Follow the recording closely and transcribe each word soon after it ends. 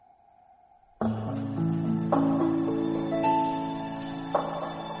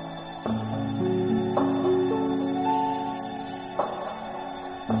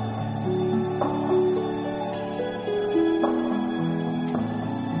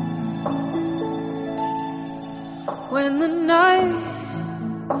when the night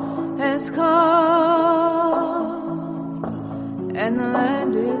has come and the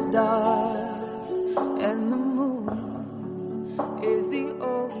land is dark and the moon is the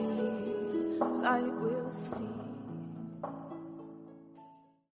only light we'll see.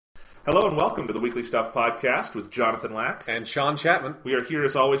 Hello and welcome to the Weekly Stuff Podcast with Jonathan Lack and Sean Chapman. We are here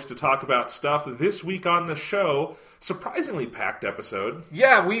as always to talk about stuff. This week on the show, surprisingly packed episode.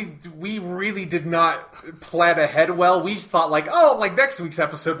 Yeah, we really did not plan ahead well. We just thought next week's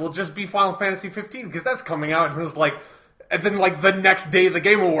episode will just be Final Fantasy 15 because that's coming out, and it was and then the next day the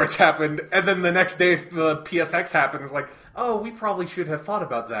Game Awards happened, and then the next day the PSX happened. It's we probably should have thought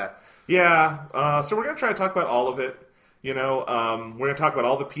about that. Yeah, so we're going to try to talk about all of it. We're going to talk about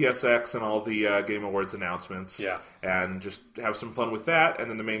all the PSX and all the Game Awards announcements. Yeah. And just have some fun with that. And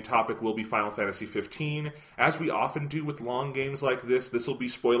then the main topic will be Final Fantasy 15. As we often do with long games like this will be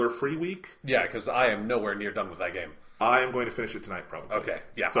spoiler-free week. Yeah, because I am nowhere near done with that game. I am going to finish it tonight, probably. Okay,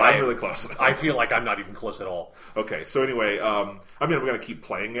 yeah. So I'm really close. I feel like I'm not even close at all. Okay, so anyway, I'm going to keep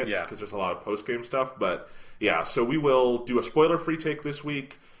playing it. Yeah. Because there's a lot of post-game stuff. But, yeah, so we will do a spoiler-free take this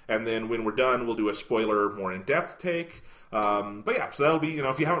week. And then when we're done, we'll do a spoiler, more in-depth take. But yeah, so that'll be,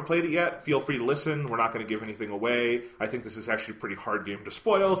 if you haven't played it yet, feel free to listen. We're not going to give anything away. I think this is actually a pretty hard game to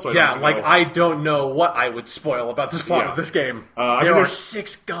spoil. So I don't know what I would spoil about the plot of this game. There are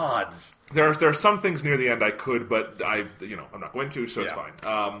 6 gods. There are some things near the end I could, but I'm not going to, so it's fine.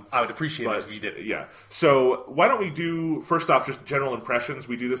 I would appreciate it if you did. Yeah. So why don't we do, first off, just general impressions.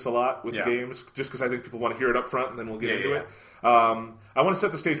 We do this a lot with games, just because I think people want to hear it up front, and then we'll get into it. I want to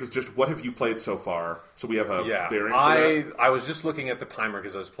set the stage with just what have you played so far, so we have a bearing for that. I was just looking at the timer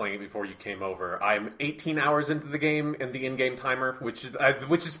because I was playing it before you came over. I'm 18 hours into the game in the in-game timer, which is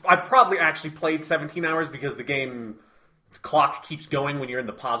I probably actually played 17 hours because the game clock keeps going when you're in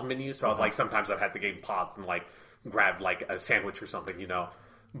the pause menu. So sometimes I've had the game paused and grabbed a sandwich or something,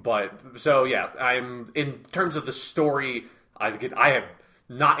 But so yeah, I'm in terms of the story. I have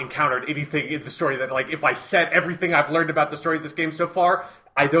not encountered anything in the story that if I said everything I've learned about the story of this game so far,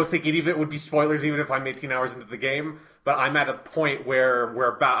 I don't think any of it would be spoilers even if I'm 18 hours into the game. But I'm at a point where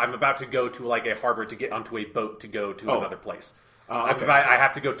I'm about to go to a harbor to get onto a boat to go to another place. Okay. I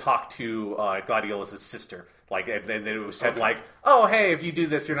have to go talk to Gladiolus's sister. And then it was said oh hey, if you do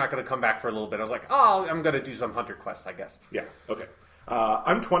this, you're not going to come back for a little bit. I was I'm going to do some hunter quests, I guess. Yeah. Okay.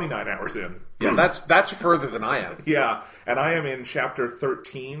 I'm 29 hours in. Yeah, that's further than I am. Yeah, and I am in chapter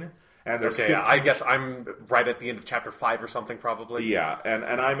 13, and there's 15... I guess I'm right at the end of chapter 5 or something, probably. Yeah, and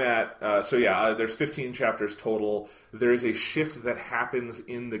I'm at... there's 15 chapters total. There is a shift that happens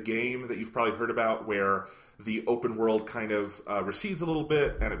in the game that you've probably heard about where the open world kind of recedes a little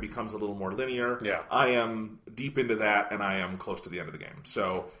bit, and it becomes a little more linear. Yeah. I am deep into that, and I am close to the end of the game.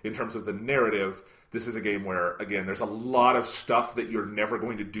 So, in terms of the narrative... This is a game where, again, there's a lot of stuff that you're never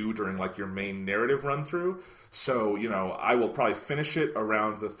going to do during, your main narrative run-through. So, I will probably finish it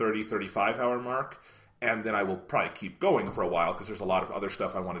around the 30, 35-hour mark, and then I will probably keep going for a while, because there's a lot of other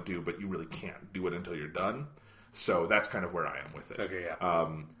stuff I want to do, but you really can't do it until you're done. So that's kind of where I am with it. Okay, yeah.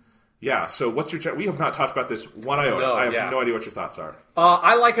 Yeah, so what's your... We have not talked about this one iota. No, I have no idea what your thoughts are.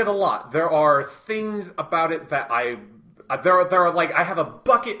 I like it a lot. There are things about it that there are I have a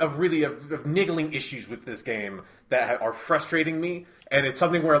bucket of really of niggling issues with this game that are frustrating me, and it's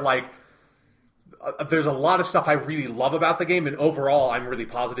something where there's a lot of stuff I really love about the game, and overall I'm really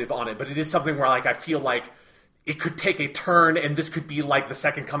positive on it. But it is something where I feel it could take a turn, and this could be the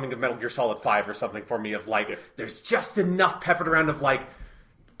second coming of Metal Gear Solid 5 or something for me. Of there's just enough peppered around of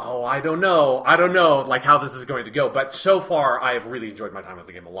oh, I don't know how this is going to go. But so far I have really enjoyed my time with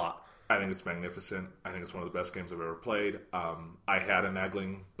the game a lot. I think it's magnificent. I think it's one of the best games I've ever played. I had a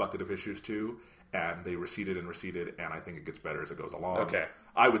nagging bucket of issues too, and they receded, and I think it gets better as it goes along. Okay.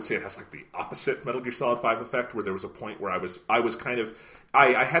 I would say it has the opposite Metal Gear Solid 5 effect, where there was a point where I was kind of...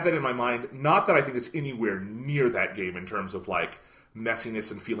 I had that in my mind, not that I think it's anywhere near that game in terms of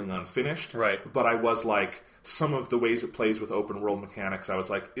messiness and feeling unfinished. Right. But I was some of the ways it plays with open world mechanics, I was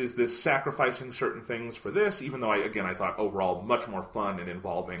is this sacrificing certain things for this? Even though I thought overall much more fun and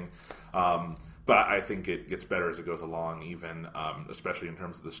involving. But I think it gets better as it goes along, even especially in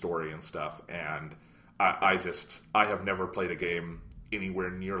terms of the story and stuff. And I have never played a game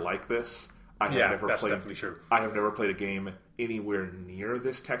anywhere near like this. That's definitely true. I have never played a game anywhere near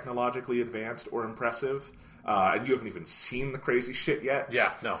this technologically advanced or impressive. And you haven't even seen the crazy shit yet.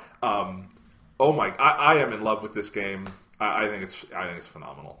 Yeah, no. I am in love with this game. I think it's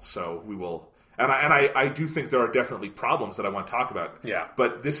phenomenal. So we will... And I do think there are definitely problems that I want to talk about. Yeah.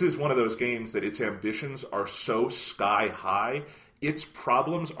 But this is one of those games that its ambitions are so sky high, its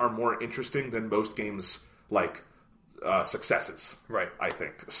problems are more interesting than most games successes. Right. I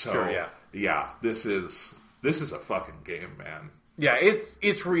think so. Sure, yeah. Yeah. This is a fucking game, man. Yeah,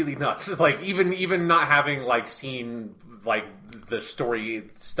 it's really nuts. Like even not having like seen like the story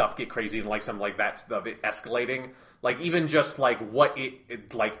stuff get crazy and like something like that stuff it escalating. Like even just like what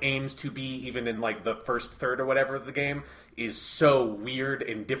it like aims to be, even in like the first third or whatever of the game, is so weird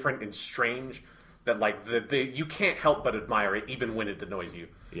and different and strange that like the you can't help but admire it, even when it annoys you.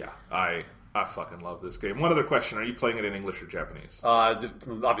 Yeah, I fucking love this game. One other question: are you playing it in English or Japanese?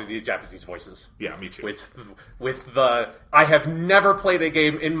 Obviously, Japanese voices. Yeah, me too. With I have never played a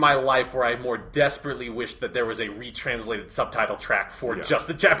game in my life where I more desperately wish that there was a retranslated subtitle track for just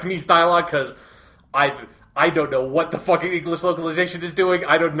the Japanese dialogue, because I don't know what the fucking English localization is doing.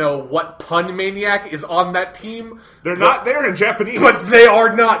 I don't know what pun maniac is on that team. They're not there in Japanese. But they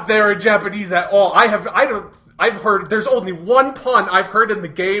are not there in Japanese at all. I've heard there's only one pun I've heard in the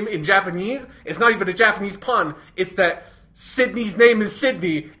game in Japanese. It's not even a Japanese pun. It's that Sydney's name is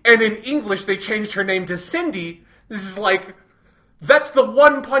Sydney, and in English they changed her name to Cindy. This is like, that's the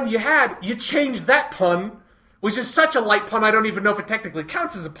one pun you had. You changed that pun, which is such a light pun, I don't even know if it technically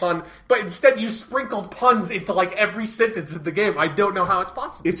counts as a pun, but instead you sprinkled puns into like every sentence in the game. I don't know how it's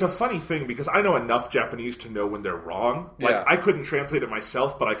possible. It's a funny thing, because I know enough Japanese to know when they're wrong. Like, I couldn't translate it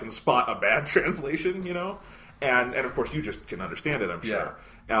myself, but I can spot a bad translation, you know? And of course you just can understand it, I'm sure.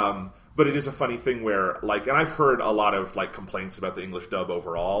 But it is a funny thing where, like, and I've heard a lot of, like, complaints about the English dub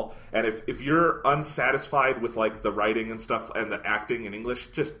overall, and if you're unsatisfied with, like, the writing and stuff and the acting in English,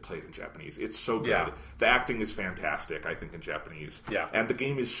 just play it in Japanese. It's so good. Yeah. The acting is fantastic, I think, in Japanese. Yeah. And the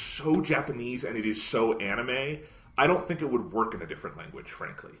game is so Japanese and it is so anime, I don't think it would work in a different language,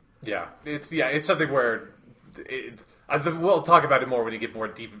 frankly. Yeah. It's something where... we'll talk about it more when you get more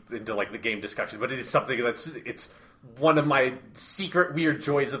deep into like the game discussion, but it is something it's one of my secret weird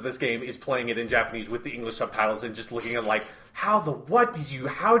joys of this game is playing it in Japanese with the English subtitles and just looking at like how did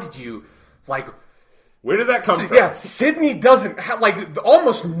you like, where did that come from? Yeah, Sydney doesn't like,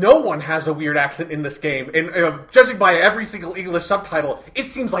 almost no one has a weird accent in this game, and judging by every single English subtitle, it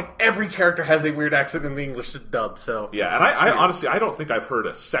seems like every character has a weird accent in the English dub. So yeah, and I honestly I don't think I've heard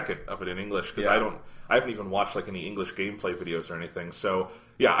a second of it in English, because I haven't even watched like any English gameplay videos or anything. So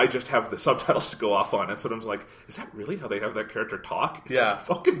yeah, I just have the subtitles to go off on, and sometimes I'm like, is that really how they have that character talk? It's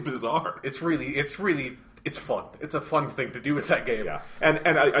fucking bizarre. It's fun. It's a fun thing to do with that game. Yeah, and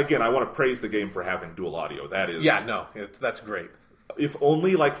again, I want to praise the game for having dual audio. That is, that's great. If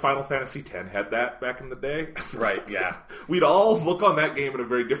only like Final Fantasy X had that back in the day, right? Yeah, we'd all look on that game in a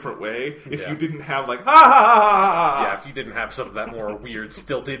very different way. If you didn't have like ha ha ha ha ha, if you didn't have some of that more weird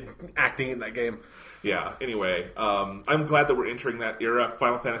stilted acting in that game. Yeah, anyway, I'm glad that we're entering that era.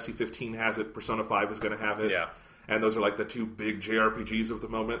 Final Fantasy 15 has it, Persona 5 is going to have it. Yeah. And those are like the two big JRPGs of the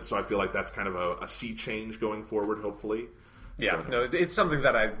moment, so I feel like that's kind of a sea change going forward, hopefully. Yeah, so, it's something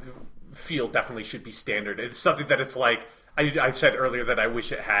that I feel definitely should be standard. It's something that it's like, I said earlier that I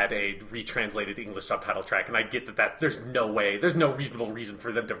wish it had a retranslated English subtitle track, and I get that there's no reasonable reason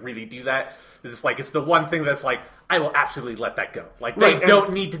for them to really do that. It's like, it's the one thing that's like, I will absolutely let that go. Like, they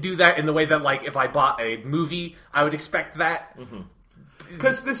don't need to do that in the way that, like, if I bought a movie, I would expect that.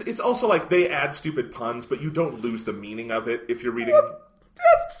 Because it's also like they add stupid puns, but you don't lose the meaning of it if you're reading...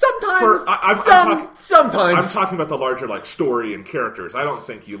 Sometimes. Sometimes. I'm talking about the larger like story and characters. I don't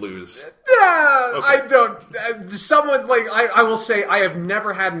think you lose. I don't. Someone like I will say I have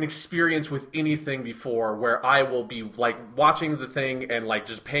never had an experience with anything before where I will be like watching the thing and like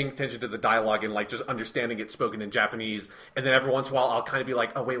just paying attention to the dialogue and like just understanding it spoken in Japanese, and then every once in a while I'll kind of be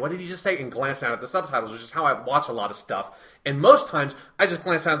like, oh wait, what did he just say? And glance down at the subtitles, which is how I watch a lot of stuff. And most times I just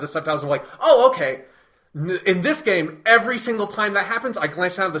glance down at the subtitles and I'm like, oh okay. In this game, every single time that happens, I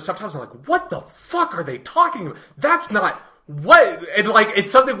glance down at the subtitles and I'm like, what the fuck are they talking about? That's not what... And like,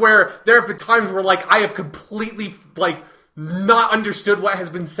 it's something where there have been times where like I have completely like not understood what has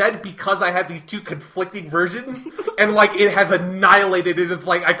been said because I had these two conflicting versions, and like it has annihilated it. It's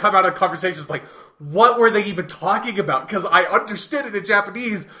like I come out of conversations like, what were they even talking about? Because I understood it in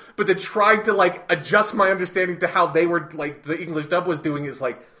Japanese, but then trying to like adjust my understanding to how they were like the English dub was doing is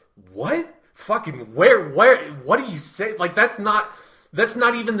like, what? Fucking where what do you say? Like that's not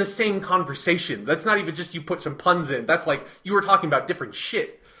even the same conversation. That's not even just you put some puns in. That's like you were talking about different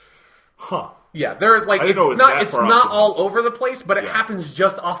shit. Huh. Yeah, they're like it's not all over the place, but it happens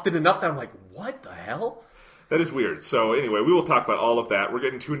just often enough that I'm like, what the hell? That is weird. So anyway, we will talk about all of that. We're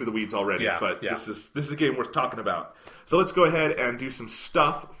getting too into the weeds already, but this is a game worth talking about. So let's go ahead and do some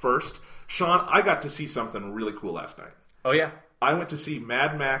stuff first. Sean, I got to see something really cool last night. Oh yeah? I went to see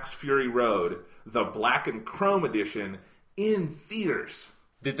Mad Max Fury Road, the Black and Chrome edition, in theaters.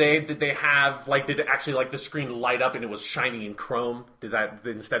 Did they have did it actually the screen light up and it was shiny in chrome? Did that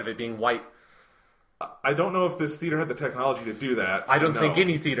instead of it being white? I don't know if this theater had the technology to do that. I don't think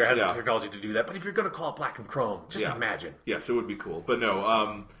any theater has the technology to do that. But if you're going to call it black and chrome, just imagine. Yes, it would be cool. But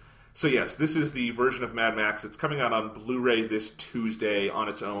no. So yes, this is the version of Mad Max. It's coming out on Blu-ray this Tuesday on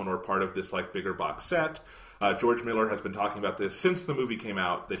its own, or part of this bigger box set. George Miller has been talking about this since the movie came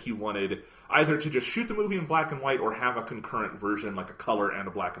out, that he wanted either to just shoot the movie in black and white or have a concurrent version, like a color and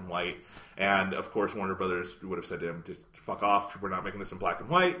a black and white. And, of course, Warner Brothers would have said to him, just fuck off, we're not making this in black and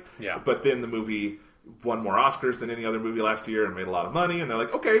white. Yeah. But then the movie won more Oscars than any other movie last year and made a lot of money, and they're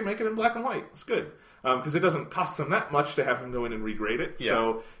like, okay, make it in black and white. It's good. Because it doesn't cost them that much to have him go in and regrade it. Yeah.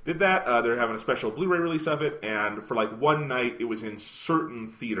 So, did that. They're having a special Blu-ray release of it, and for one night, it was in certain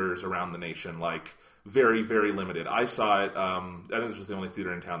theaters around the nation, very, very limited. I saw it, I think this was the only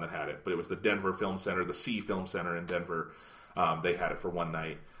theater in town that had it, but it was the Denver Film Center, the C Film Center in Denver. They had it for one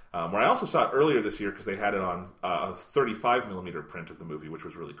night. Where I also saw it earlier this year because they had it on a 35mm print of the movie, which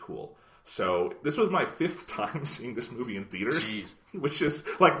was really cool. So this was my 5th time seeing this movie in theaters, which is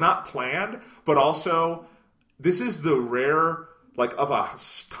not planned, but also this is the rare, of a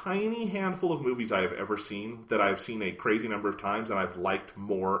tiny handful of movies I have ever seen that I've seen a crazy number of times and I've liked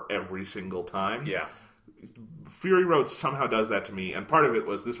more every single time. Yeah. Fury Road somehow does that to me, and part of it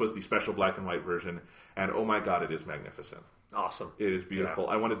was this was the special black and white version, and oh my god, it is magnificent. Awesome. It is beautiful.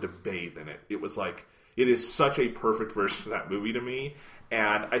 Yeah. I wanted to bathe in it. It was it is such a perfect version of that movie to me,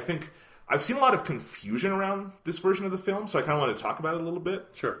 and I think I've seen a lot of confusion around this version of the film, so I kind of want to talk about it a little bit.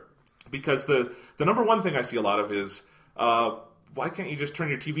 Sure. Because the number one thing I see a lot of is, why can't you just turn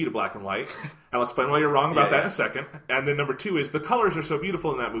your TV to black and white? And I'll explain why you're wrong about that in a second. And then number 2 is, the colors are so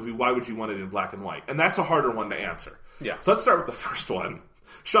beautiful in that movie, why would you want it in black and white? And that's a harder one to answer. Yeah. So let's start with the first one.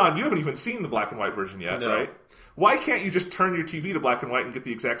 Sean, you haven't even seen the black and white version yet, right? Why can't you just turn your TV to black and white and get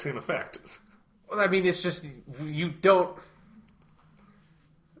the exact same effect? Well, I mean, it's just, you don't...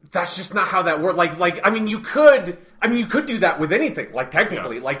 That's just not how that works. You could do that with anything,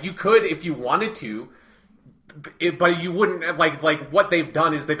 technically. Yeah. You could, if you wanted to... but you wouldn't have, what they've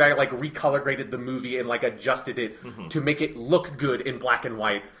done is they've recolor graded the movie and adjusted it to make it look good in black and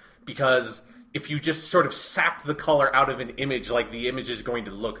white, because if you just sort of sapped the color out of an image, the image is going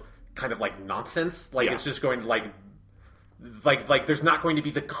to look kind of like nonsense. It's just going to there's not going to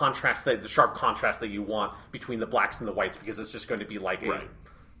be the sharp contrast that you want between the blacks and the whites, because it's just going to be a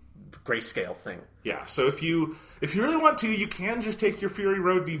grayscale thing. Yeah, so if you really want to, you can just take your Fury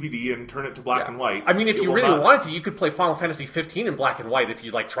Road DVD and turn it to black and white. I mean, if you really wanted to, you could play Final Fantasy 15 in black and white if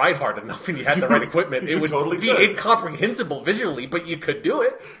you tried hard enough and you had the right equipment. It would totally be incomprehensible visually, but you could do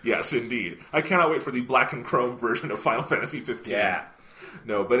it. Yes, indeed. I cannot wait for the black and chrome version of Final Fantasy 15. Yeah.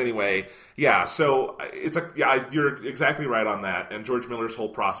 No, but anyway, so you're exactly right on that. And George Miller's whole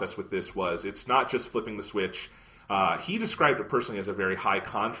process with this was, it's not just flipping the switch. He described it personally as a very high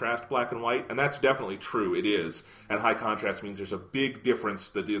contrast black and white, and that's definitely true. It is. And high contrast means there's a big difference.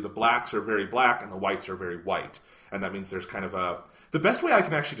 The blacks are very black and the whites are very white. And that means there's kind of a... The best way I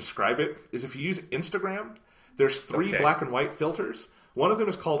can actually describe it is if you use Instagram, there's 3 black and white filters. One of them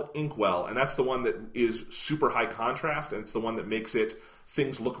is called Inkwell, and that's the one that is super high contrast, and it's the one that makes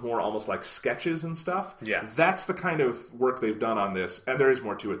things look more almost like sketches and stuff. Yeah. That's the kind of work they've done on this, and there is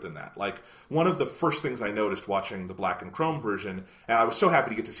more to it than that. One of the first things I noticed watching the black and chrome version, and I was so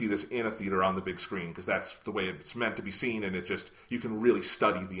happy to get to see this in a theater on the big screen, because that's the way it's meant to be seen, and you can really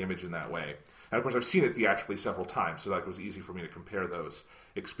study the image in that way. And of course, I've seen it theatrically several times, so that was easy for me to compare those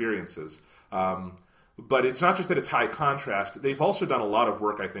experiences. But it's not just that it's high contrast. They've also done a lot of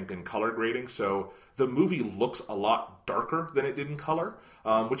work, I think, in color grading. So the movie looks a lot darker than it did in color,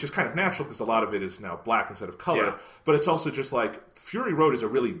 which is kind of natural because a lot of it is now black instead of color. Yeah. But it's also just Fury Road is a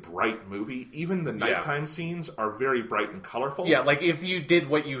really bright movie. Even the nighttime scenes are very bright and colorful. Yeah, if you did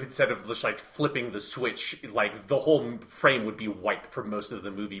what you had said of just flipping the switch, the whole frame would be white for most of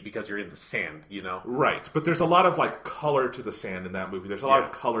the movie because you're in the sand, Right, but there's a lot of color to the sand in that movie. There's a lot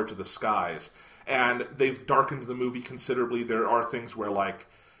of color to the skies. And they've darkened the movie considerably. There are things where,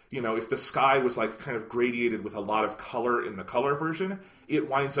 if the sky was, kind of gradiated with a lot of color in the color version, it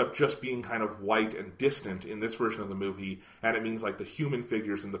winds up just being kind of white and distant in this version of the movie, and it means, the human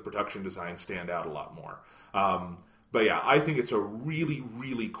figures in the production design stand out a lot more. But yeah, I think it's a really,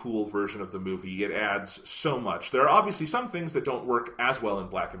 really cool version of the movie. It adds so much. There are obviously some things that don't work as well in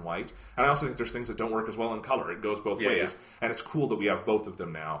black and white, and I also think there's things that don't work as well in color. It goes both ways, and it's cool that we have both of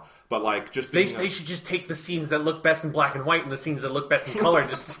them now. But they should just take the scenes that look best in black and white and the scenes that look best in color and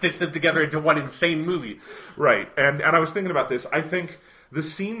just stitch them together into one insane movie. Right, and I was thinking about this. I think The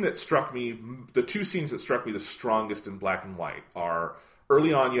scene that struck me, the two scenes that struck me the strongest in black and white are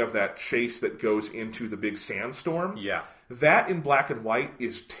early on. You have that chase that goes into the big sandstorm. Yeah. That in black and white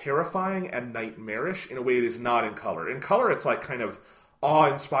is terrifying and nightmarish in a way it is not in color. In color, it's like kind of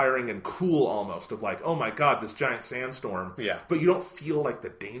awe-inspiring and cool almost, of like, oh my god, this giant sandstorm. Yeah. But you don't feel like the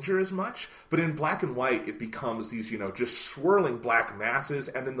danger as much. But in black and white, it becomes these, just swirling black masses,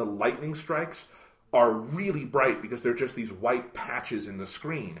 and then the lightning strikes are really bright because they're just these white patches in the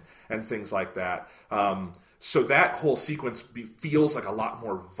screen and things like that. So that whole sequence feels like a lot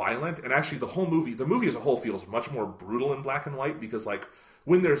more violent. And actually the movie as a whole feels much more brutal in black and white because, like,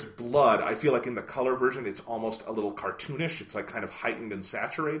 when there's blood, I feel like in the color version, it's almost a little cartoonish. It's like kind of heightened and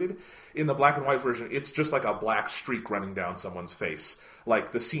saturated. In the black and white version, it's just like a black streak running down someone's face.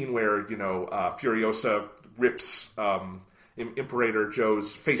 Like the scene where, Furiosa rips Imperator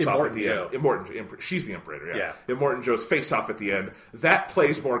Joe's face off at the end. She's the Imperator, yeah. Immortan Joe's face off at the end. That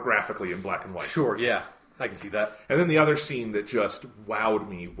plays more graphically in black and white. Sure, yeah. I can see that. And then the other scene that just wowed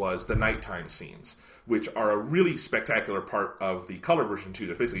me was the nighttime scenes, which are a really spectacular part of the color version too.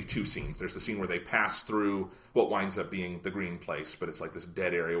 There's basically two scenes. There's the scene where they pass through what winds up being the green place, but it's like this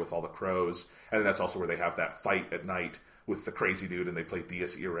dead area with all the crows. And then that's also where they have that fight at night with the crazy dude, and they play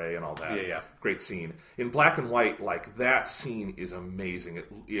Dies Irae and all that. Yeah. Great scene. In black and white, like, that scene is amazing.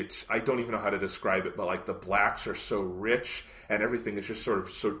 It's I don't even know how to describe it, but like the blacks are so rich, and everything is just sort of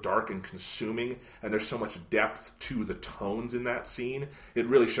so dark and consuming, and there's so much depth to the tones in that scene. It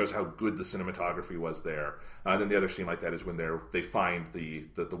really shows how good the cinematography was there. And then the other scene like that is when they find the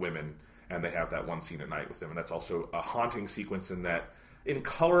women, and they have that one scene at night with them, and that's also a haunting sequence in that in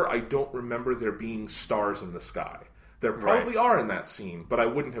color, I don't remember there being stars in the sky. There probably are in that scene, but I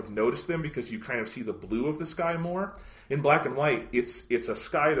wouldn't have noticed them because you kind of see the blue of the sky more. In black and white, it's a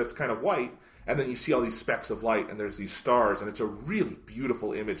sky that's kind of white, and then you see all these specks of light, and there's these stars, and it's a really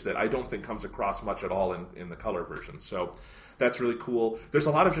beautiful image that I don't think comes across much at all in the color version. So that's really cool. There's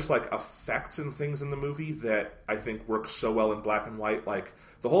a lot of just like effects and things in the movie that I think work so well in black and white. Like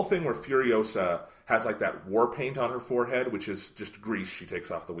the whole thing where Furiosa has like that war paint on her forehead, which is just grease she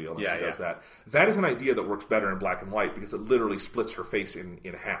takes off the wheel, and she does that. That is an idea that works better in black and white because it literally splits her face in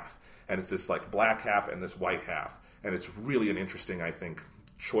half. And it's this like black half and this white half. And it's really an interesting, I think,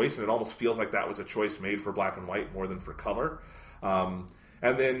 choice. And it almost feels like that was a choice made for black and white more than for color. And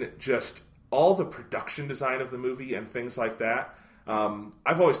then just all the production design of the movie and things like that.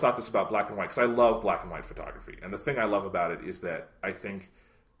 I've always thought this about black and white because I love black and white photography. And the thing I love about it is that I think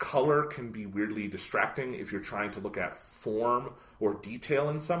color can be weirdly distracting if you're trying to look at form or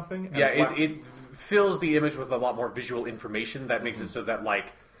detail in something. And it fills the image with a lot more visual information that makes it so that,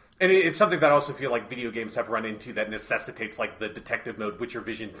 like, and it's something that I also feel like video games have run into that necessitates, like, the detective mode Witcher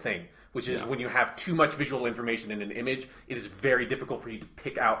vision thing, which is when you have too much visual information in an image, it is very difficult for you to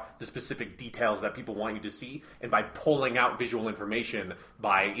pick out the specific details that people want you to see. And by pulling out visual information,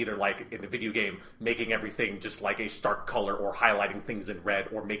 by either, like, in the video game, making everything just like a stark color or highlighting things in red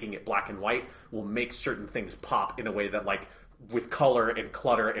or making it black and white, will make certain things pop in a way that, like, with color and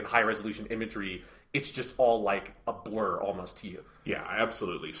clutter and high-resolution imagery, it's just all like a blur almost to you. Yeah,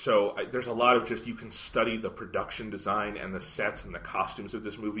 absolutely. So there's a lot of just, you can study the production design and the sets and the costumes of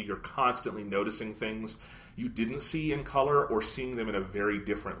this movie. You're constantly noticing things you didn't see in color or seeing them in a very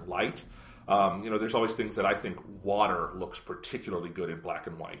different light. There's always things that I think water looks particularly good in black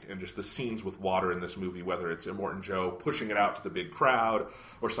and white. And just the scenes with water in this movie, whether it's Immortan Joe pushing it out to the big crowd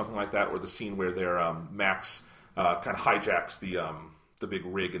or something like that, or the scene where Max kind of hijacks the big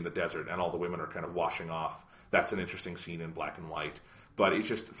rig in the desert and all the women are kind of washing off. That's an interesting scene in black and white. But it's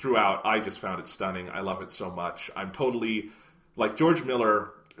just, throughout, I just found it stunning. I love it so much. I'm totally, like George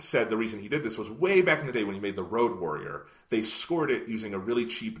Miller said, the reason he did this was way back in the day when he made The Road Warrior. They scored it using a really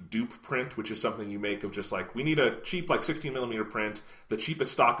cheap dupe print, which is something you make of just like, we need a cheap like 16mm print. The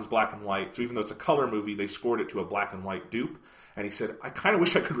cheapest stock is black and white. So even though it's a color movie, they scored it to a black and white dupe. And he said, I kind of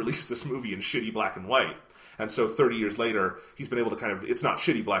wish I could release this movie in shitty black and white. And so 30 years later, he's been able to kind of, it's not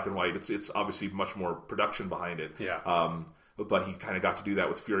shitty black and white, it's obviously much more production behind it. Yeah. But he kind of got to do that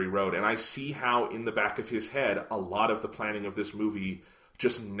with Fury Road. And I see how in the back of his head, a lot of the planning of this movie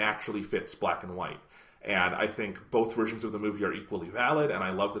just naturally fits black and white. And I think both versions of the movie are equally valid, and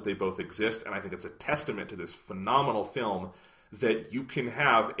I love that they both exist. And I think it's a testament to this phenomenal film that you can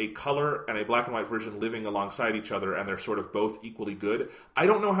have a color and a black and white version living alongside each other, and they're sort of both equally good. I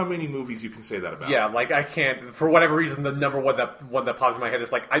don't know how many movies you can say that about. Yeah, like I can't, for whatever reason, the number one that pops in my head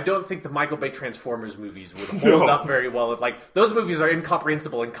is like, I don't think the Michael Bay Transformers movies would hold up very well. Like, those movies are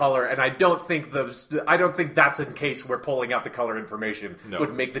incomprehensible in color, and I don't think that's a case where pulling out the color information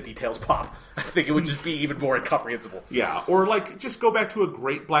would make the details pop. I think it would just be even more incomprehensible. Yeah, or like, just go back to a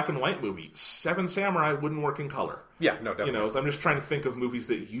great black and white movie. Seven Samurai wouldn't work in color. Yeah, no, definitely. You know, I'm just trying to think of movies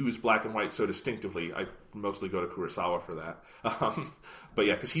that use black and white so distinctively. I mostly go to Kurosawa for that. But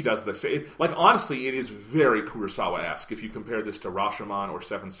yeah, because he does this. Like, honestly, it is very Kurosawa-esque. If you compare this to Rashomon or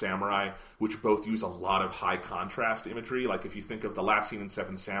Seven Samurai, which both use a lot of high contrast imagery. Like, if you think of the last scene in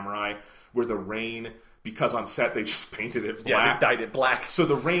Seven Samurai, where the rain, because on set they just painted it black. Yeah, they dyed it black. So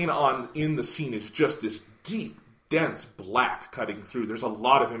the rain in the scene is just this deep, dense black cutting through. There's a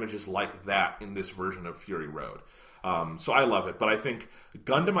lot of images like that in this version of Fury Road. So I love it, but I think,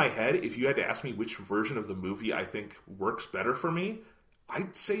 gun to my head, if you had to ask me which version of the movie I think works better for me,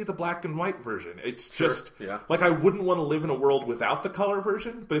 I'd say the black and white version. It's just, like, I wouldn't want to live in a world without the color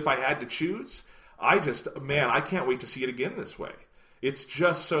version, but if I had to choose, I can't wait to see it again this way. It's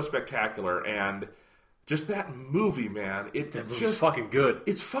just so spectacular, and just that movie, man, it's fucking good.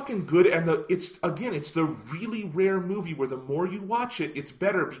 It's fucking good, and it's the really rare movie where the more you watch it, it's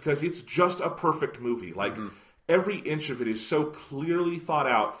better, because it's just a perfect movie. Like, every inch of it is so clearly thought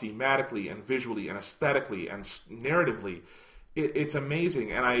out thematically and visually and aesthetically and narratively. It's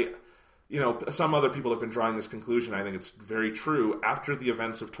amazing. And some other people have been drawing this conclusion. I think it's very true. After the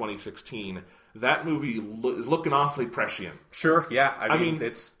events of 2016, that movie is looking awfully prescient. Sure, yeah. I mean,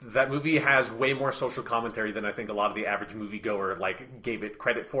 that movie has way more social commentary than I think a lot of the average moviegoer gave it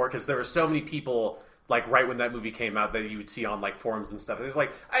credit for, because there were so many people, like, right when that movie came out, that you would see on, like, forums and stuff. It's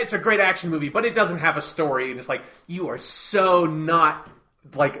like, it's a great action movie, but it doesn't have a story. And it's like, you are so not,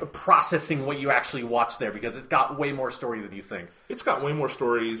 like, processing what you actually watch there, because it's got way more story than you think. It's got way more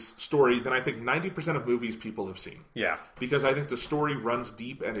story than I think 90% of movies people have seen. Yeah. Because I think the story runs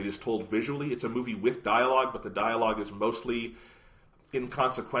deep and it is told visually. It's a movie with dialogue, but the dialogue is mostly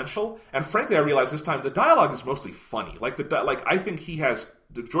inconsequential. And frankly, I realized this time the dialogue is mostly funny. I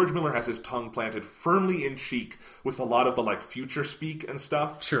think George Miller has his tongue planted firmly in cheek with a lot of the, like, future speak and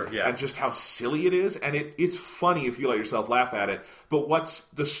stuff. Sure, yeah. And just how silly it is. And it's funny if you let yourself laugh at it. But what's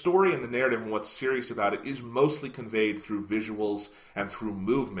the story and the narrative and what's serious about it is mostly conveyed through visuals and through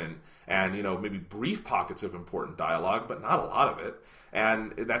movement and, maybe brief pockets of important dialogue, but not a lot of it.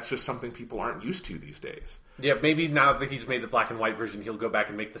 And that's just something people aren't used to these days. Yeah, maybe now that he's made the black and white version, he'll go back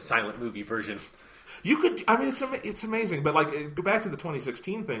and make the silent movie version. You could, it's amazing, but, like, go back to the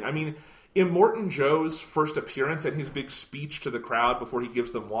 2016 thing. I mean, Immortan Joe's first appearance and his big speech to the crowd before he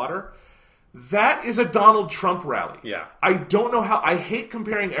gives them water, that is a Donald Trump rally. Yeah. I don't know how, I hate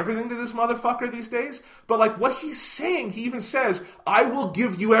comparing everything to this motherfucker these days, but, like, what he's saying, he even says, I will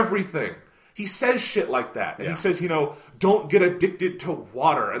give you everything. He says shit like that. And he says, don't get addicted to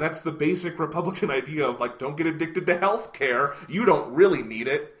water. And that's the basic Republican idea of, like, don't get addicted to health care. You don't really need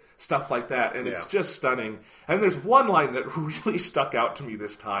it. Stuff like that. And it's just stunning. And there's one line that really stuck out to me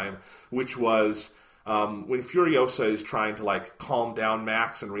this time, which was when Furiosa is trying to, like, calm down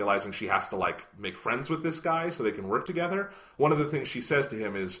Max and realizing she has to, like, make friends with this guy so they can work together. One of the things she says to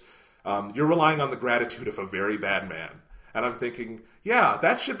him is, you're relying on the gratitude of a very bad man. And I'm thinking, yeah,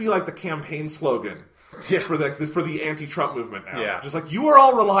 that should be like the campaign slogan for the anti-Trump movement now. Yeah. Just like, you are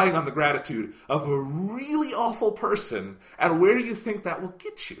all relying on the gratitude of a really awful person, and where do you think that will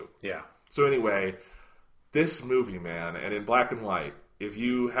get you? Yeah. So anyway, this movie, man, and in black and white, if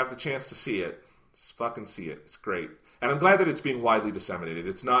you have the chance to see it, fucking see it. It's great. And I'm glad that it's being widely disseminated.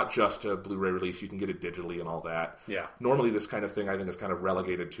 It's not just a Blu-ray release. You can get it digitally and all that. Yeah. Normally this kind of thing, I think, is kind of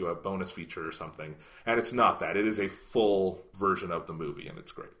relegated to a bonus feature or something. And it's not that. It is a full version of the movie, and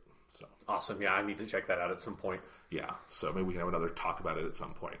it's great. So awesome. Yeah, I need to check that out at some point. Yeah. So maybe we can have another talk about it at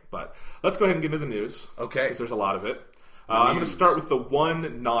some point. But let's go ahead and get into the news. Okay. Because there's a lot of it. I'm going to start with the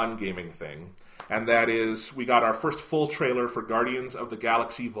one non-gaming thing. And that is, we got our first full trailer for Guardians of the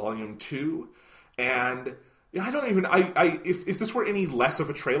Galaxy Volume 2. And if this were any less of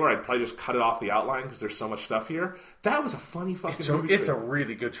a trailer, I'd probably just cut it off the outline because there's so much stuff here. That was a funny fucking movie. It's a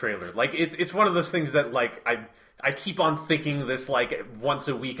really good trailer. Like, it's one of those things that, like, I keep on thinking this, like, once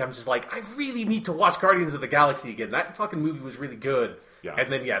a week. I'm just like, I really need to watch Guardians of the Galaxy again. That fucking movie was really good. Yeah.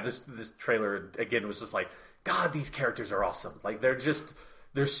 And then, this trailer, again, was just like, God, these characters are awesome. Like,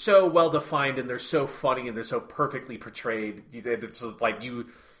 they're so well defined, and they're so funny, and they're so perfectly portrayed. It's just like, you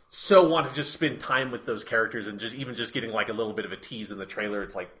so want to just spend time with those characters, and just getting like a little bit of a tease in the trailer.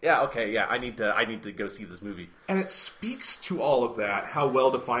 It's like, yeah, okay, yeah, I need to go see this movie. And it speaks to all of that, how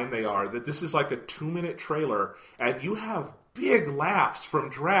well defined they are, that this is like a 2-minute trailer, and you have big laughs from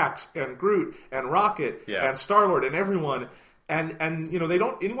Drax and Groot and Rocket and Star-Lord and everyone. And you know,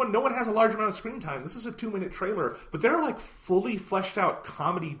 no one has a large amount of screen time. This is a 2-minute trailer, but there are like fully fleshed out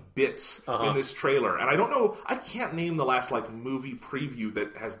comedy bits in this trailer. And I can't name the last like movie preview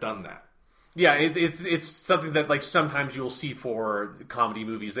that has done that. Yeah, it's something that like sometimes you'll see for comedy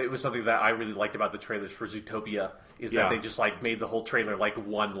movies. It was something that I really liked about the trailers for Zootopia, is that they just like made the whole trailer like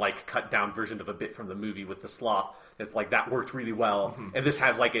one like cut down version of a bit from the movie with the sloth. It's like that worked really well, and this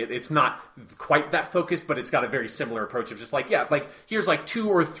has like it's not quite that focused, but it's got a very similar approach of just like here's like 2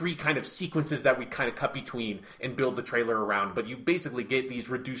 or 3 kind of sequences that we kind of cut between and build the trailer around, but you basically get these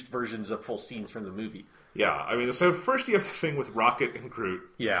reduced versions of full scenes from the movie. Yeah, I mean, so first you have the thing with Rocket and Groot,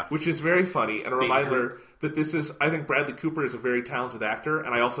 which is very funny, and a reminder that I think Bradley Cooper is a very talented actor,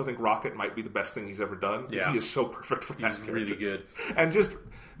 and I also think Rocket might be the best thing he's ever done, because he is so perfect for that character. He's really good. And just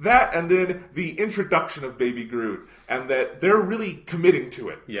that, and then the introduction of Baby Groot, and that they're really committing to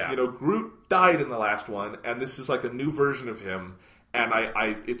it. Yeah. You know, Groot died in the last one, and this is like a new version of him, and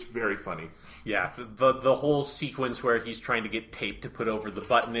it's very funny. Yeah, the whole sequence where he's trying to get tape to put over the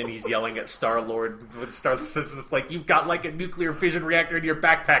button and he's yelling at Star-Lord. It's like, you've got like a nuclear fission reactor in your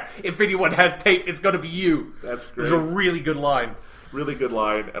backpack. If anyone has tape, it's going to be you. That's great. It's a really good line. Really good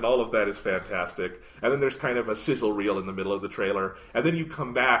line, and all of that is fantastic. And then there's kind of a sizzle reel in the middle of the trailer. And then you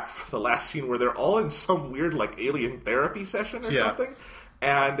come back for the last scene where they're all in some weird like alien therapy session or something.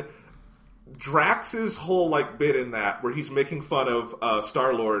 And Drax's whole like bit in that, where he's making fun of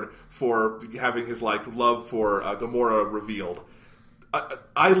Star-Lord for having his like love for Gamora revealed.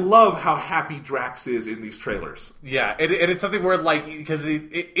 I love how happy Drax is in these trailers. Yeah, and it's something where like, because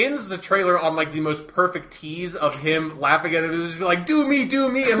it ends the trailer on like the most perfect tease of him laughing at it. It's just like, do me,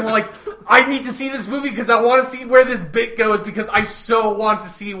 and we're like, I need to see this movie because I want to see where this bit goes, because I so want to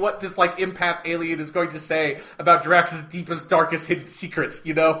see what this like empath alien is going to say about Drax's deepest, darkest hidden secrets.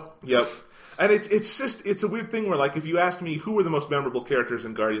 You know? Yep. And it's a weird thing where, like, if you asked me who were the most memorable characters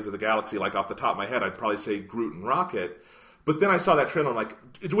in Guardians of the Galaxy, like, off the top of my head, I'd probably say Groot and Rocket. But then I saw that trailer, and I'm like,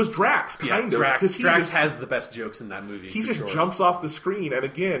 it was Drax, kind of. Drax has the best jokes in that movie. He just jumps off the screen, and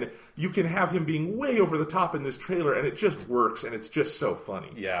again, you can have him being way over the top in this trailer, and it just works, and it's just so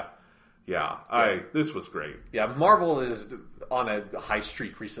funny. Yeah. This was great. Yeah, Marvel is on a high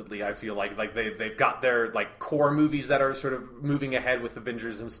streak recently. I feel like they've got their like core movies that are sort of moving ahead with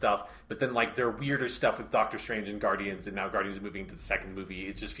Avengers and stuff, but then like their weirder stuff with Doctor Strange and Guardians, and now Guardians is moving to the second movie.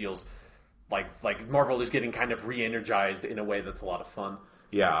 It just feels like Marvel is getting kind of re-energized in a way that's a lot of fun.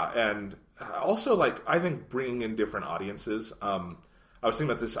 Yeah, and also like I think bringing in different audiences. I was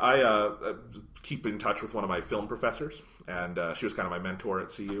thinking about this. I keep in touch with one of my film professors, and she was kind of my mentor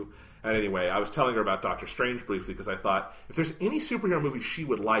at CU. And anyway, I was telling her about Doctor Strange briefly because I thought if there's any superhero movie she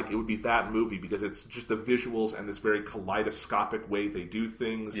would like, it would be that movie, because it's just the visuals and this very kaleidoscopic way they do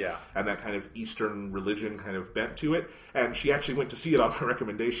things, and that kind of Eastern religion kind of bent to it. And she actually went to see it on my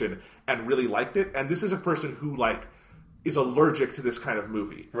recommendation and really liked it. And this is a person who like is allergic to this kind of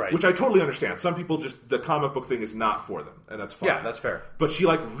movie, right? Which I totally understand. Some people just, the comic book thing is not for them, and that's fine. Yeah, that's fair. But she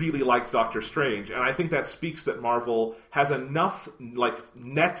like really liked Doctor Strange, and I think that speaks that Marvel has enough like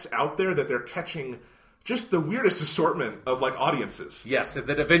nets out there that they're catching just the weirdest assortment of like audiences. Yes, and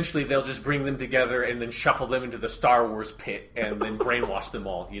then eventually they'll just bring them together and then shuffle them into the Star Wars pit and then brainwash them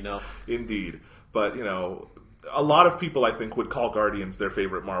all, you know? Indeed. But, you know, a lot of people, I think, would call Guardians their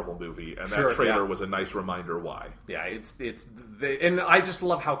favorite Marvel movie, and that trailer was a nice reminder why. Yeah, and I just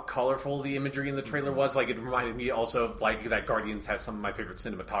love how colorful the imagery in the trailer was. Like, it reminded me also of like that Guardians has some of my favorite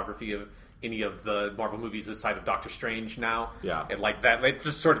cinematography of any of the Marvel movies this side of Doctor Strange now. Yeah, and like that, it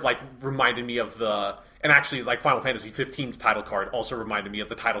just sort of like reminded me of the. And actually, like Final Fantasy XV's title card also reminded me of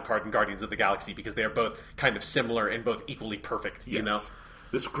the title card in Guardians of the Galaxy, because they are both kind of similar and both equally perfect. You know.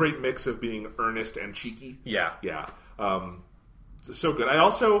 This great mix of being earnest and cheeky. Yeah. So good. I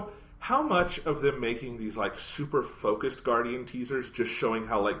also, how much of them making these like super focused Guardian teasers, just showing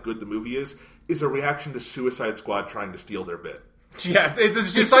how like good the movie is a reaction to Suicide Squad trying to steal their bit. Yeah, the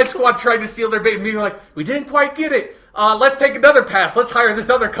Suicide Squad trying to steal their bit and being like, we didn't quite get it. Let's take another pass. Let's hire this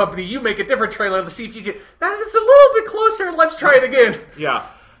other company. You make a different trailer. Let's see if you get that's a little bit closer. Let's try it again. Yeah,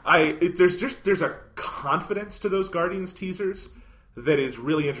 there's a confidence to those Guardians teasers that is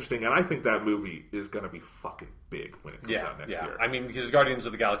really interesting, and I think that movie is going to be fucking big when it comes out next year. I mean, because Guardians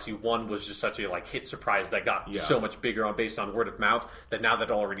of the Galaxy 1 was just such a hit surprise that got so much bigger based on word of mouth, that now that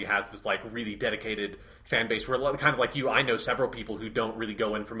it already has this really dedicated fan base, where kind of like you, I know several people who don't really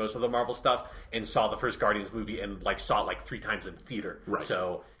go in for most of the Marvel stuff and saw the first Guardians movie and saw it 3 times in theater. Right.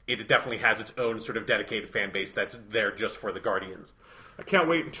 So it definitely has its own sort of dedicated fan base that's there just for the Guardians. I can't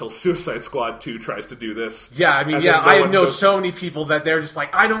wait until Suicide Squad 2 tries to do this. Yeah, I mean, I know so many people that they're just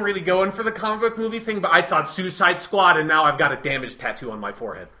I don't really go in for the comic book movie thing, but I saw Suicide Squad and now I've got a damaged tattoo on my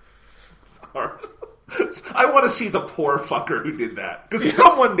forehead. I want to see the poor fucker who did that, because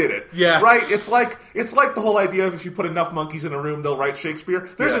someone did it. Yeah, right. It's like the whole idea of if you put enough monkeys in a room, they'll write Shakespeare.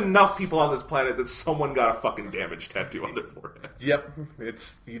 There's enough people on this planet that someone got a fucking damaged tattoo on their forehead. Yep,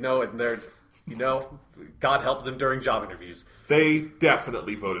 it's and there's God help them during job interviews. They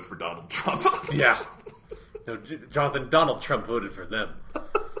definitely voted for Donald Trump. Yeah, no, Donald Trump voted for them.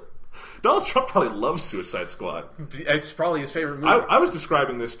 Donald Trump probably loves Suicide Squad. It's probably his favorite movie. I was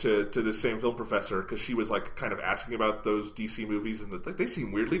describing this to the same film professor, because she was kind of asking about those DC movies, and they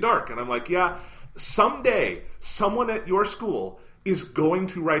seem weirdly dark. And I'm like, yeah, someday someone at your school is going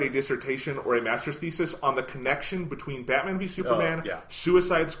to write a dissertation or a master's thesis on the connection between Batman v Superman,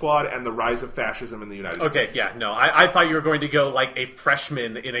 Suicide Squad, and the rise of fascism in the United States. Okay, yeah, no, I thought you were going to go a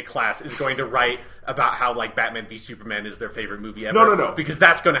freshman in a class is going to write about how Batman v Superman is their favorite movie ever. No. Because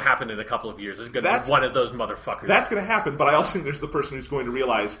that's going to happen in a couple of years. It's going to be one of those motherfuckers. That's going to happen, but I also think there's the person who's going to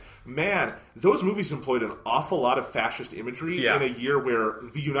realize, man, those movies employed an awful lot of fascist imagery in a year where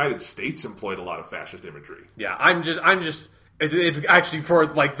the United States employed a lot of fascist imagery. Yeah, I'm just it actually, for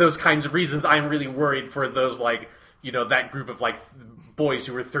those kinds of reasons, I'm really worried for those that group of boys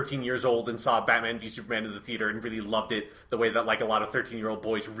who were 13 years old and saw Batman v Superman in the theater and really loved it the way that a lot of 13-year-old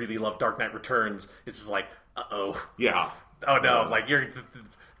boys really love Dark Knight Returns. It's just uh-oh. Yeah. Oh no,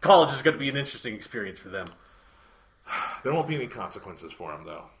 college is going to be an interesting experience for them. There won't be any consequences for them,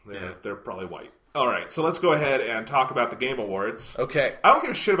 though. They're probably white. All right, so let's go ahead and talk about the Game Awards. Okay. I don't give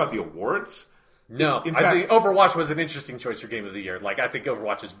a shit about the awards. No, I think Overwatch was an interesting choice for Game of the Year. I think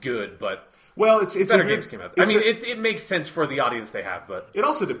Overwatch is good, but it's better games came out. It makes sense for the audience they have, but it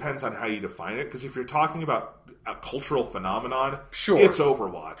also depends on how you define it. Because if you're talking about a cultural phenomenon, sure, it's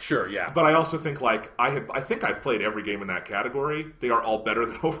Overwatch. Sure, yeah. But I also think I think I've played every game in that category. They are all better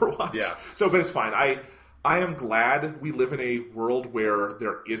than Overwatch. Yeah. So, but it's fine. I am glad we live in a world where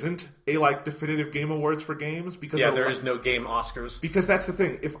there isn't a definitive Game Awards for games, because there is no game Oscars. Because that's the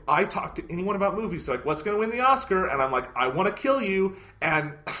thing. If I talk to anyone about movies, what's going to win the Oscar? And I'm I want to kill you.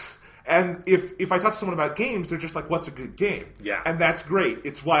 And if I talk to someone about games, they're just what's a good game? Yeah. And that's great.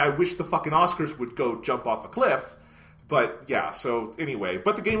 It's why I wish the fucking Oscars would go jump off a cliff. But yeah, so anyway.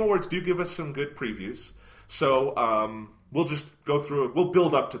 But the Game Awards do give us some good previews. So, we'll just go through it. We'll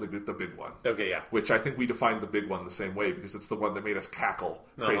build up to the big one. Okay, yeah. Which I think we defined the big one the same way, because it's the one that made us cackle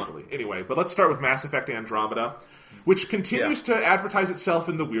crazily. Anyway, but let's start with Mass Effect Andromeda, which continues to advertise itself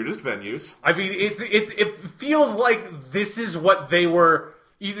in the weirdest venues. I mean, it feels like this is what they were...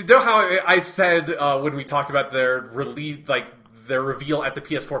 You know how I said when we talked about their release, their reveal at the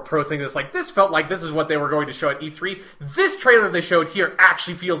PS4 Pro thing, that's this felt like this is what they were going to show at E3. This trailer they showed here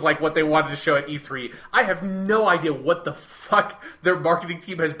actually feels like what they wanted to show at E3. I have no idea what the fuck their marketing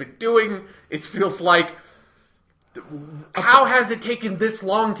team has been doing. It feels like... How has it taken this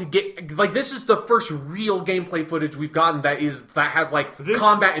long to get... this is the first real gameplay footage we've gotten that has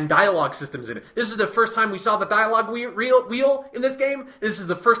combat and dialogue systems in it. This is the first time we saw the dialogue wheel in this game. This is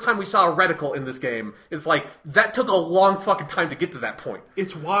the first time we saw a reticle in this game. It's that took a long fucking time to get to that point.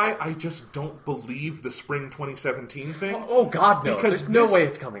 It's why I just don't believe the spring 2017 thing. Oh God, no. Because there's no way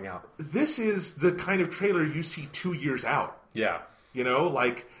it's coming out. This is the kind of trailer you see 2 years out. Yeah.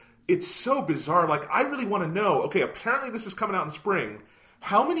 It's so bizarre. I really want to know, okay, apparently this is coming out in spring.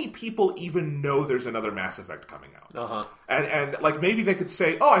 How many people even know there's another Mass Effect coming out? Uh-huh. And maybe they could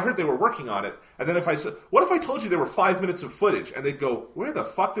say, oh, I heard they were working on it. And then what if I told you there were 5 minutes of footage? And they'd go, where the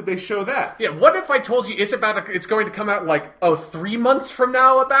fuck did they show that? Yeah, what if I told you it's going to come out 3 months from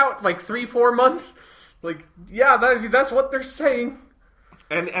now, 3-4 months? That's what they're saying.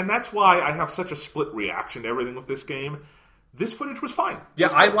 And that's why I have such a split reaction to everything with this game. This footage was fine. Yeah,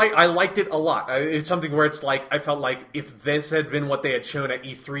 I liked it a lot. It's something where it's I felt like if this had been what they had shown at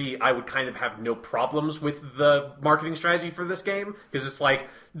E3, I would kind of have no problems with the marketing strategy for this game. Because it's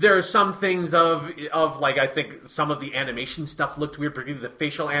there are some things of I think some of the animation stuff looked weird, particularly the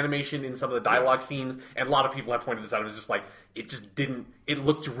facial animation in some of the dialogue scenes. And a lot of people have pointed this out. It was just it just didn't... It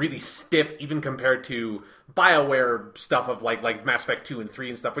looked really stiff, even compared to BioWare stuff of Mass Effect 2 and 3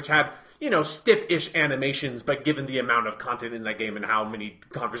 and stuff, which had, stiff-ish animations, but given the amount of content in that game and how many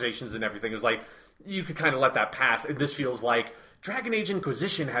conversations and everything, it was you could kind of let that pass. And this feels like Dragon Age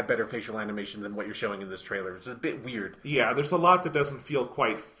Inquisition had better facial animation than what you're showing in this trailer. It's a bit weird. Yeah, there's a lot that doesn't feel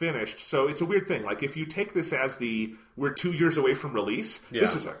quite finished, so it's a weird thing. Like, if you take this as we're 2 years away from release,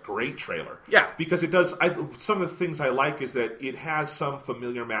 this is a great trailer. Yeah. Because it does, some of the things I like is that it has some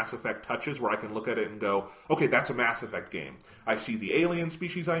familiar Mass Effect touches where I can look at it and go, okay, that's a Mass Effect game. I see the alien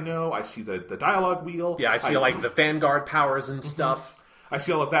species I know, I see the dialogue wheel. Yeah, I see, the Vanguard powers and stuff. I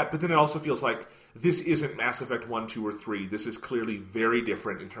see all of that, but then it also feels like this isn't Mass Effect 1, 2, or 3. This is clearly very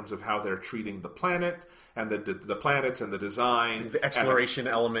different in terms of how they're treating the planet and the planets and the design. The exploration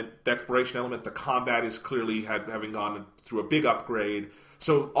element. The exploration element. The combat is clearly having gone through a big upgrade.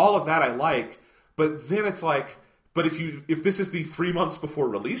 So all of that I like, but then it's like, but if this is the 3 months before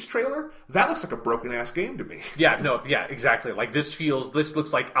release trailer, that looks like a broken-ass game to me. Yeah, exactly. Like, this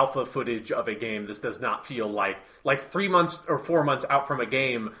looks like alpha footage of a game. This does not feel like 3 months or 4 months out from a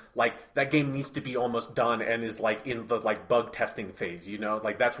game, like, that game needs to be almost done and is, like, in the, like, bug testing phase, you know?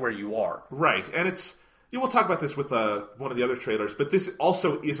 Like, that's where you are. Right, and it's... we'll talk about this with one of the other trailers, but this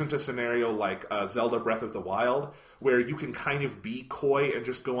also isn't a scenario like Zelda Breath of the Wild, where you can kind of be coy and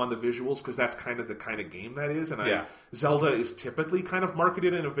just go on the visuals, because that's kind of the kind of game that is. And Zelda is typically kind of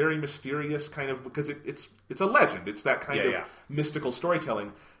marketed in a very mysterious kind of, because it's a legend. It's that kind of mystical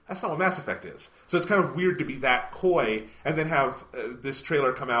storytelling. That's not what Mass Effect is. So it's kind of weird to be that coy and then have this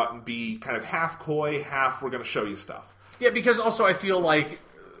trailer come out and be kind of half coy, half we're going to show you stuff. Yeah, because also I feel like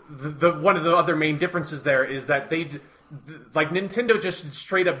the one of the other main differences there is that Nintendo just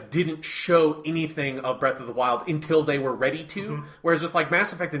straight up didn't show anything of Breath of the Wild until they were ready to. Mm-hmm. Whereas with like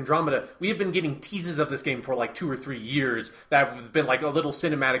Mass Effect Andromeda, we have been getting teases of this game for like 2 or 3 years that have been like a little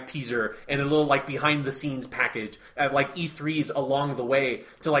cinematic teaser and a little like behind the scenes package at like E3s along the way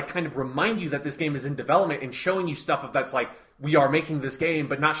to like kind of remind you that this game is in development and showing you stuff that's like, we are making this game,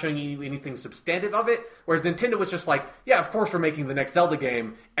 but not showing you anything substantive of it. Whereas Nintendo was just like, yeah, of course we're making the next Zelda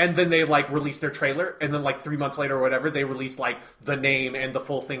game. And then they like released their trailer. And then like 3 months later or whatever, they released like the name and the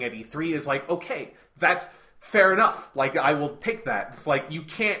full thing at E3. Is like, okay, that's fair enough. Like, I will take that. It's like, you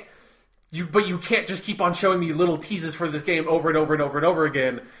can't just keep on showing me little teases for this game over and over and over and over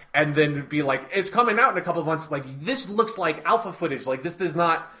again. And then be like, it's coming out in a couple of months. Like, this looks like alpha footage. Like, this does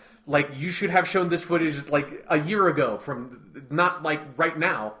not... Like, you should have shown this footage, like, a year ago from... Not, like, right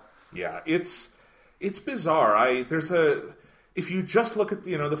now. Yeah, it's bizarre. If you just look at,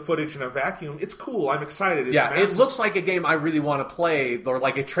 the footage in a vacuum, it's cool. I'm excited. It's massive. It looks like a game I really want to play, or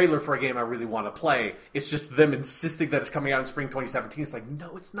like a trailer for a game I really want to play. It's just them insisting that it's coming out in spring 2017. It's like,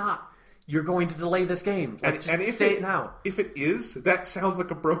 no, it's not. You're going to delay this game. Like, and say it now. If it is, that sounds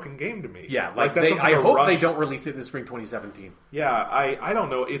like a broken game to me. Yeah, I hope they don't release it in the spring 2017. Yeah, I don't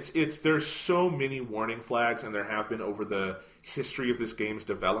know. There's so many warning flags, and there have been over the history of this game's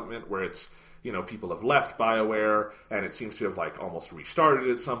development, where it's, people have left BioWare, and it seems to have like almost restarted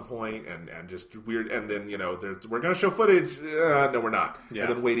at some point, and just weird. And then we're going to show footage. No, we're not. Yeah.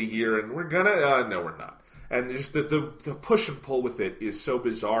 And then wait a year, and we're gonna. No, we're not. And just the push and pull with it is so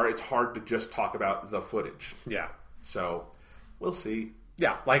bizarre, it's hard to just talk about the footage. Yeah. So, we'll see.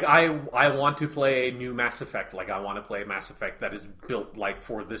 Yeah, like, I want to play a new Mass Effect. Like, I want to play a Mass Effect that is built, like,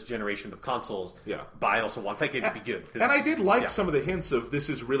 for this generation of consoles. Yeah. But I also want that game to be good. And I did like some of the hints of this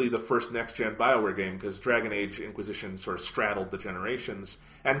is really the first next-gen BioWare game, because Dragon Age Inquisition sort of straddled the generations.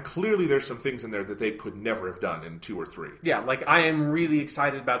 And clearly there's some things in there that they could never have done in 2 or 3. Yeah, like, I am really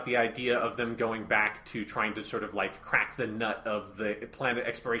excited about the idea of them going back to trying to sort of, like, crack the nut of the planet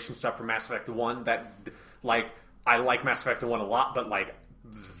exploration stuff from Mass Effect 1. That, like, I like Mass Effect 1 a lot, but, like,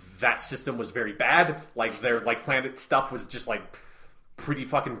 that system was very bad. Like, their like planet stuff was just like pretty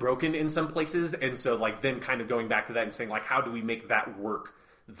fucking broken in some places, and so like them kind of going back to that and saying like, how do we make that work?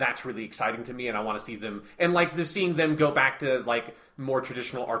 That's really exciting to me, and I want to see them, and like seeing them go back to like more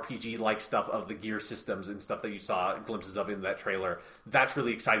traditional RPG like stuff of the gear systems and stuff that you saw glimpses of in that trailer. That's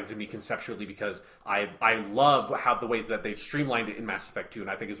really exciting to me conceptually, because I love how the ways that they've streamlined it in Mass Effect 2, and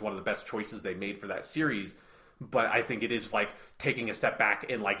I think is one of the best choices they made for that series. But I think it is like taking a step back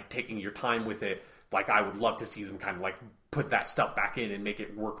and like taking your time with it. Like, I would love to see them kind of like put that stuff back in and make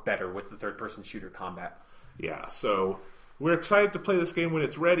it work better with the third-person shooter combat. Yeah, so we're excited to play this game when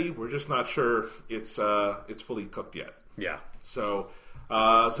it's ready. We're just not sure it's fully cooked yet. Yeah. So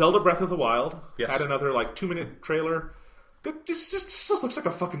Zelda Breath of the Wild had another like 2-minute trailer. It just looks like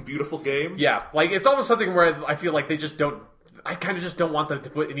a fucking beautiful game. Yeah, like it's almost something where I feel like they just don't. I kind of just don't want them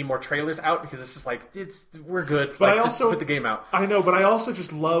to put any more trailers out, because it's just like, we're good. But like, I also just put the game out. I know, but I also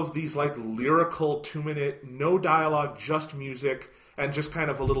just love these like lyrical 2-minute, no dialogue, just music. and just kind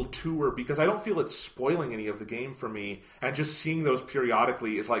of a little tour, because I don't feel it's spoiling any of the game for me, and just seeing those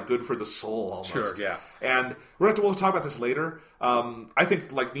periodically is like good for the soul almost. Sure, yeah. And we'll talk about this later. I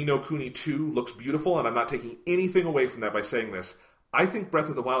think like Ni no Kuni 2 looks beautiful, and I'm not taking anything away from that by saying this. I think Breath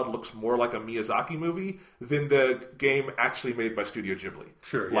of the Wild looks more like a Miyazaki movie than the game actually made by Studio Ghibli.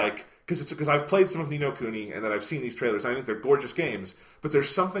 Sure, yeah. Like, because I've played some of Ni no Kuni, and then I've seen these trailers, and I think they're gorgeous games, but there's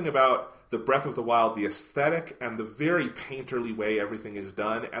something about the Breath of the Wild, the aesthetic, and the very painterly way everything is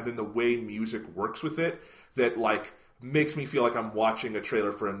done, and then the way music works with it, that, like, makes me feel like I'm watching a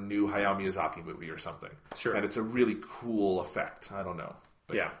trailer for a new Hayao Miyazaki movie or something. Sure. And it's a really cool effect. I don't know.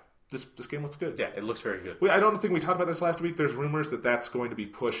 But yeah. This game looks good. Yeah, it looks very good. I don't think we talked about this last week. There's rumors that that's going to be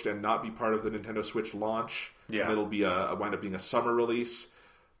pushed and not be part of the Nintendo Switch launch. Yeah. And it'll be wind up being a summer release.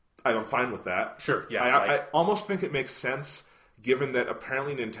 I'm fine with that. Sure, yeah. I almost think it makes sense, given that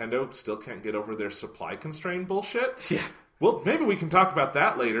apparently Nintendo still can't get over their supply constraint bullshit. Yeah. Well, maybe we can talk about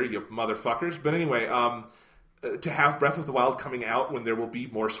that later, you motherfuckers. But anyway, to have Breath of the Wild coming out when there will be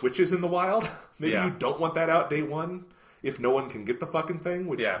more Switches in the wild, maybe you don't want that out day one. If no one can get the fucking thing,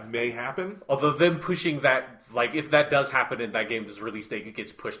 which may happen. Although them pushing that, like, if that does happen and that game's release date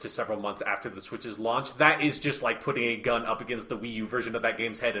gets pushed to several months after the Switch's launch, that is just like putting a gun up against the Wii U version of that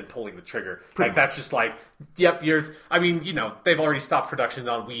game's head and pulling the trigger. That's just like, yep, I mean, you know, they've already stopped production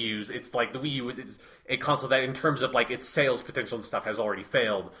on Wii U's. It's like the Wii U is a console that, in terms of, like, its sales potential and stuff, has already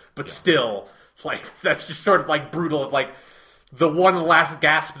failed. But still, like, that's just sort of, like, brutal of, like, the one last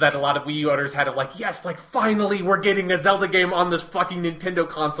gasp that a lot of Wii U owners had of like, yes, like finally we're getting a Zelda game on this fucking Nintendo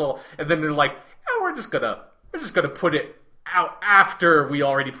console, and then they're like, oh, we're just gonna put it out after we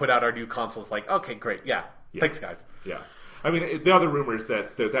already put out our new consoles. Like, okay, great, yeah. Thanks, guys. Yeah, I mean, the other rumor is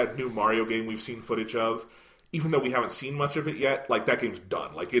that that new Mario game we've seen footage of, even though we haven't seen much of it yet, like that game's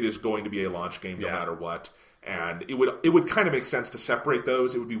done. Like it is going to be a launch game no matter what. And it would kind of make sense to separate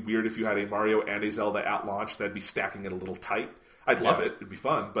those. It would be weird if you had a Mario and a Zelda at launch. That'd be stacking it a little tight. I'd love it. It'd be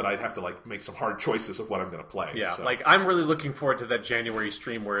fun, but I'd have to like make some hard choices of what I'm going to play. Yeah, so. Like I'm really looking forward to that January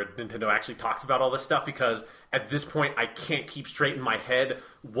stream where Nintendo actually talks about all this stuff, because at this point I can't keep straight in my head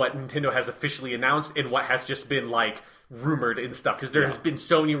what Nintendo has officially announced and what has just been like rumored and stuff, because there has been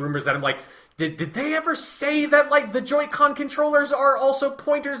so many rumors that I'm like, did they ever say that like the Joy-Con controllers are also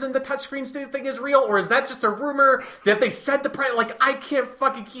pointers and the touchscreen thing is real, or is that just a rumor that they said the price? Like I can't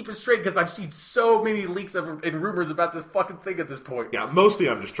fucking keep it straight because I've seen so many leaks and rumors about this fucking thing at this point. Yeah, mostly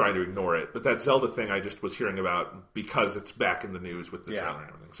I'm just trying to ignore it, but that Zelda thing I just was hearing about because it's back in the news with the trailer and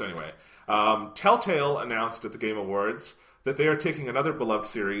everything. So anyway, Telltale announced at the Game Awards that they are taking another beloved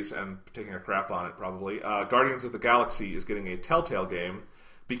series and taking a crap on it probably. Guardians of the Galaxy is getting a Telltale game.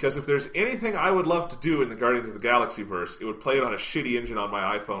 Because if there's anything I would love to do in the Guardians of the Galaxy verse, it would play it on a shitty engine on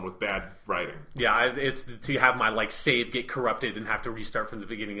my iPhone with bad writing. Yeah, it's to have my like save get corrupted and have to restart from the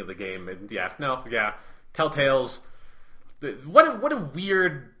beginning of the game. And Telltale's what a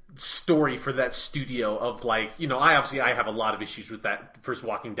weird story for that studio of like, you know, I have a lot of issues with that first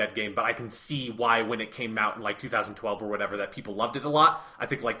Walking Dead game, but I can see why when it came out in like 2012 or whatever that people loved it a lot. I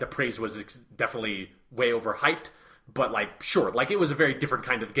think like the praise was definitely way overhyped. But, like, sure, like, it was a very different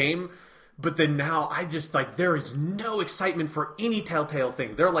kind of game. But then now, I just, like, there is no excitement for any Telltale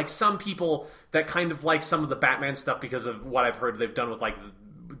thing. There are, like, some people that kind of like some of the Batman stuff because of what I've heard they've done with, like,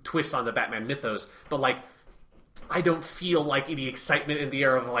 the twist on the Batman mythos. But, like, I don't feel, like, any excitement in the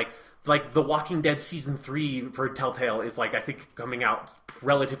air of, like The Walking Dead Season 3 for Telltale is, like, I think coming out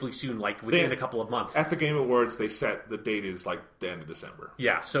relatively soon, like, within a couple of months. At the Game Awards, they set the date is, like, the end of December.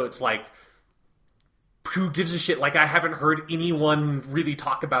 Yeah, so it's, like, who gives a shit? Like, I haven't heard anyone really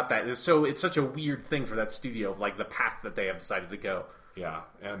talk about that. So it's such a weird thing for that studio of, like, the path that they have decided to go. Yeah,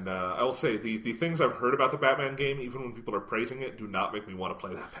 and I will say, the things I've heard about the Batman game, even when people are praising it, do not make me want to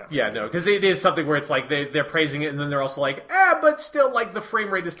play that Batman game. No, because it is something where it's like, they're praising it, and then they're also like, but still, like, the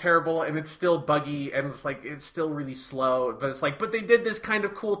frame rate is terrible, and it's still buggy, and it's like, it's still really slow. But it's like, but they did this kind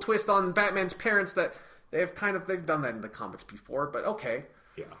of cool twist on Batman's parents that they've done that in the comics before, but okay.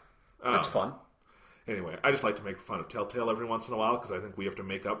 Yeah. That's fun. Anyway, I just like to make fun of Telltale every once in a while because I think we have to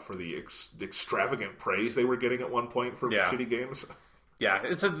make up for the extravagant praise they were getting at one point for shitty games. Yeah,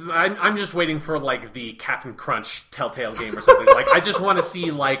 I'm just waiting for like the Captain Crunch Telltale game or something. Like I just want to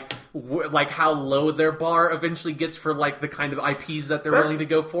see like how low their bar eventually gets for like the kind of IPs that they're willing to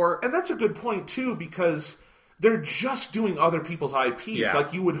go for. And that's a good point too, because they're just doing other people's IPs. Yeah.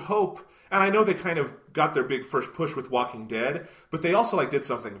 Like you would hope. And I know they kind of got their big first push with Walking Dead, but they also did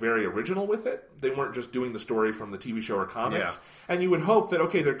something very original with it. They weren't just doing the story from the TV show or comics. Yeah. And you would hope that,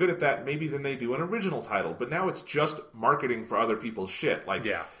 okay, they're good at that, maybe then they do an original title. But now it's just marketing for other people's shit.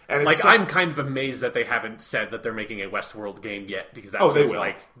 Yeah. And I'm kind of amazed that they haven't said that they're making a Westworld game yet, because that they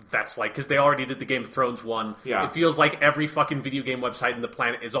will. Because they already did the Game of Thrones one. Yeah. It feels like every fucking video game website in the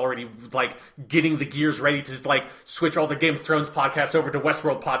planet is already getting the gears ready to switch all the Game of Thrones podcasts over to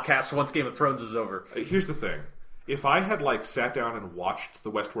Westworld podcasts once Game of Thrones is over. Here's the thing. If I had sat down and watched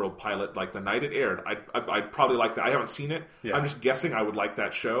the Westworld pilot the night it aired, I'd probably like that. I haven't seen it. Yeah. I'm just guessing I would like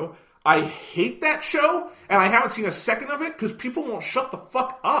that show. I hate that show, and I haven't seen a second of it because people won't shut the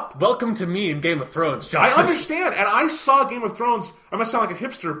fuck up. Welcome to me in Game of Thrones, John. I understand, and I saw Game of Thrones. I must sound like a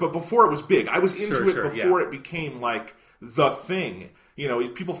hipster, but before it was big. I was into it before it became the thing.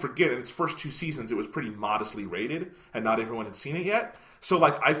 People forget in its first 2 seasons it was pretty modestly rated, and not everyone had seen it yet. So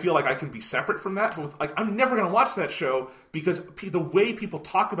I feel like I can be separate from that, but I'm never going to watch that show because the way people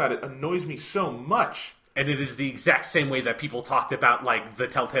talk about it annoys me so much. And it is the exact same way that people talked about the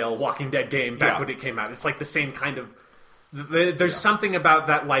Telltale Walking Dead game back when it came out. It's the same kind of. There's something about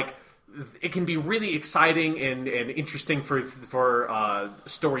that it can be really exciting and interesting for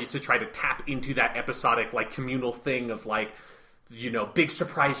stories to try to tap into that episodic communal thing of big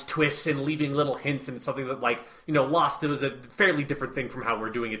surprise twists and leaving little hints, and it's something that Lost, it was a fairly different thing from how we're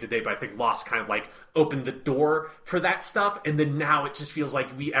doing it today, but I think Lost kind of opened the door for that stuff, and then now it just feels like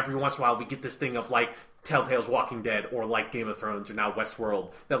every once in a while we get this thing of Telltale's Walking Dead or Game of Thrones or now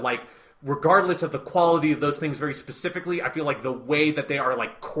Westworld that regardless of the quality of those things very specifically, I feel the way that they are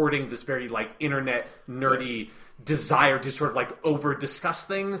courting this very internet nerdy desire to sort of over discuss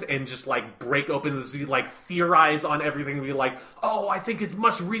things and just break open this theorize on everything and be oh, I think it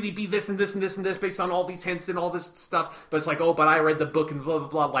must really be this and this and this and this based on all these hints and all this stuff, but it's oh, but I read the book and blah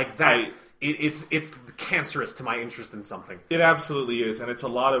blah blah that. It's cancerous to my interest in something. It absolutely is, and it's a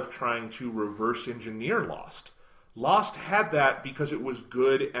lot of trying to reverse engineer Lost. Lost had that because it was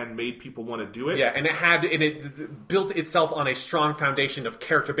good and made people want to do it. Yeah, and it built itself on a strong foundation of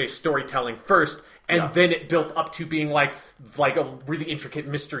character-based storytelling first, and then it built up to being a really intricate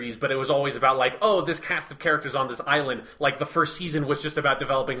mysteries, but it was always about oh, this cast of characters on this island. The first season was just about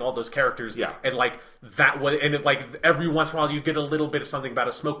developing all those characters. Yeah. And that was, and it every once in a while you get a little bit of something about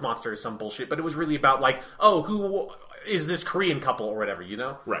a smoke monster or some bullshit, but it was really about oh, who is this Korean couple or whatever,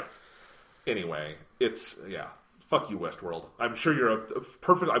 Right. Anyway, it's, fuck you, Westworld. I'm sure you're a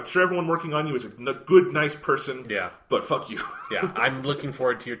perfect. I'm sure everyone working on you is a good, nice person. Yeah. But fuck you. Yeah. I'm looking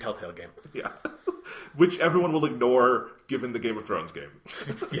forward to your Telltale game. Yeah. Which everyone will ignore given the Game of Thrones game.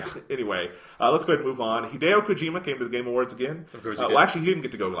 Yeah. Anyway, let's go ahead and move on. Hideo Kojima came to the Game Awards again. Of course well, actually, he didn't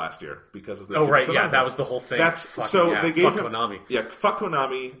get to go last year because of this. Oh, right. Yeah, that was the whole thing. They gave him Konami. Yeah, fuck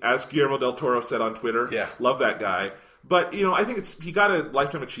Konami, as Guillermo del Toro said on Twitter. Yeah. Love that guy. But, I think he got a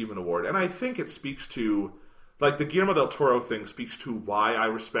Lifetime Achievement Award, and I think it speaks to... the Guillermo del Toro thing speaks to why I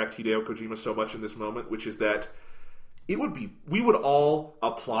respect Hideo Kojima so much in this moment, which is that we would all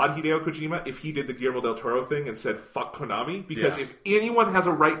applaud Hideo Kojima if he did the Guillermo del Toro thing and said, fuck Konami, because if anyone has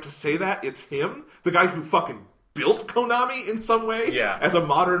a right to say that, it's him, the guy who fucking built Konami in some way, as a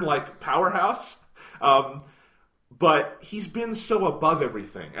modern, powerhouse. But he's been so above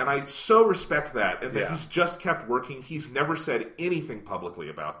everything, and I so respect that, and that he's just kept working. He's never said anything publicly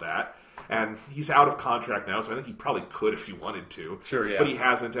about that. And he's out of contract now, so I think he probably could if he wanted to. Sure, yeah. But he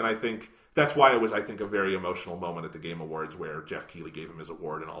hasn't, and I think that's why it was, a very emotional moment at the Game Awards where Jeff Keighley gave him his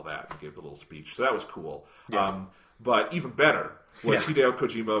award and all that, and gave the little speech. So that was cool. Yeah. But even better was Hideo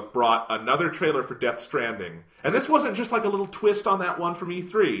Kojima brought another trailer for Death Stranding. And this wasn't just a little twist on that one from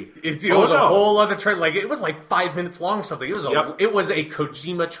E3. It was a whole other trailer. It was 5 minutes long or something. It was a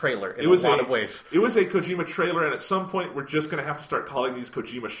Kojima trailer in a lot of ways. It was a Kojima trailer, and at some point we're just going to have to start calling these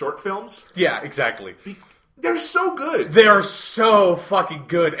Kojima short films. Yeah, exactly. They're so good. They are so fucking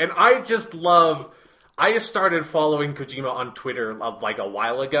good. And I just started following Kojima on Twitter a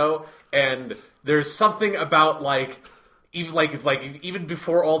while ago, and there's something about even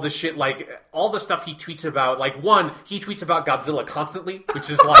before all this shit, all the stuff he tweets about, one, he tweets about Godzilla constantly, which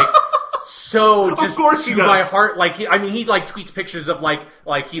is so just to my heart. He tweets pictures of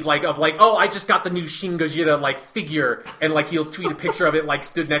oh, I just got the new Shin Gojira figure, and he'll tweet a picture of it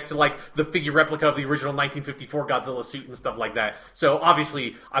stood next to the figure replica of the original 1954 Godzilla suit and stuff like that. So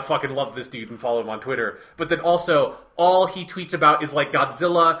obviously I fucking love this dude and follow him on Twitter. But then also all he tweets about is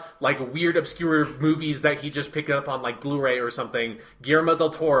Godzilla, weird obscure movies that he just picked up on Blu-ray or something, Guillermo del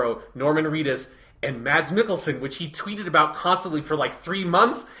Toro, Norman Reedus, and Mads Mikkelsen, which he tweeted about constantly for 3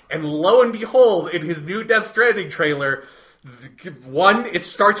 months, and lo and behold, in his new Death Stranding trailer, One, it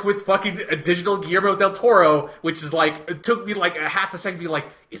starts with fucking a digital Guillermo del Toro, which is like, it took me like a half a second to be like,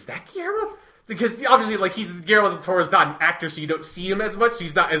 is that Guillermo? Because obviously, like, Guillermo del Toro is not an actor, so you don't see him as much, so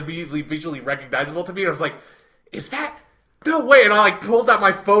he's not as visually recognizable to me. I was like, is that? No way. And I like pulled out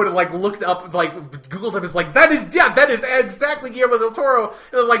my phone and like looked up, like Googled him. It's like, that is exactly Guillermo del Toro.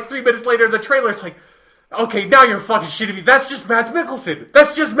 And then like 3 minutes later in the trailer, it's like, okay, now you're fucking shitting me. That's just Mads Mikkelsen.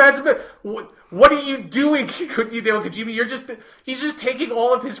 That's just Mads Mikkelsen. What are you doing, Hideo Kojima? He's just taking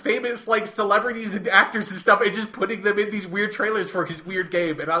all of his famous, like, celebrities and actors and stuff and just putting them in these weird trailers for his weird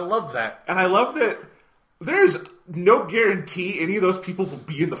game. And I love that. And I love that there's no guarantee any of those people will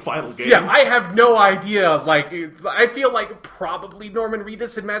be in the final game. Yeah, I have no idea. Like, I feel like probably Norman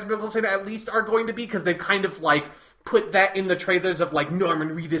Reedus and Mads Mikkelsen at least are going to be, because they've kind of, like, put that in the trailers of, like, Norman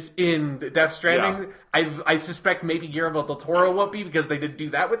Reedus in Death Stranding. Yeah. I suspect maybe Guillermo del Toro won't be, because they didn't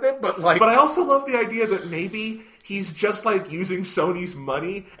do that with him, but, like... But I also love the idea that maybe he's just, like, using Sony's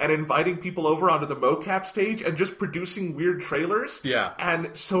money and inviting people over onto the mocap stage and just producing weird trailers. Yeah. And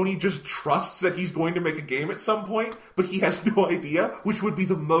Sony just trusts that he's going to make a game at some point, but he has no idea, which would be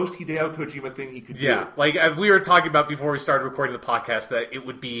the most Hideo Kojima thing he could do. Yeah, like, as we were talking about before we started recording the podcast, that it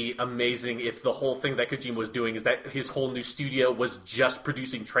would be amazing if the whole thing that Kojima was doing is that his whole new studio was just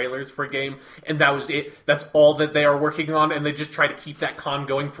producing trailers for a game, and that was it. That's all that they are working on, and they just try to keep that con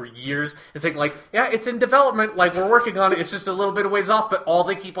going for years. It's like, yeah, it's in development, like, we're working on it, it's just a little bit of ways off, but all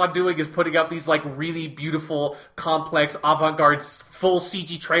they keep on doing is putting out these, like, really beautiful, complex, avant-garde, full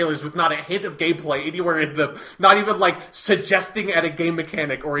CG trailers with not a hint of gameplay anywhere in them. Not even, like, suggesting at a game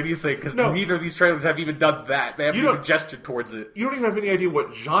mechanic or anything, because neither of these trailers have even done that. They haven't even gestured towards it. You don't even have any idea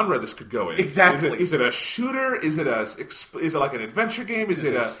what genre this could go in. Exactly. Is it a shooter? Is it like an adventure game? Is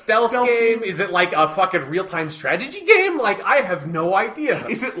it a stealth game? Is it like a fucking real-time strategy game? Like, I have no idea.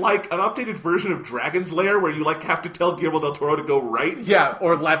 Is it like an updated version of Dragon's Lair where you like have to tell Guillermo del Toro to go right? Yeah,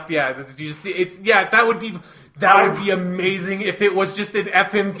 or left, yeah. That would be amazing if it was just an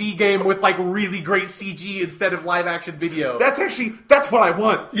FMV game with like really great CG instead of live action video. That's what I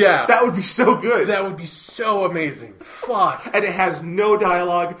want. Yeah. That would be so good. That would be so amazing. Fuck. And it has no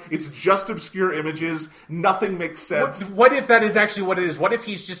dialogue. It's just obscure images. Nothing makes sense. What if that is actually what it is? What if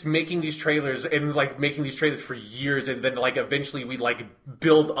he's just making these trailers and like making these trailers for years, and then like eventually we like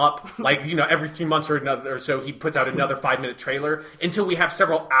build up, like, you know, every 3 months or so he puts out another 5-minute trailer until we have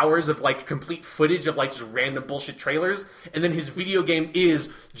several hours of like complete footage of like just random bullshit trailers, and then his video game is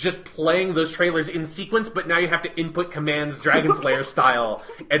just playing those trailers in sequence, but now you have to input commands Dragon's Lair style,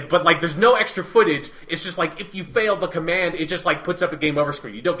 but like there's no extra footage. It's just like if you fail the command, it just like puts up a game over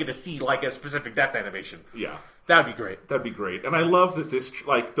screen. You don't get to see like a specific death animation. Yeah. That'd be great. That'd be great. And I love that this,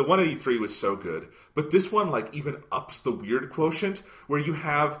 like, the 183 was so good, but this one, like, even ups the weird quotient, where you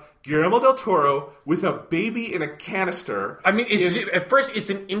have Guillermo del Toro with a baby in a canister. I mean, at first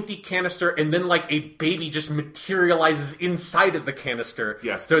it's an empty canister, and then, like, a baby just materializes inside of the canister.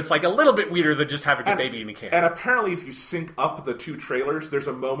 Yes. So it's, like, a little bit weirder than just having a baby in a can. And apparently, if you sync up the two trailers, there's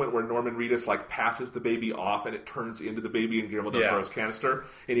a moment where Norman Reedus, like, passes the baby off, and it turns into the baby in Guillermo del Toro's canister.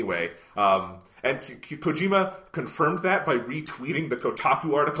 Anyway, and Kojima confirmed that by retweeting the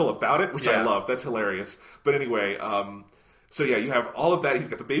Kotaku article about it, which I love. That's hilarious. But anyway, so yeah, you have all of that. He's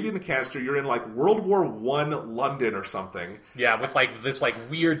got the baby in the canister. You're in like World War I London or something. Yeah, with like this like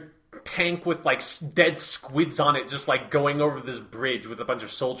weird tank with like dead squids on it, just like going over this bridge with a bunch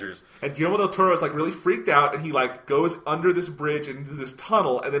of soldiers. And Guillermo del Toro is like really freaked out, and he like goes under this bridge into this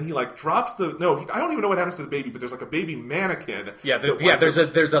tunnel, and then he like drops I don't even know what happens to the baby, but there's like a baby mannequin. Yeah,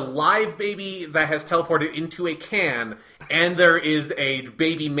 there's a live baby that has teleported into a can, and there is a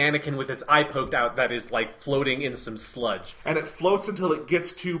baby mannequin with its eye poked out that is like floating in some sludge. And it floats until it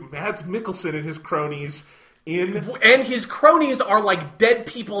gets to Mads Mikkelsen and his cronies. And his cronies are like dead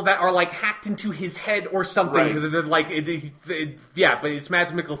people that are like hacked into his head or something. Right. They're like, but it's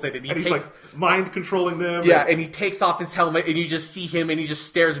Mads Mikkelsen, and he's like mind controlling them. Yeah, and he takes off his helmet, and you just see him, and he just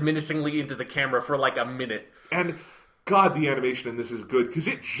stares menacingly into the camera for like a minute. And God, the animation in this is good because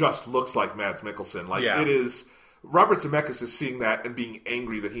it just looks like Mads Mikkelsen. Like it is. Robert Zemeckis is seeing that and being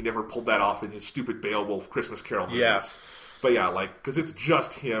angry that he never pulled that off in his stupid Beowulf Christmas Carol movies. Yeah. But yeah, like, because it's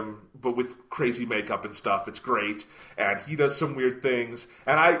just him, but with crazy makeup and stuff. It's great, and he does some weird things,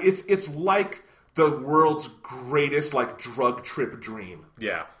 and it's like the world's greatest like drug trip dream.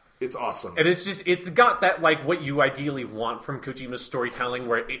 Yeah, it's awesome, and it's got that like what you ideally want from Kojima's storytelling,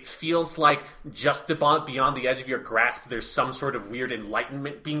 where it feels like just beyond the edge of your grasp, there's some sort of weird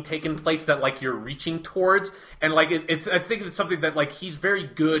enlightenment being taken place that like you're reaching towards, and like I think it's something that like he's very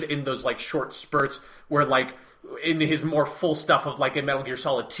good in those like short spurts where like. in his more full stuff of like a Metal Gear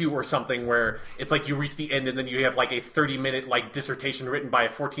Solid 2 or something, where it's like you reach the end and then you have like a 30-minute like dissertation written by a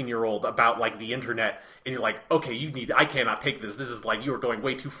 14-year-old about like the internet, and you're like, okay, I cannot take this. This is like, you are going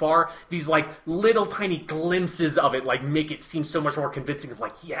way too far. These like little tiny glimpses of it like make it seem so much more convincing of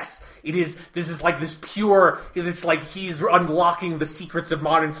like, yes, it is, this is like this pure, this like he's unlocking the secrets of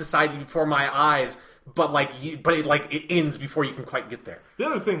modern society before my eyes. But it ends before you can quite get there. The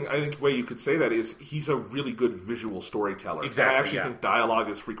other thing, I think, way you could say that is he's a really good visual storyteller. Exactly. And I actually think dialogue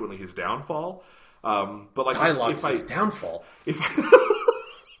is frequently his downfall. But like, dialogue is his downfall.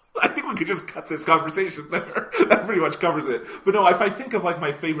 I think we could just cut this conversation there. That pretty much covers it. But no, if I think of like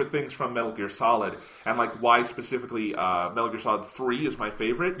my favorite things from Metal Gear Solid, and like why specifically Metal Gear Solid 3 is my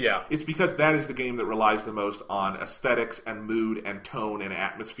favorite, it's because that is the game that relies the most on aesthetics and mood and tone and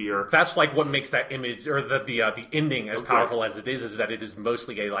atmosphere. That's like what makes that image or the ending as powerful as it is that it is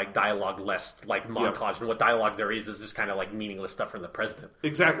mostly a like dialogue less like montage, and what dialogue there is just kind of like meaningless stuff from the president.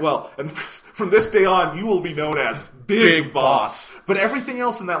 Exactly. Well, and from this day on, you will be known as Big Boss. But everything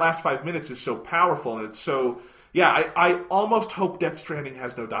else in that last 5 minutes is so powerful, and it's so... Yeah, I almost hope Death Stranding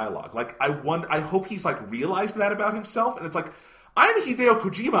has no dialogue. Like, I hope he's, like, realized that about himself, and it's like, I'm Hideo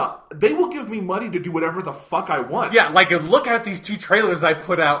Kojima. They will give me money to do whatever the fuck I want. Yeah, like, look at these 2 trailers I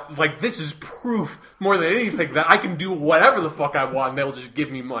put out. Like, this is proof, more than anything, that I can do whatever the fuck I want, and they'll just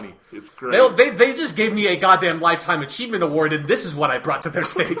give me money. It's great. They just gave me a goddamn Lifetime Achievement Award, and this is what I brought to their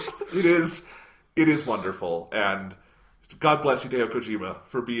stage. It is wonderful, and... God bless Hideo Kojima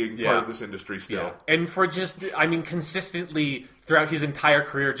for being part of this industry still. Yeah. And for just, consistently throughout his entire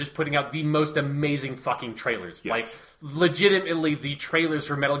career, just putting out the most amazing fucking trailers. Yes. Like, legitimately, the trailers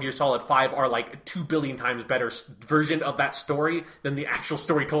for Metal Gear Solid 5 are like a 2 billion times better version of that story than the actual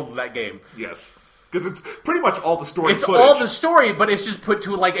story told of that game. Yes. Because it's pretty much all the story It's footage. all the story, but it's just put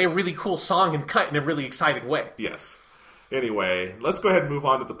to like a really cool song and cut in a really exciting way. Yes. Anyway, let's go ahead and move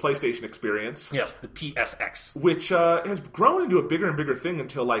on to the PlayStation experience. Yes, the PSX. Which has grown into a bigger and bigger thing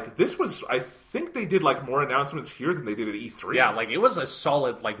until, like, this was... I think they did, like, more announcements here than they did at E3. Yeah, like, it was a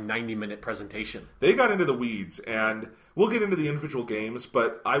solid, like, 90-minute presentation. They got into the weeds, and we'll get into the individual games,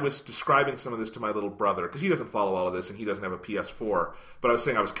 but I was describing some of this to my little brother, because he doesn't follow all of this, and he doesn't have a PS4. But I was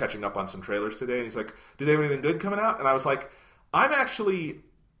saying I was catching up on some trailers today, and he's like, did they have anything good coming out? And I was like,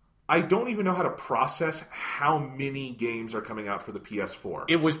 I don't even know how to process how many games are coming out for the PS4.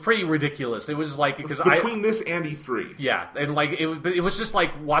 It was pretty ridiculous. It was like because between this and E3. Yeah, and like it was just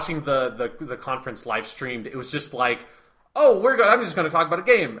like watching the conference live streamed. It was just like, oh, I'm just going to talk about a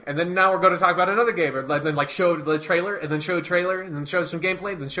game, and then now we're going to talk about another game, and then like showed the trailer, and then showed trailer, and then showed some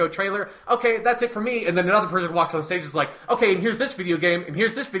gameplay, and then showed trailer. Okay, that's it for me. And then another person walks on stage and is like, okay, and here's this video game, and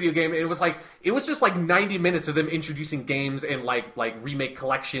here's this video game. And it was just like 90 minutes of them introducing games and like remake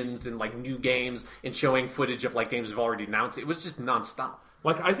collections and like new games and showing footage of like games they've already announced. It was just nonstop.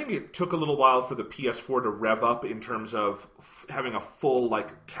 Like, I think it took a little while for the PS4 to rev up in terms of having a full,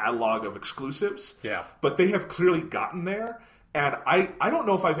 like, catalog of exclusives. Yeah. But they have clearly gotten there. And I don't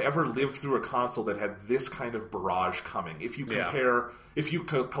know if I've ever lived through a console that had this kind of barrage coming. If you compare, if you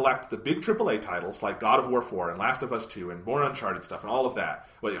collect the big AAA titles like God of War 4 and Last of Us 2 and more Uncharted stuff and all of that,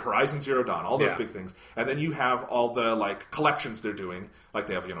 Horizon Zero Dawn, all those big things, and then you have all the like collections they're doing, like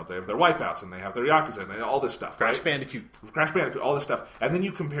they have their Wipeouts and they have their Yakuza and they have all this stuff, Crash Bandicoot, all this stuff, and then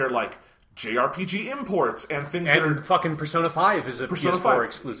you compare like JRPG imports and things and that are... fucking Persona 5 is a Persona PS4 5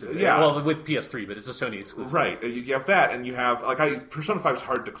 exclusive. Yeah. Well, with PS3, but it's a Sony exclusive. Right. You have that, and you have... Persona 5 is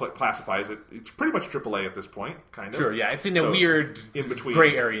hard to classify as... It's pretty much AAA at this point, kind of. Sure, yeah. It's in a weird in-between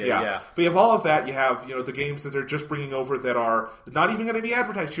gray area, yeah. But you have all of that. You have, the games that they're just bringing over that are not even going to be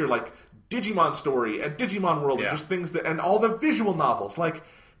advertised here, like Digimon Story and Digimon World, and just things that... And all the visual novels. Like,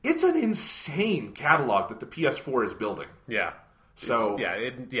 it's an insane catalog that the PS4 is building. Yeah. So...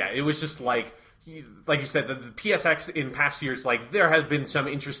 It was just like you said, the PSX in past years, like, there have been some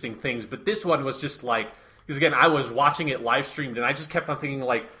interesting things, but this one was just like, because again, I was watching it live streamed, and I just kept on thinking,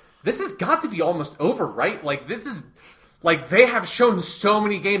 like, this has got to be almost over, right? Like, this is... Like, they have shown so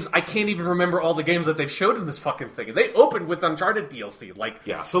many games, I can't even remember all the games that they've showed in this fucking thing. And they opened with Uncharted DLC. Like,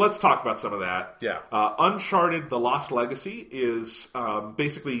 yeah, so let's talk about some of that. Yeah. Uncharted The Lost Legacy is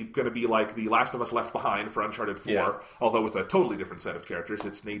basically going to be like The Last of Us Left Behind for Uncharted 4, although with a totally different set of characters.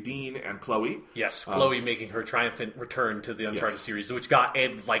 It's Nadine and Chloe. Yes, Chloe making her triumphant return to the Uncharted series, which got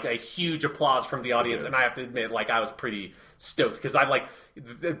a huge applause from the audience. And I have to admit, like, I was pretty stoked, because I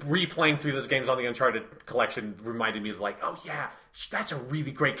replaying through those games on the Uncharted collection reminded me of like, oh yeah, that's a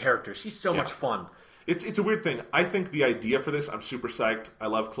really great character. She's so much fun. It's a weird thing. I think the idea for this, I'm super psyched. I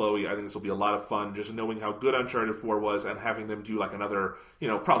love Chloe. I think this will be a lot of fun, just knowing how good Uncharted 4 was and having them do like another,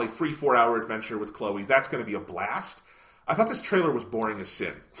 probably 3-4 hour adventure with Chloe. That's going to be a blast. I thought this trailer was boring as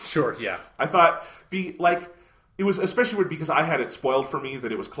sin. Sure, yeah. I thought, it was especially weird because I had it spoiled for me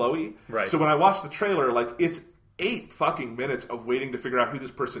that it was Chloe. Right. So when I watched the trailer, it's 8 fucking minutes of waiting to figure out who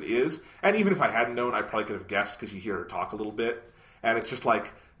this person is. And even if I hadn't known, I probably could have guessed because you hear her talk a little bit. And it's just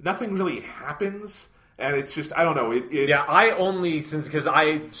nothing really happens. And it's just, I don't know. I only,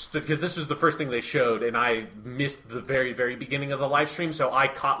 because this was the first thing they showed, and I missed the very, very beginning of the live stream, so I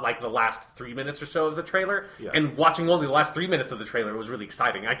caught the last 3 minutes or so of the trailer, and watching only the last 3 minutes of the trailer was really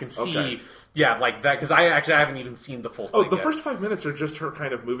exciting. I can see, that, because I haven't even seen the full thing the first 5 minutes are just her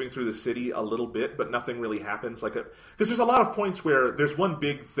kind of moving through the city a little bit, but nothing really happens. Because there's a lot of points where there's one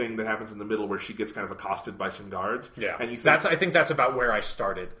big thing that happens in the middle where she gets kind of accosted by some guards. Yeah, and you think, I think that's about where I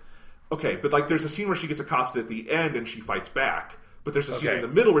started. Okay, but there's a scene where she gets accosted at the end and she fights back. But there's a scene in the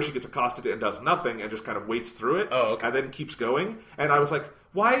middle where she gets accosted and does nothing and just kind of waits through it. Oh, okay. And then keeps going. And I was like,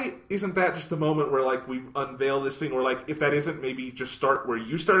 why isn't that just the moment where we unveil this thing? Or if that isn't, maybe just start where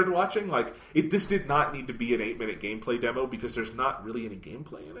you started watching. This did not need to be an 8-minute gameplay demo because there's not really any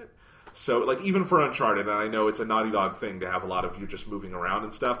gameplay in it. So, even for Uncharted, and I know it's a Naughty Dog thing to have a lot of you just moving around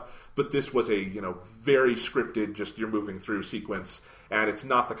and stuff, but this was a, very scripted, just you're moving through sequence, and it's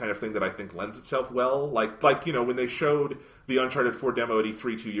not the kind of thing that I think lends itself well. When they showed the Uncharted 4 demo at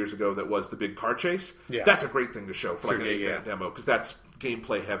E3 2 years ago that was the big car chase, that's a great thing to show for an 8-minute demo, because that's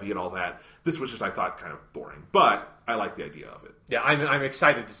gameplay heavy and all that. This was just, I thought, kind of boring, but I like the idea of it. Yeah, I'm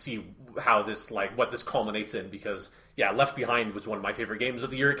excited to see how this, what this culminates in, because... Yeah, Left Behind was one of my favorite games of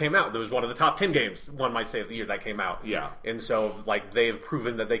the year it came out. It was one of the top 10 games, one might say, of the year that came out. Yeah. And so, they have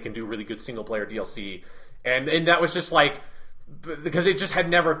proven that they can do really good single-player DLC. And that was just, because it just had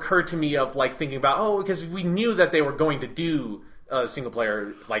never occurred to me of, thinking about, because we knew that they were going to do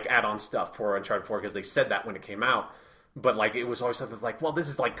single-player, add-on stuff for Uncharted 4, because they said that when it came out. But, it was always something this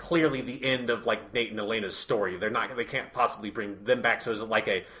is, clearly the end of, Nate and Elena's story. They can't possibly bring them back. So is it,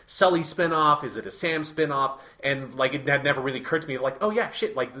 a Sully spinoff? Is it a Sam spinoff? And, it had never really occurred to me,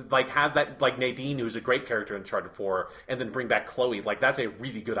 have that, Nadine, who's a great character in Uncharted 4, and then bring back Chloe. That's a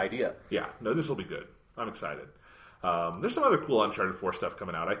really good idea. Yeah. No, this will be good. I'm excited. There's some other cool Uncharted 4 stuff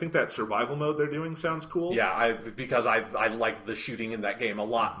coming out. I think that survival mode they're doing sounds cool. Yeah, because I like the shooting in that game a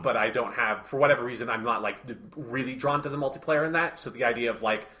lot, but I don't have, for whatever reason, I'm not really drawn to the multiplayer in that. So the idea of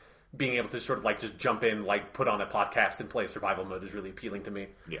being able to sort of just jump in, put on a podcast and play survival mode is really appealing to me.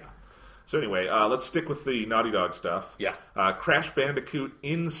 Yeah. So anyway, let's stick with the Naughty Dog stuff. Yeah. Crash Bandicoot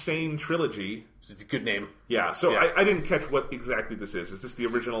Insane Trilogy. It's a good name. Yeah, so yeah. I didn't catch what exactly this is. Is this the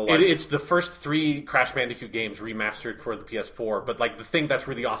original? It's the first 3 Crash Bandicoot games remastered for the PS4. But the thing that's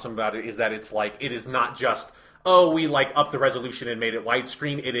really awesome about it is that it's it is not just we upped the resolution and made it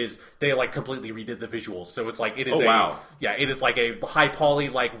widescreen. It is they completely redid the visuals. So it's it is wow. Yeah, it is a high poly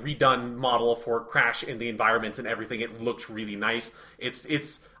redone model for Crash in the environments and everything. It looks really nice.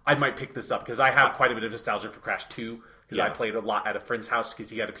 It's I might pick this up because I have quite a bit of nostalgia for Crash 2 because I played a lot at a friend's house because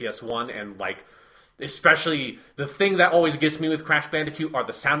he had a PS1 and especially the thing that always gets me with Crash Bandicoot are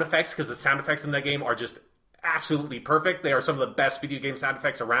the sound effects, because the sound effects in that game are just absolutely perfect. They are some of the best video game sound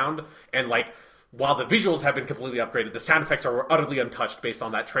effects around, and while the visuals have been completely upgraded, the sound effects are utterly untouched based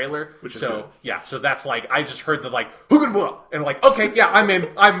on that trailer. Which is good. Yeah, so that's I just heard the and okay, yeah, I'm in.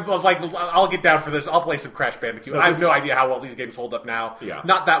 I'll get down for this. I'll play some Crash Bandicoot. I have no idea how well these games hold up now. Yeah.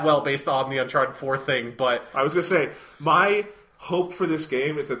 Not that well based on the Uncharted 4 thing, but... I was going to say, my hope for this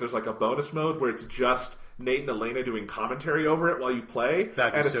game is that there's a bonus mode where it's just Nate and Elena doing commentary over it while you play.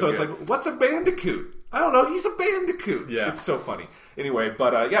 It's what's a bandicoot? I don't know. He's a bandicoot. Yeah, it's so funny. Anyway,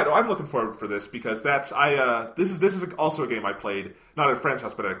 but I'm looking forward for this because this is also a game I played not at a friend's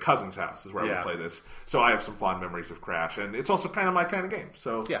house but at a cousin's house is where I would play this. So I have some fond memories of Crash, and it's also kind of my kind of game.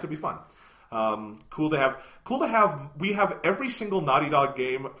 So it could be fun. Cool to have. We have every single Naughty Dog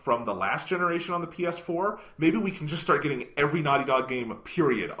game from the last generation on the PS4. Maybe we can just start getting every Naughty Dog game,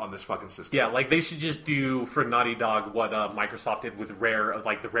 period, on this fucking system. Yeah, they should just do for Naughty Dog what Microsoft did with Rare,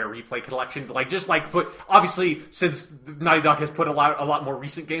 the Rare Replay collection. Put obviously since Naughty Dog has put a lot more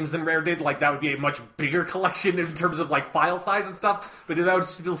recent games than Rare did. That would be a much bigger collection in terms of file size and stuff. But that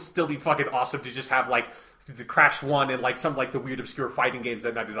would still be fucking awesome to just have the Crash 1 and some the weird obscure fighting games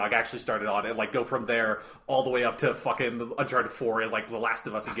that Naughty Dog actually started on and go from there all the way up to fucking Uncharted 4 and The Last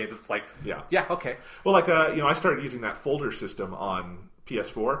of Us again. It's yeah, okay. Well, I started using that folder system on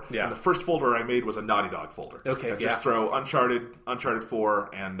PS4. Yeah. And the first folder I made was a Naughty Dog folder. Okay, and just throw Uncharted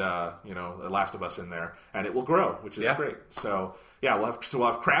 4, and The Last of Us in there, and it will grow, which is great. So yeah, we'll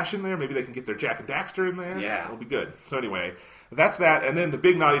have Crash in there. Maybe they can get their Jack and Daxter in there. Yeah, it'll be good. So anyway, that's that. And then the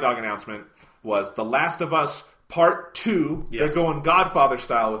big Naughty Dog announcement was The Last of Us Part 2. Yes. They're going Godfather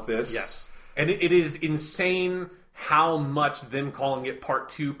style with this. Yes, and it is insane how much them calling it Part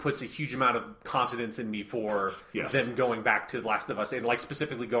 2 puts a huge amount of confidence in me for them going back to The Last of Us, and like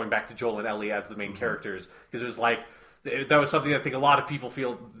specifically going back to Joel and Ellie as the main characters, because it was like, that was something I think a lot of people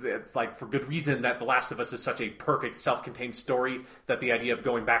feel, like for good reason, that The Last of Us is such a perfect self-contained story that the idea of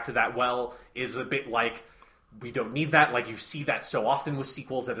going back to that well is a bit like, we don't need that. Like, you see that so often with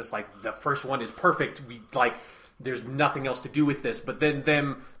sequels, that it's like, the first one is perfect, there's nothing else to do with this. But then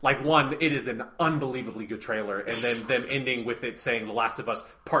them, like, one, it is an unbelievably good trailer, and then them ending with it saying The Last of Us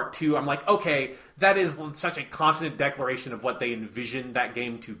Part 2, I'm like, okay, that is such a confident declaration of what they envision that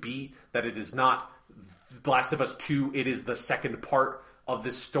game to be, that it is not The Last of Us 2, it is the second part of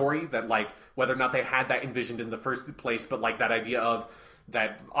this story, that, like, whether or not they had that envisioned in the first place, but, like, that idea of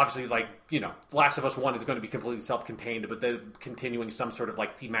that, obviously, like, The Last of Us 1 is going to be completely self-contained, but then continuing some sort of,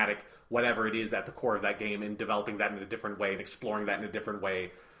 like, thematic whatever it is at the core of that game and developing that in a different way and exploring that in a different way.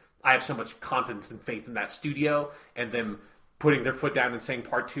 I have so much confidence and faith in that studio, and them putting their foot down and saying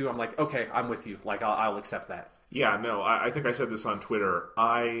Part 2, I'm like, okay, I'm with you. Like, I'll accept that. Yeah, no, I think I said this on Twitter.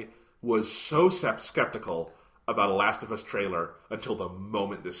 I was so skeptical about a Last of Us trailer until the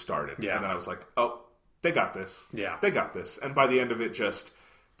moment this started. Yeah. And then I was like, oh, they got this. Yeah. They got this. And by the end of it,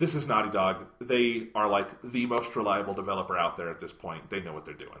 this is Naughty Dog. They are like the most reliable developer out there at this point. They know what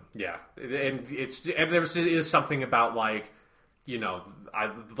they're doing. Yeah. And there is something about, like, The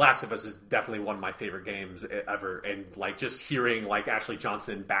Last of Us is definitely one of my favorite games ever. And, like, just hearing, like, Ashley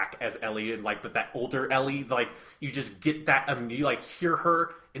Johnson back as Ellie, and, like, but that older Ellie, like, you just get that, you, like, hear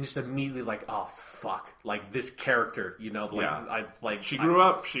her and just immediately, like, oh, fuck. Like, this character, she grew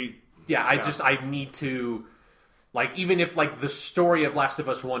up. I need to, like, even if, like, the story of Last of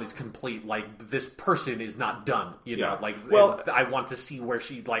Us 1 is complete, like, this person is not done, I want to see where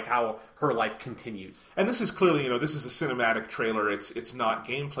she, like, how her life continues. And this is clearly, this is a cinematic trailer. It's not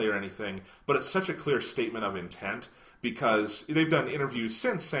gameplay or anything, but it's such a clear statement of intent, because they've done interviews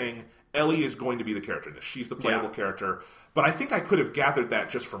since saying Ellie is going to be the character in this. She's the playable character. But I think I could have gathered that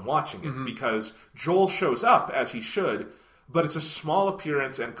just from watching it, because Joel shows up, as he should, but it's a small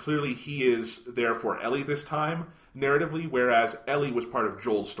appearance, and clearly he is there for Ellie this time, narratively, whereas Ellie was part of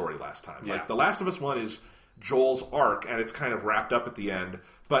Joel's story last time. Yeah. Like, The Last of Us 1 is Joel's arc, and it's kind of wrapped up at the end,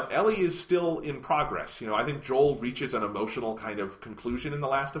 but Ellie is still in progress. I think Joel reaches an emotional kind of conclusion in The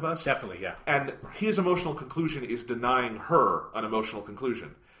Last of Us. Definitely, yeah. And his emotional conclusion is denying her an emotional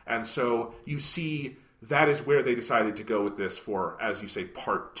conclusion. And so you see that is where they decided to go with this for, as you say,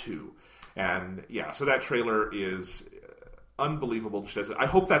 Part 2. And yeah, so that trailer is unbelievable. I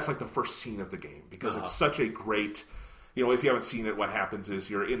hope that's like the first scene of the game, because it's such a great, if you haven't seen it, what happens is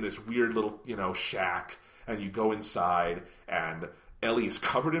you're in this weird little, shack, and you go inside, and Ellie is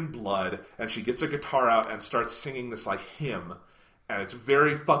covered in blood, and she gets a guitar out and starts singing this like hymn, and it's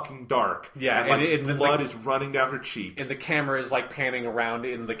very fucking dark. Yeah, and blood is running down her cheek. And the camera is like panning around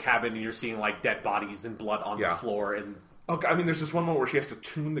in the cabin, and you're seeing like dead bodies and blood on the floor. And okay, I mean, there's this one moment where she has to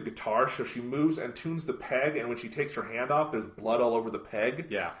tune the guitar, so she moves and tunes the peg, and when she takes her hand off, there's blood all over the peg.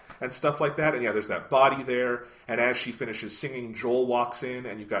 Yeah. And stuff like that. And yeah, there's that body there. And as she finishes singing, Joel walks in,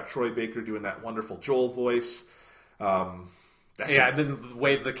 and you've got Troy Baker doing that wonderful Joel voice. And then the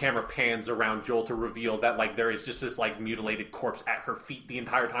way the camera pans around Joel to reveal that, like, there is just this, like, mutilated corpse at her feet the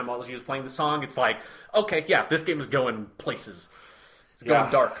entire time while she was playing the song. It's like, okay, yeah, this game is going places. It's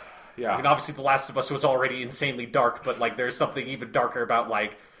going dark. Yeah. And obviously The Last of Us was already insanely dark, but, like, there's something even darker about,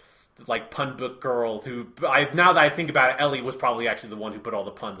 like pun book girl who, now that I think about it, Ellie was probably actually the one who put all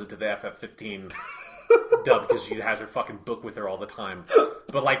the puns into the FF15 dub, because she has her fucking book with her all the time.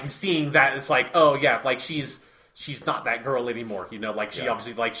 But, like, seeing that, it's like, oh, yeah, like, she's not that girl anymore, like, she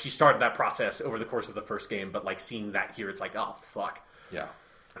obviously, like, she started that process over the course of the first game, but, like, seeing that here, it's like, oh, fuck. Yeah.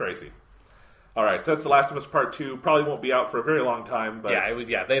 Crazy. All right, so that's The Last of Us Part 2. Probably won't be out for a very long time, but...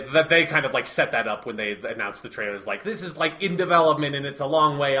 They kind of, like, set that up when they announced the trailers, like, this is, like, in development, and it's a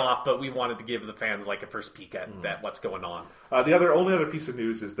long way off, but we wanted to give the fans, like, a first peek at what's going on. The only other piece of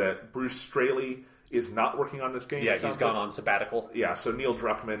news is that Bruce Straley is not working on this game. Yeah, he's gone on sabbatical. Yeah, so Neil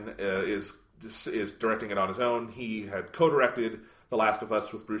Druckmann is directing it on his own. He had co-directed The Last of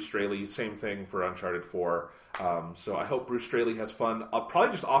Us with Bruce Straley. Same thing for Uncharted 4. So I hope Bruce Straley has fun. Probably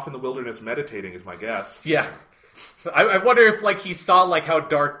just off in the wilderness meditating is my guess. Yeah. I wonder if like he saw like how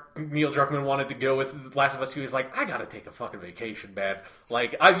dark Neil Druckmann wanted to go with Last of Us 2. He's like, I gotta take a fucking vacation, man.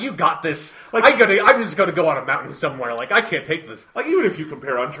 Like, you got this. Like, I'm just gonna go on a mountain somewhere. Like, I can't take this. Like, even if you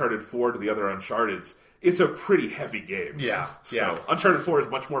compare Uncharted 4 to the other Uncharted's, it's a pretty heavy game. Yeah. So Uncharted 4 is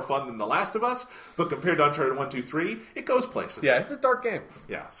much more fun than The Last of Us, but compared to Uncharted 1, 2, 3, it goes places. Yeah, it's a dark game.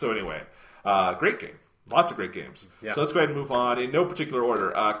 Yeah. So anyway, great game. Lots of great games. Yeah. So let's go ahead and move on in no particular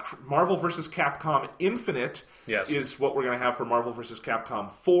order. Marvel vs. Capcom Infinite is what we're going to have for Marvel vs. Capcom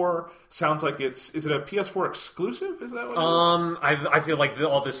 4. Sounds like is it a PS4 exclusive? Is that what it is? I feel like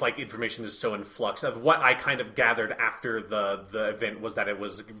all this like information is so in flux. Of what I kind of gathered after the event was that it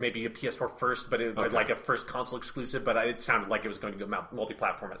was maybe a PS4 first, but it was like a first console exclusive. But it sounded like it was going to go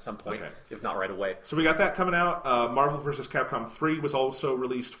multi-platform at some point, if not right away. So we got that coming out. Marvel vs. Capcom 3 was also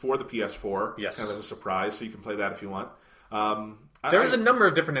released for the PS4. Yes, kind of as a surprise, so you can play that if you want. There's a number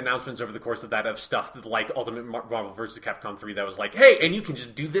of different announcements over the course of that of stuff that, like Ultimate Marvel vs. Capcom 3 that was like, hey, and you can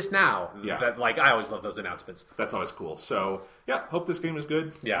just do this now. Yeah. That, like, I always love those announcements. That's always cool. So, yeah, hope this game is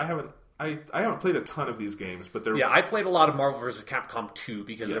good. Yeah. I haven't played a ton of these games, but they're... Yeah, I played a lot of Marvel vs. Capcom 2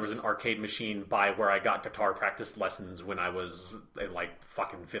 because there was an arcade machine by where I got guitar practice lessons when I was in, like,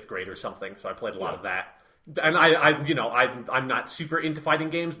 fucking 5th grade or something. So I played a lot of that. And I'm not super into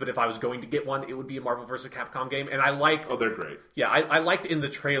fighting games, but if I was going to get one, it would be a Marvel vs. Capcom game. And I liked... Oh, they're great. Yeah, I liked in the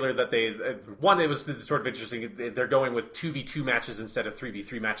trailer that they... One, it was sort of interesting. They're going with 2v2 matches instead of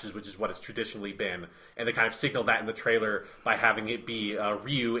 3v3 matches, which is what it's traditionally been. And they kind of signaled that in the trailer by having it be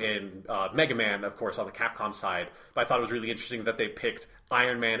Ryu and Mega Man, of course, on the Capcom side. But I thought it was really interesting that they picked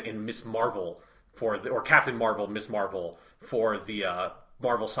Iron Man and Miss Marvel or Captain Marvel, Miss Marvel, for the...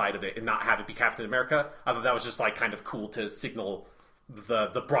 Marvel side of it and not have it be Captain America. I thought that was just like kind of cool to signal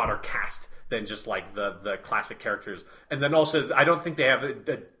the broader cast than just like the classic characters. And then also, I don't think they have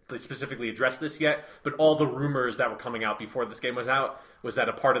specifically addressed this yet, but all the rumors that were coming out before this game was out was that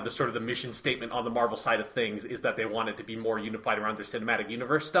a part of the sort of the mission statement on the Marvel side of things is that they wanted to be more unified around their cinematic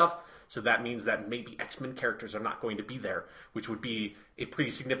universe stuff. So that means that maybe X-Men characters are not going to be there, which would be a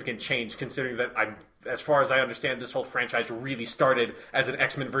pretty significant change considering that as far as I understand, this whole franchise really started as an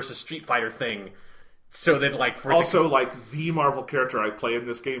X-Men versus Street Fighter thing. So then, like, the Marvel character I play in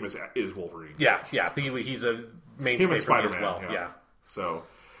this game is Wolverine. Yeah. He's a mainstay for me as well. Yeah. So,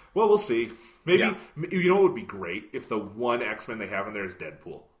 well, we'll see. Maybe you know what would be great if the one X-Men they have in there is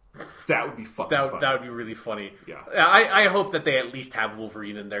Deadpool. That would be fucking fun. That would be really funny. Yeah. I hope that they at least have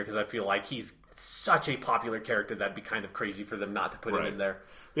Wolverine in there because I feel like he's such a popular character that'd be kind of crazy for them not to put him in there.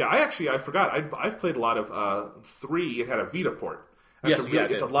 Yeah, I forgot. I've played a lot of 3. It had a Vita port.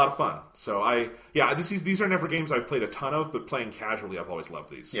 It's a lot of fun. So these are never games I've played a ton of, but playing casually, I've always loved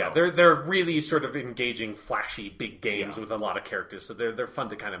these. So. Yeah, they're really sort of engaging, flashy, big games with a lot of characters. So they're fun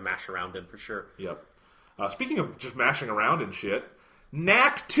to kind of mash around in for sure. Yep. Speaking of just mashing around and shit,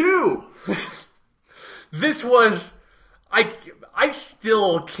 Knack 2! This was... I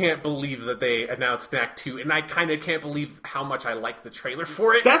still can't believe that they announced Knack 2, and I kind of can't believe how much I like the trailer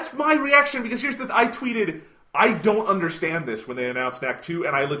for it. That's my reaction, because I tweeted, I don't understand this when they announced Knack 2,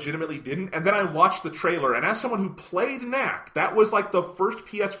 and I legitimately didn't. And then I watched the trailer, and as someone who played Knack, that was like the first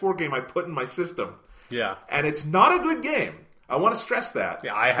PS4 game I put in my system. Yeah. And it's not a good game. I want to stress that.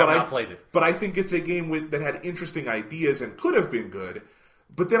 Yeah, I have not played it. But I think it's a game that had interesting ideas and could have been good.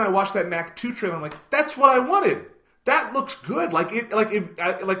 But then I watched that Knack 2 trailer, and I'm like, that's what I wanted. That looks good. Like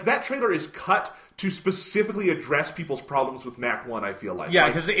that trailer is cut to specifically address people's problems with Knack 1, I feel like. Yeah,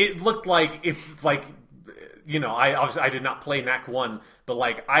 because it looked like I did not play Knack 1, but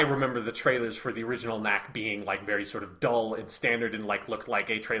like I remember the trailers for the original Knack being like very sort of dull and standard and like looked like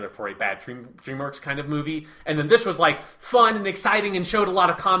a trailer for a bad DreamWorks kind of movie. And then this was like fun and exciting and showed a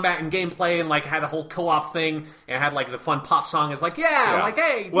lot of combat and gameplay and like had a whole co-op thing and had like the fun pop song. It's like, like,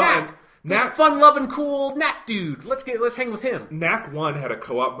 hey, Knack. This fun-loving, cool Knack dude. Let's hang with him. Knack 1 had a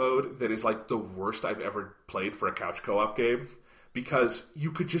co-op mode that is like the worst I've ever played for a couch co-op game. Because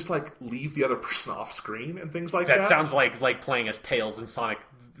you could just like leave the other person off screen and things like that. That sounds like playing as Tails in Sonic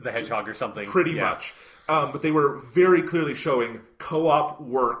the Hedgehog or something. Pretty much. But they were very clearly showing co-op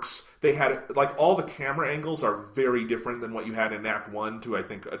works. They had like all the camera angles are very different than what you had in Knack 1 to I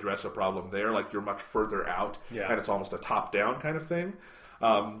think address a problem there. Like you're much further out and it's almost a top-down kind of thing.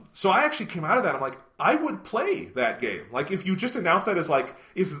 So I actually came out of that. I'm like, I would play that game. Like, if you just announce that as like,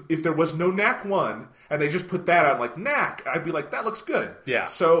 if there was no Knack 1 and they just put that out, like Knack, I'd be like, that looks good. Yeah.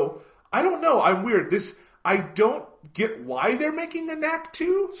 So I don't know. I'm weird. I don't get why they're making a Knack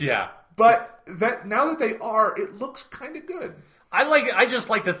 2. Yeah. But that now that they are, it looks kind of good. I just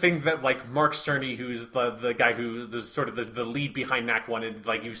like to think that like Mark Cerny, who's the guy who the sort of the lead behind Knack 1, and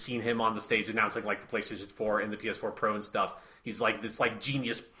like you've seen him on the stage announcing like the PlayStation 4 and the PS4 Pro and stuff. He's like this like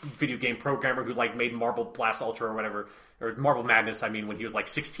genius video game programmer who like made Marble Blast Ultra or whatever, or Marble Madness, I mean, when he was like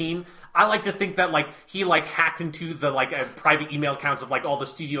 16. I like to think that like he like hacked into the like private email accounts of like all the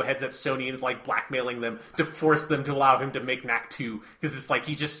studio heads at Sony and is like blackmailing them to force them to allow him to make Knack 2, because it's like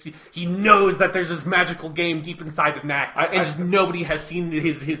he knows that there's this magical game deep inside of Knack, and just nobody has seen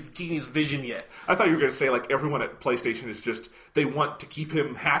his genius vision yet. I thought you were going to say like everyone at PlayStation is just, they want to keep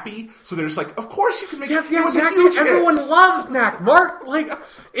him happy, so they're just like, of course you can make it. It was a huge hit. Everyone loves Knack, Mark. Like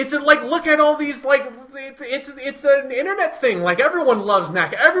it's like look at all these like it's an internet thing. Like everyone loves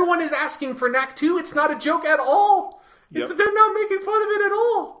Knack. Everyone is asking for Knack 2. It's not a joke at all. Yep. They're not making fun of it at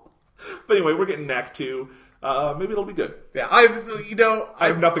all. But anyway, we're getting Knack 2. Maybe it'll be good. Yeah, I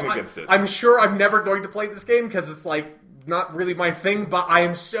have nothing against it. I'm sure I'm never going to play this game because it's like not really my thing. But I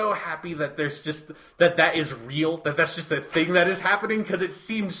am so happy that there's just that is real. That's just a thing that is happening, because it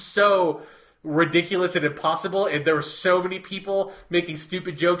seems so ridiculous and impossible, and there were so many people making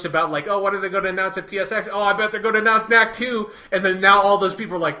stupid jokes about like, oh, what are they going to announce at PSX? Oh, I bet they're going to announce Knack 2, and then now all those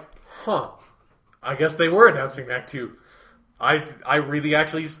people are like, huh, I guess they were announcing Knack 2. I really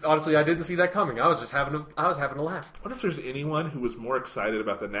actually, honestly, I didn't see that coming. I was having a laugh. What if there's anyone who was more excited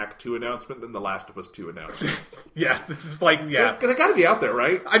about the Knack 2 announcement than the Last of Us 2 announcement? Yeah, this is like, yeah. They got to be out there,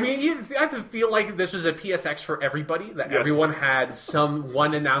 right? I mean, you have to feel like this was a PSX for everybody, that everyone had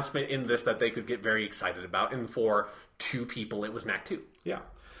one announcement in this that they could get very excited about, and for 2 people, it was Knack 2. Yeah.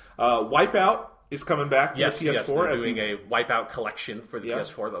 Wipeout is coming back to the PS4. Yes, they're doing a Wipeout collection for the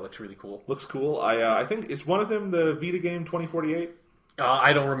PS4 that looks really cool. Looks cool. I think, is one of them the Vita game 2048?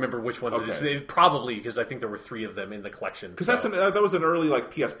 I don't remember which ones it is. Probably, because I think there were 3 of them in the collection. Because that was an early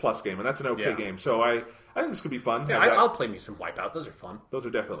like PS Plus game, and that's an okay game. So I think this could be fun. Yeah, I'll play me some Wipeout. Those are fun. Those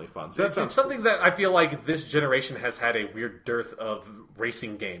are definitely fun. So it's something that I feel like this generation has had a weird dearth of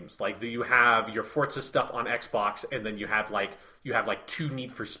racing games. Like you have your Forza stuff on Xbox, and then you have like 2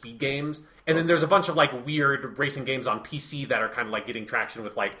 Need for Speed games, and then there's a bunch of like weird racing games on PC that are kind of like getting traction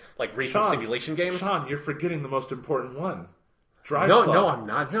with like racing simulation games. Sean, you're forgetting the most important one. Drive Club. No, I'm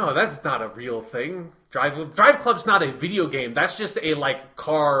not. No, that's not a real thing. Drive Club's not a video game. That's just a like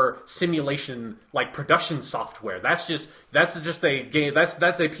car simulation like production software. That's just a game.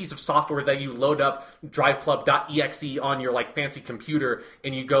 That's a piece of software that you load up driveclub.exe on your like fancy computer,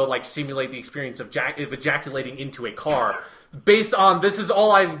 and you go like simulate the experience of ejaculating into a car. This is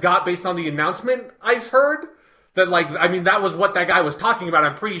all I've got based on the announcement I've heard. That like, I mean, that was what that guy was talking about.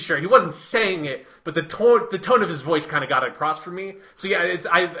 I'm pretty sure he wasn't saying it, but the tone of his voice kind of got it across for me. So yeah,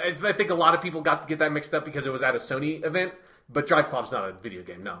 I think a lot of people got to get that mixed up because it was at a Sony event. But Drive Club's not a video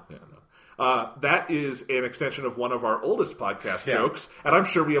game, no. Yeah, no. That is an extension of one of our oldest podcast jokes, and I'm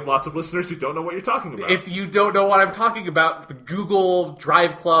sure we have lots of listeners who don't know what you're talking about. If you don't know what I'm talking about, the Google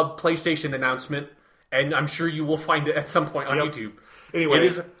Drive Club PlayStation announcement, and I'm sure you will find it at some point on YouTube. Anyway,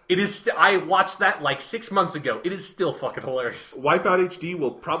 it is. I watched that like 6 months ago. It is still fucking hilarious. Wipeout HD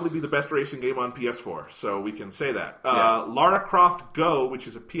will probably be the best racing game on PS4, so we can say that. Lara Croft Go, which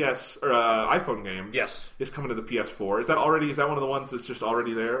is a iPhone game, is coming to the PS4. Is that one of the ones that's just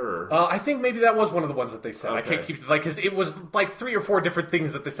already there? Or? I think maybe that was one of the ones that they said. Okay. I can't keep because it was like 3 or 4 different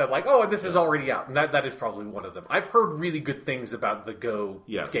things that they said. Like, oh, this is already out, and that is probably one of them. I've heard really good things about the Go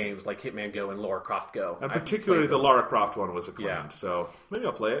games, like Hitman Go and Lara Croft Go, and particularly the Lara Croft one was acclaimed. So maybe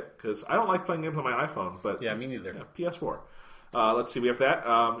I'll play it, because I don't like playing games on my iPhone. But yeah, me neither. PS4. Let's see, we have that.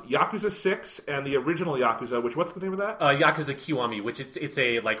 Yakuza 6 and the original Yakuza, what's the name of that? Yakuza Kiwami, which it's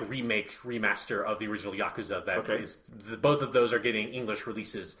a like remaster of the original Yakuza. Both of those are getting English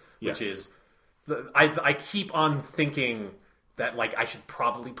releases, which is... I keep on thinking that like I should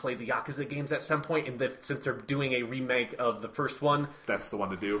probably play the Yakuza games at some point, and since they're doing a remake of the first one, that's the one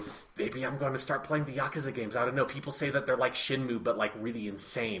to do. Maybe I'm going to start playing the Yakuza games. I don't know. People say that they're like Shenmue, but like really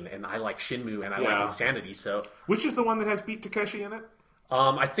insane, and I like Shenmue and I like Insanity. So, which is the one that has Beat Takeshi in it?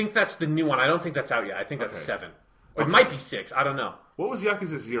 I think that's the new one. I don't think that's out yet. I think that's 7. Or it might be 6. I don't know. What was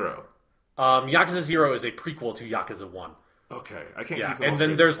Yakuza 0? Yakuza 0 is a prequel to Yakuza 1. Okay, I can't keep them all and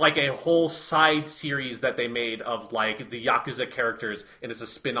then there's like a whole side series that they made of like the Yakuza characters, and it's a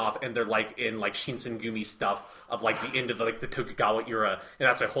spin-off, and they're like in like Shinsengumi stuff of like the end of like the Tokugawa era, and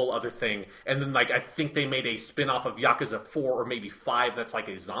that's a whole other thing. And then like I think they made a spin-off of Yakuza 4 or maybe 5 that's like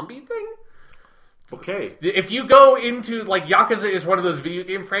a zombie thing. Okay. If you go into like Yakuza is one of those video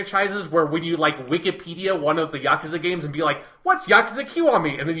game franchises where when you like Wikipedia one of the Yakuza games and be like, what's Yakuza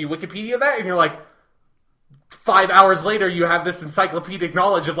Kiwami? And then you Wikipedia that and you're like, 5 hours later, you have this encyclopedic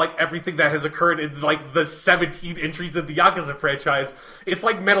knowledge of like everything that has occurred in like the 17 entries of the Yakuza franchise. It's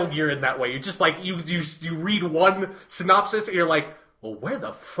like Metal Gear in that way. You just like you read one synopsis and you're like, well, where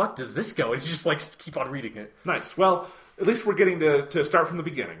the fuck does this go? And you just like keep on reading it. Nice. Well, at least we're getting to start from the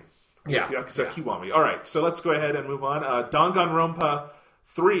beginning. Yeah. Yakuza Kiwami. All right, so let's go ahead and move on. Danganronpa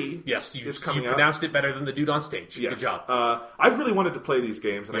 3 yes, you is coming out. pronounced it better than the dude on stage. Yes. Good job. I've really wanted to play these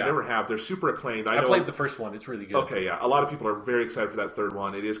games, and I never have. They're super acclaimed. I played the first one. It's really good. Okay, yeah. A lot of people are very excited for that third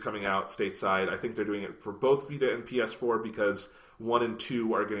one. It is coming out stateside. I think they're doing it for both Vita and PS4 because 1 and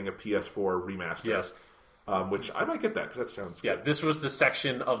 2 are getting a PS4 remaster. Yes. Which I might get that because that sounds good. Yeah, this was the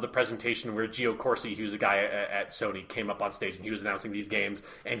section of the presentation where Gio Corsi, who's a guy at Sony, came up on stage and he was announcing these games,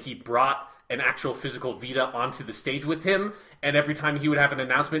 and he brought an actual physical Vita onto the stage with him, and every time he would have an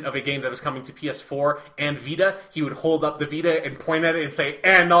announcement of a game that was coming to PS4 and Vita, he would hold up the Vita and point at it and say,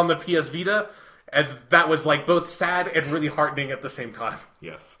 and on the PS Vita, and that was like both sad and really heartening at the same time.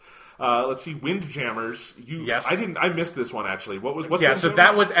 Yes. Let's see, Windjammers. Yes. I missed this one actually. What's so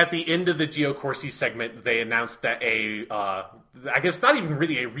that was at the end of the Gio Corsi segment. They announced that I guess not even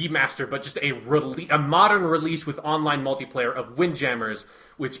really a remaster, but just a modern release with online multiplayer of Windjammers,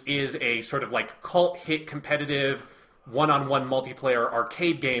 which is a sort of like cult hit competitive one-on-one multiplayer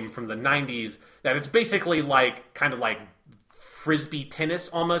arcade game from the 90s that it's basically like kind of like frisbee tennis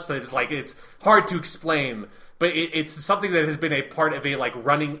almost. So it's hard to explain. But it's something that has been a part of a like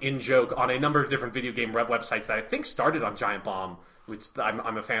running in joke on a number of different video game websites that I think started on Giant Bomb, which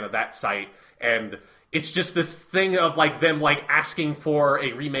I'm a fan of that site. And it's just the thing of like them like asking for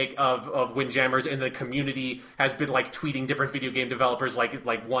a remake of Windjammers, and the community has been like tweeting different video game developers,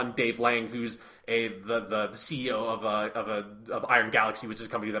 like one Dave Lang, who's the CEO of Iron Galaxy, which is a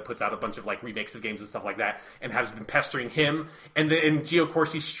company that puts out a bunch of like remakes of games and stuff like that, and has been pestering him. And Gio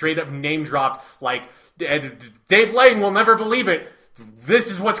Corsi straight up name dropped like, Dave Lang will never believe it. This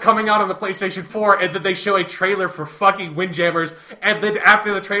is what's coming out on the PlayStation 4, and then they show a trailer for fucking Windjammers, and then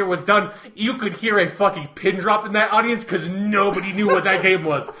after the trailer was done, you could hear a fucking pin drop in that audience because nobody knew what that game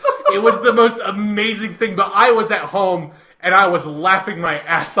was. It was the most amazing thing, but I was at home and I was laughing my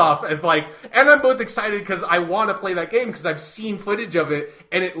ass off, and I'm both excited because I want to play that game because I've seen footage of it,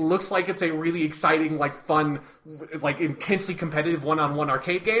 and it looks like it's a really exciting, like fun, like intensely competitive one-on-one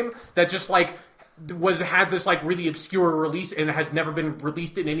arcade game that just like had this like really obscure release and has never been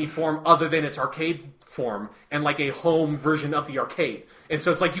released in any form other than its arcade form and like a home version of the arcade. And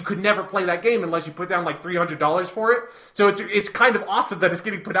so it's like you could never play that game unless you put down like $300 for it. So it's kind of awesome that it's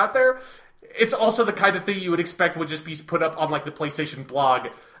getting put out there. It's also the kind of thing you would expect would just be put up on like the PlayStation blog.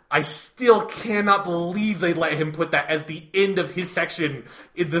 I still cannot believe they let him put that as the end of his section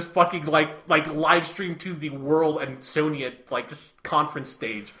in this fucking like live stream to the world and Sony at like this conference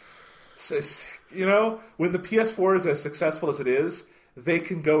stage. You know, when the PS4 is as successful as it is, they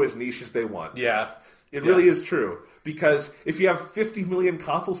can go as niche as they want. Yeah. It really is true. Because if you have 50 million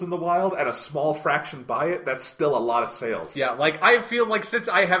consoles in the wild and a small fraction buy it, that's still a lot of sales. Yeah, like, I feel like since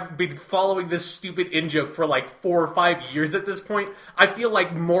I have been following this stupid in-joke for like 4 or 5 years at this point, I feel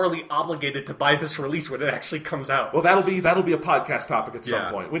like morally obligated to buy this release when it actually comes out. Well, that'll be a podcast topic at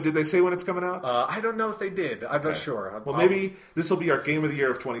some point. When did they say when it's coming out? I don't know if they did. I'm not sure. Well, maybe this will be our Game of the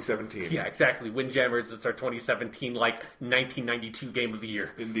Year of 2017. Yeah, exactly. Windjammers, it's our 2017, like, 1992 Game of the Year.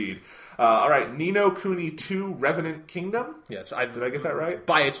 Indeed. All right, Ni no Kuni 2 Revenant Kingdom? Yes. Did I get that right?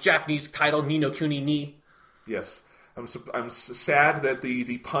 By its Japanese title, Ni no Kuni ni. Yes. I'm sad that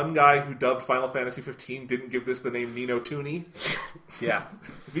the pun guy who dubbed Final Fantasy 15 didn't give this the name Ni no Tuni. Yeah.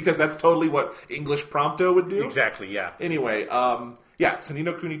 Because that's totally what English Prompto would do. Exactly, yeah. Anyway, so Ni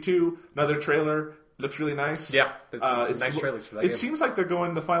no Kuni 2, another trailer. Looks really nice. Yeah, it's nice trailers for that game. It seems like they're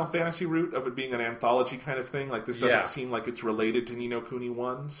going the Final Fantasy route of it being an anthology kind of thing. Like, this doesn't seem like it's related to Ni no Kuni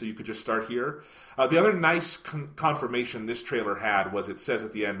 1, so you could just start here. The other nice confirmation this trailer had was it says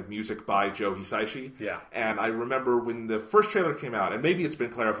at the end, music by Joe Hisaishi. Yeah. And I remember when the first trailer came out, and maybe it's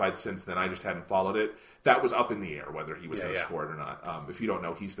been clarified since then, I just hadn't followed it, that was up in the air, whether he was going to score it or not. If you don't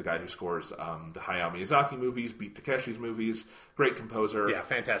know, he's the guy who scores the Hayao Miyazaki movies, Beat Takeshi's movies, great composer. Yeah,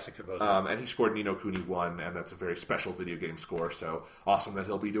 fantastic composer. And he scored Ni no Kuni 1, and that's a very special video game score, so awesome that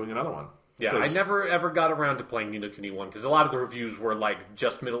he'll be doing another one. Yeah, I never ever got around to playing Ni no Kuni 1, because a lot of the reviews were like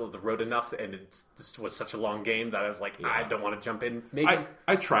just middle of the road enough, and this was such a long game that I was like, I don't want to jump in. Maybe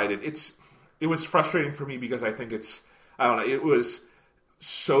I tried it. It was frustrating for me because I think it was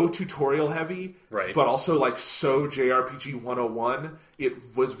so tutorial heavy, right? But also like so JRPG 101. It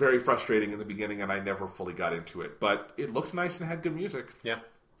was very frustrating in the beginning, and I never fully got into it. But it looked nice and had good music. Yeah.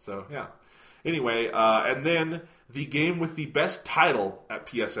 So yeah. Anyway, and then the game with the best title at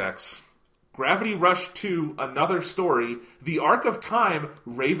PSX, Gravity Rush 2, Another Story, The Arc of Time,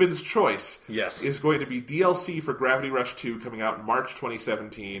 Raven's Choice. Yes. Is going to be DLC for Gravity Rush 2 coming out in March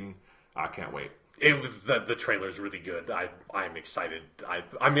 2017. I can't wait. The trailer's really good. I'm excited.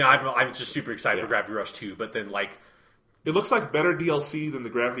 I'm just super excited for Gravity Rush 2, but then, like... It looks like better DLC than the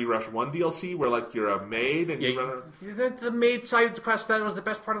Gravity Rush 1 DLC, where, like, you're a maid and you run the maid side quest, that was the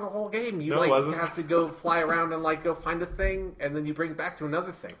best part of the whole game. You, have to go fly around and, like, go find a thing, and then you bring it back to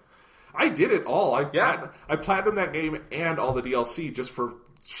another thing. I did it all. I platinumed that game and all the DLC just for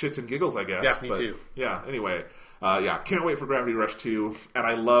shits and giggles, I guess. Yeah, me too. Yeah, anyway. Can't wait for Gravity Rush 2, and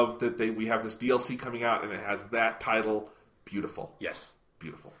I love that we have this DLC coming out, and it has that title. Beautiful. Yes.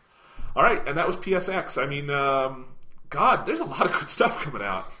 Beautiful. All right, and that was PSX. I mean... God, there's a lot of good stuff coming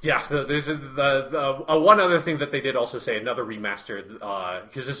out. Yeah, there's one other thing that they did also say, another remaster,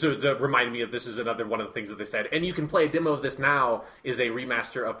 because this reminded me of this is another one of the things that they said. And you can play a demo of this now, is a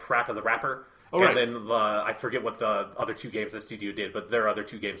remaster of Parappa the Rapper. Oh, and right. then I forget what the other two games the studio did, but their other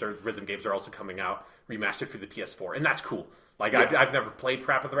two games, or rhythm games, are also coming out remastered for the PS4. And that's cool. Like, yeah. I've never played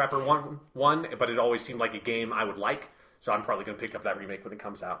Parappa the Rapper 1, but it always seemed like a game I would like. So I'm probably going to pick up that remake when it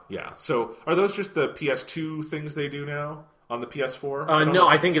comes out. Yeah. So are those just the PS2 things they do now on the PS4? No,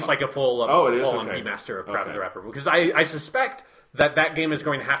 I think it's like a full full-on remaster of Parappa the Rapper. Because I suspect that game is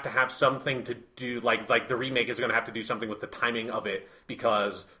going to have something to do, like the remake is going to have to do something with the timing of it,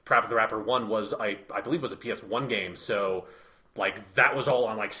 because Parappa the Rapper 1 was, I believe, was a PS1 game. So... like, that was all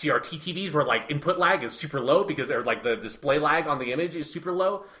on, like, CRT TVs where, like, input lag is super low because they're, like, the display lag on the image is super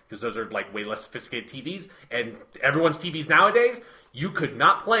low because those are, like, way less sophisticated TVs. And everyone's TVs nowadays, you could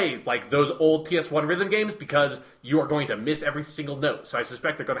not play, like, those old PS1 rhythm games because you are going to miss every single note. So I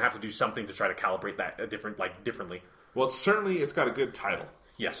suspect they're going to have to do something to try to calibrate that differently. Well, it's got a good title.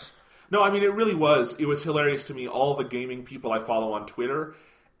 Yes. No, I mean, it really was. It was hilarious to me. All the gaming people I follow on Twitter...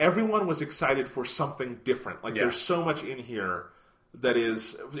 everyone was excited for something different. Like, there's so much in here that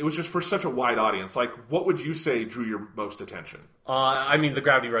it was just for such a wide audience. Like, what would you say drew your most attention? I mean, the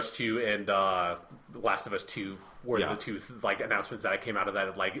Gravity Rush 2 and The Last of Us 2 were the two, like, announcements that came out of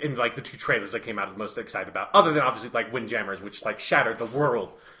that, like, and, like, the two trailers that came out of the most excited about, other than, obviously, like, Windjammers, which, like, shattered the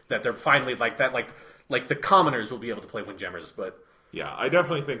world, that they're finally, like, that, like, the commoners will be able to play Windjammers, but... Yeah, I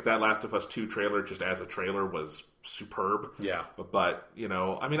definitely think that Last of Us 2 trailer, just as a trailer, was superb. Yeah. But, you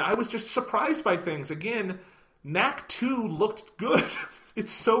know, I mean, I was just surprised by things. Again, Knack 2 looked good.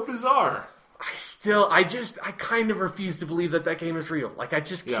 It's so bizarre. I kind of refuse to believe that game is real. Like, I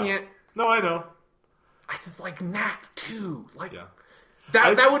just can't... No, I know. Like, Knack 2. Like... Yeah.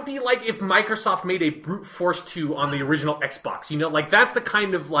 That would be like if Microsoft made a Brute Force 2 on the original Xbox. You know, like, that's the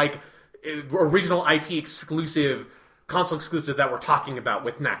kind of, like, original IP exclusive... console exclusive that we're talking about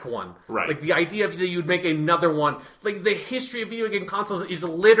with Knack 1. Right. Like, the idea of that you'd make another one. Like, the history of video game consoles is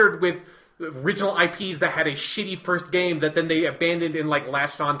littered with original IPs that had a shitty first game that then they abandoned and, like,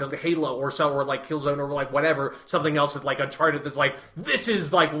 latched on to Halo or like Killzone or, like, whatever. Something else that, like, Uncharted that's like, this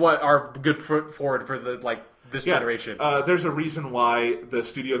is, like, what our good foot forward for the, like, this generation. There's a reason why the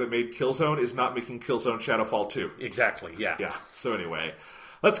studio that made Killzone is not making Killzone Shadowfall 2. Exactly, yeah. Yeah, so anyway...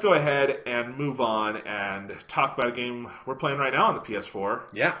 let's go ahead and move on and talk about a game we're playing right now on the PS4.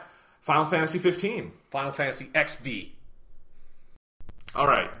 Yeah. Final Fantasy 15. Final Fantasy XV. All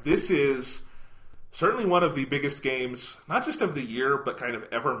right. This is certainly one of the biggest games, not just of the year, but kind of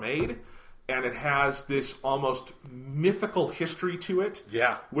ever made. And it has this almost mythical history to it.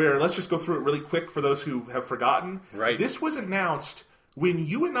 Yeah. Where, let's just go through it really quick for those who have forgotten. Right. This was announced when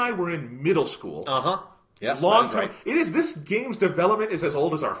you and I were in middle school. Uh-huh. Yes, long time. Right. It is. This game's development is as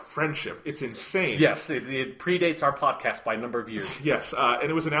old as our friendship. It's insane. Yes, it predates our podcast by a number of years. Yes, and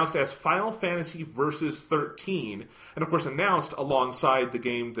it was announced as Final Fantasy Versus XIII, and of course announced alongside the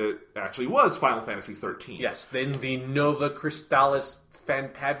game that actually was Final Fantasy XIII. Yes, then the Nova Crystallis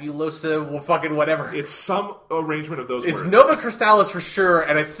Fantabulosa, fucking whatever. It's some arrangement of those words. It's Nova Crystallis for sure,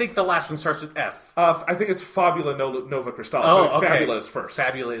 and I think the last one starts with F. I think it's Fabula Nova Crystallis. Oh, okay. Fabula is first.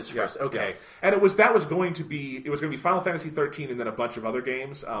 Fabula is first. Okay. Yeah. And it was going to be Final Fantasy 13 and then a bunch of other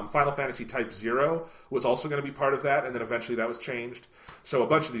games. Final Fantasy Type 0 was also going to be part of that, and then eventually that was changed. So a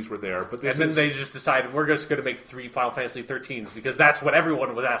bunch of these were there. But then they just decided we're just going to make 3 Final Fantasy 13s because that's what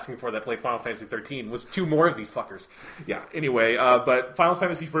everyone was asking for that played Final Fantasy 13 was 2 more of these fuckers. Yeah. Anyway, but Final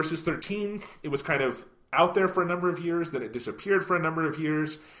Fantasy Versus 13, it was kind of out there for a number of years, then it disappeared for a number of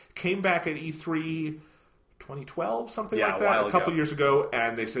years, came back at E3 2012, something Yeah, like a that, while a couple ago. years ago,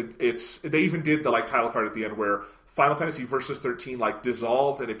 and they said they even did the like title card at the end where Final Fantasy Versus XIII like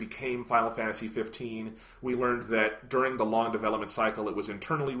dissolved and it became Final Fantasy 15. We learned that during the long development cycle it was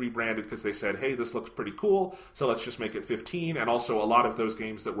internally rebranded because they said, hey, this looks pretty cool, so let's just make it 15. And also a lot of those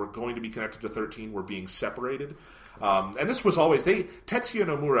games that were going to be connected to 13 were being separated. And this was always Tetsuya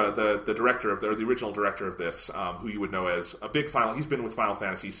Nomura, the director or the original director of this, who you would know as a big he's been with Final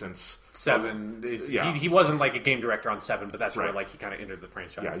Fantasy since 7. Yeah. He wasn't like a game director on 7, but that's where Right. like he kind of entered the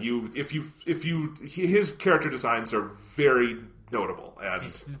franchise. Yeah, his character designs are very notable, and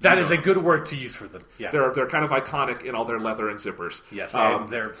That is a good word to use for them. Yeah. they're kind of iconic in all their leather and zippers. Yes, and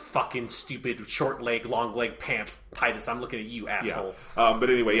their fucking stupid short leg, long leg pants. Titus, I'm looking at you, asshole. But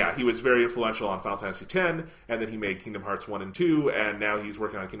anyway, yeah, he was very influential on Final Fantasy X, and then he made Kingdom Hearts 1 and 2, and now he's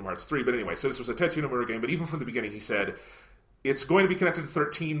working on Kingdom Hearts 3. But anyway, so this was a Tetsuya Nomura game, but even from the beginning he said, it's going to be connected to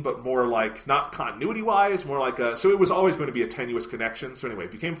 13, but more like, not continuity-wise, more like so it was always going to be a tenuous connection. So anyway,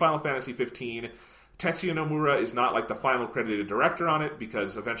 it became Final Fantasy 15. Tetsuya Nomura is not like the final credited director on it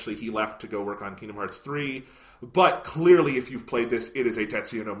because eventually he left to go work on Kingdom Hearts 3. But clearly, if you've played this, it is a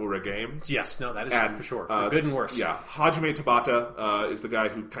Tetsuya Nomura game. Yes, no, that is for sure. For good and worse. Yeah, Hajime Tabata is the guy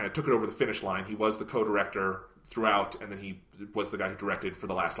who kind of took it over the finish line. He was the co-director throughout, and then he was the guy who directed for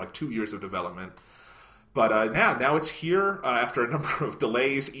the last 2 years of development. But now it's here after a number of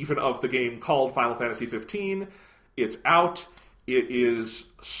delays, even of the game called Final Fantasy 15. It's out. It is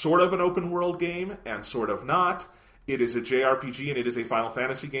sort of an open world game and sort of not. It is a JRPG and it is a Final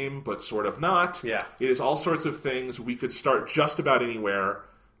Fantasy game, but sort of not. Yeah. It is all sorts of things. We could start just about anywhere.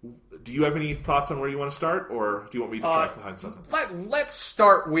 Do you have any thoughts on where you want to start, or do you want me to try to find something? Let's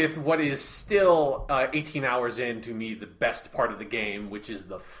start with what is still 18 hours in, to me, the best part of the game, which is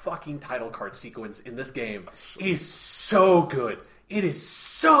the fucking title card sequence in this game. Is so good. It is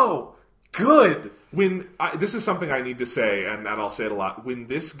so good. This is something I need to say, and I'll say it a lot. When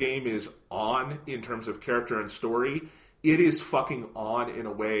this game is on in terms of character and story, it is fucking on in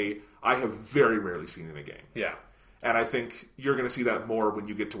a way I have very rarely seen in a game. Yeah. And I think you're going to see that more when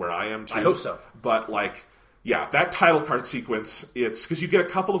you get to where I am, too. I hope so. But, that title card sequence, it's because you get a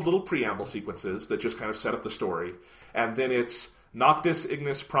couple of little preamble sequences that just kind of set up the story. And then it's Noctis,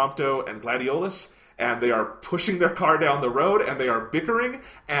 Ignis, Prompto, and Gladiolus. And they are pushing their car down the road, and they are bickering,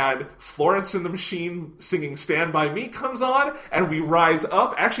 and Florence and the Machine singing Stand By Me comes on, and we rise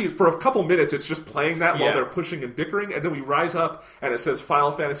up. Actually, for a couple minutes, it's just playing that while they're pushing and bickering, and then we rise up, and it says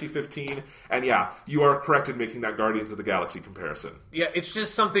Final Fantasy 15, and yeah, you are correct in making that Guardians of the Galaxy comparison. Yeah, it's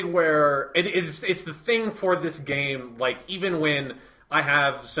just something where it's the thing for this game, even when I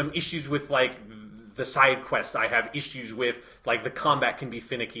have some issues with, the side quests, I have issues with the combat can be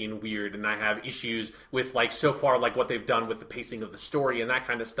finicky and weird, and I have issues with so far what they've done with the pacing of the story and that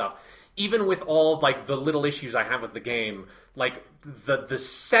kind of stuff. Even with all the little issues I have with the game, the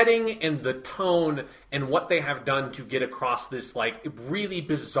setting and the tone and what they have done to get across this really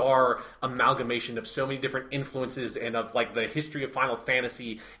bizarre amalgamation of so many different influences and of the history of Final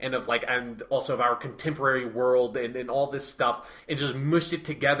Fantasy and of and also of our contemporary world and all this stuff, and just mushed it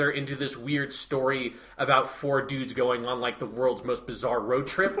together into this weird story about 4 dudes going on the world's most bizarre road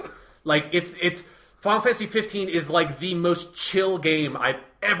trip. It's Final Fantasy 15 is the most chill game I've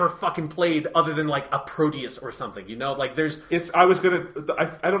ever fucking played, other than a Proteus or something. There's. I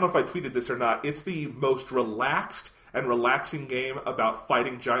don't know if I tweeted this or not. It's the most relaxed and relaxing game about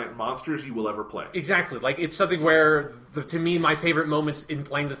fighting giant monsters you will ever play. Exactly. It's something where, to me, my favorite moments in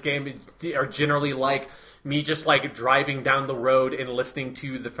playing this game are generally me just driving down the road and listening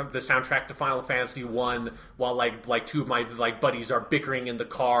to the soundtrack to Final Fantasy 1 while 2 of my buddies are bickering in the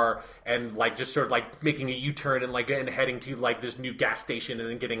car and just sort of making a U-turn and heading to this new gas station and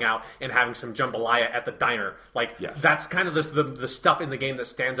then getting out and having some jambalaya at the diner. Yes. That's kind of the stuff in the game that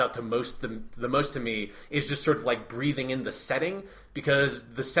stands out to the most to me, is just sort of breathing in the setting, because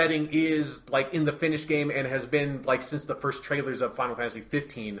the setting is in the finished game and has been since the first trailers of Final Fantasy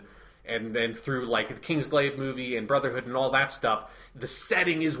 15. And then through the Kingsglaive movie and Brotherhood and all that stuff, the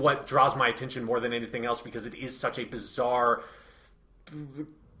setting is what draws my attention more than anything else, because it is such a bizarre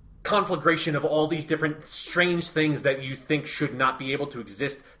conflagration of all these different strange things that you think should not be able to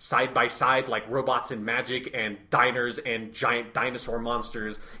exist side by side, like robots and magic and diners and giant dinosaur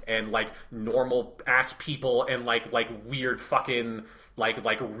monsters and normal ass people and weird fucking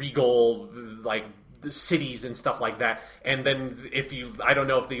regal cities and stuff like that. And then I don't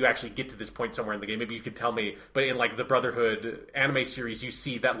know if you actually get to this point somewhere in the game, maybe you could tell me, but in like the Brotherhood anime series, you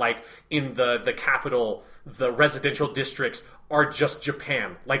see that like in the capital, the residential districts are just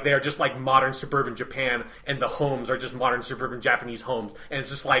Japan. Like they are just like modern suburban Japan, and the homes are just modern suburban Japanese homes. And it's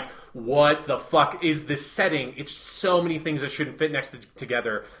just like, what the fuck is this setting? It's so many things that shouldn't fit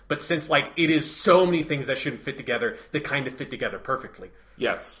together. But since like it is so many things that shouldn't fit together, they kind of fit together perfectly.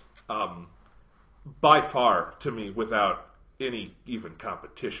 Yes. By far, to me, without any even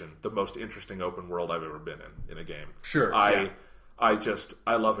competition, the most interesting open world I've ever been in a game. Sure. I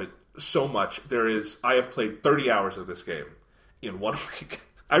love it so much. I have played 30 hours of this game in 1 week.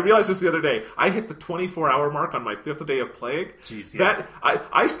 I realized this the other day. I hit the 24-hour mark on my 5th day of playing. Jeez, yeah.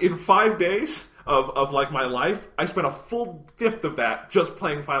 I in 5 days of like my life, I spent a full 5th of that just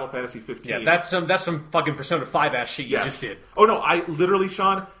playing Final Fantasy 15. Yeah, that's some fucking Persona 5 ass shit you just did. Oh no, I literally,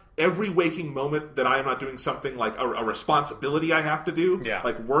 Sean, every waking moment that I am not doing something like a responsibility I have to do,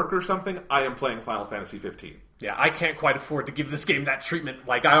 like work or something, I am playing Final Fantasy 15. Yeah, I can't quite afford to give this game that treatment.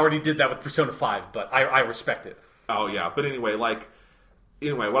 Like, I already did that with Persona 5, but I respect it. Oh, yeah. But anyway,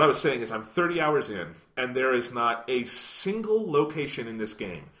 what I was saying is I'm 30 hours in, and there is not a single location in this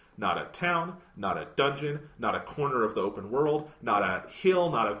game, not a town, not a dungeon, not a corner of the open world, not a hill,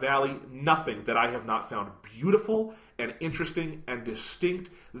 not a valley, nothing that I have not found beautiful and interesting and distinct.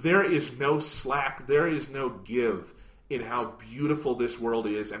 There is no slack, there is no give in how beautiful this world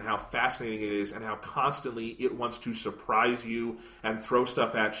is and how fascinating it is and how constantly it wants to surprise you and throw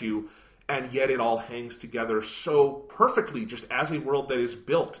stuff at you. And yet it all hangs together so perfectly just as a world that is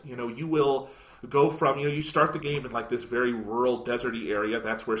built. You will go from, you start the game in like this very rural, deserty area.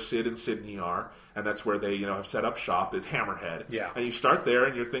 That's where Sid and Sydney are. And that's where they, have set up shop. It's Hammerhead. Yeah. And you start there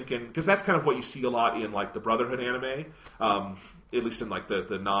and you're thinking, because that's kind of what you see a lot in like the Brotherhood anime, at least in like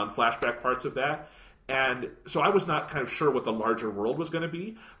the non-flashback parts of that. And so I was not kind of sure what the larger world was going to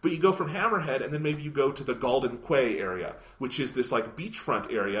be, but you go from Hammerhead and then maybe you go to the Golden Quay area, which is this like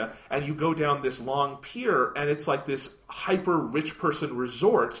beachfront area, and you go down this long pier and it's like this hyper rich person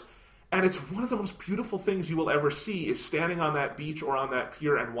resort, and it's one of the most beautiful things you will ever see is standing on that beach or on that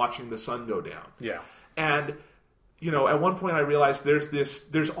pier and watching the sun go down. Yeah. And at one point I realized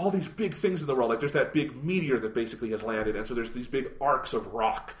there's all these big things in the world. Like there's that big meteor that basically has landed, and so there's these big arcs of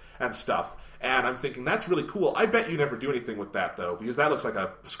rock and stuff. And I'm thinking, that's really cool. I bet you never do anything with that, though, because that looks like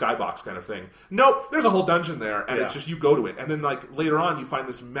a skybox kind of thing. Nope, there's a whole dungeon there, and it's just you go to it. And then like later on, you find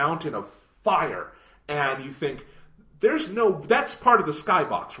this mountain of fire, and you think, that's part of the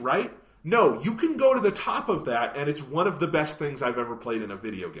skybox, right? No, you can go to the top of that, and it's one of the best things I've ever played in a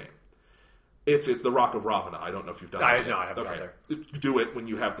video game. It's the Rock of Ravana. I don't know if you've done it. No, I haven't done there. Do it when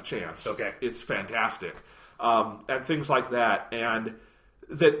you have the chance. Okay. It's fantastic. And things like that. And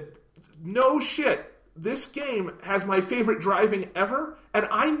that, no shit, this game has my favorite driving ever, and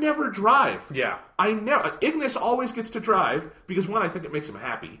I never drive. Yeah. Ignis always gets to drive, because one, I think it makes him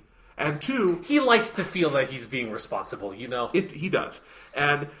happy. And two... He likes to feel that he's being responsible, He does.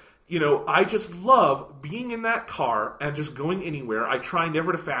 And... I just love being in that car and just going anywhere. I try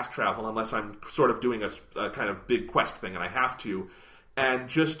never to fast travel unless I'm sort of doing a kind of big quest thing and I have to. And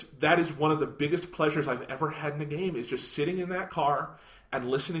just, that is one of the biggest pleasures I've ever had in a game, is just sitting in that car and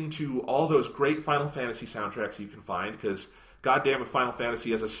listening to all those great Final Fantasy soundtracks you can find, because goddamn if Final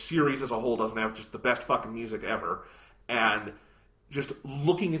Fantasy as a series as a whole doesn't have just the best fucking music ever. And just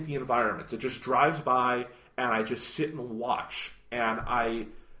looking at the environments. It just drives by and I just sit and watch. And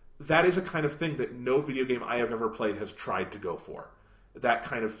that is a kind of thing that no video game I have ever played has tried to go for. That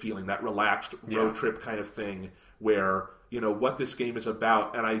kind of feeling, that relaxed road trip kind of thing where, what this game is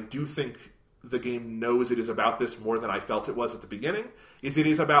about, and I do think the game knows it is about this more than I felt it was at the beginning, is it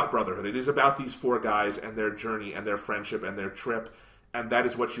is about brotherhood. It is about these four guys and their journey and their friendship and their trip, and that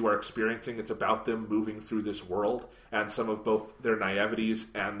is what you are experiencing. It's about them moving through this world and some of both their naiveties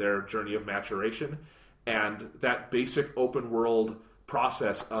and their journey of maturation. And that basic open world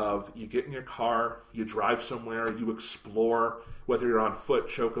process of you get in your car, you drive somewhere, you explore, whether you're on foot,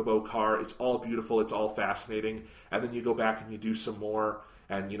 chocobo, car, it's all beautiful, it's all fascinating, and then you go back and you do some more,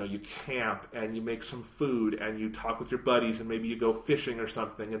 and you camp, and you make some food, and you talk with your buddies, and maybe you go fishing or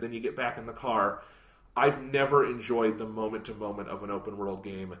something, and then you get back in the car. I've never enjoyed the moment-to-moment of an open-world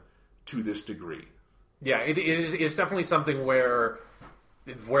game to this degree. Yeah, it's definitely something where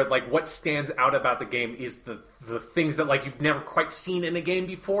like what stands out about the game is the things that like you've never quite seen in a game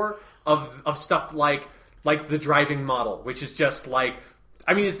before, of stuff like the driving model, which is just like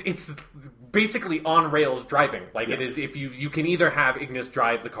I mean, it's basically on rails driving. Like Yes. it is, if you can either have Ignis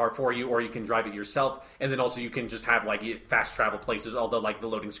drive the car for you, or you can drive it yourself, and then also you can just have like fast travel places. Although like the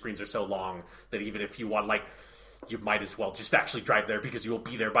loading screens are so long that even if you want like. You might as well just actually drive there because you will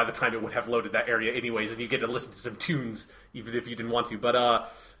be there by the time it would have loaded that area anyways, and you get to listen to some tunes even if you didn't want to. But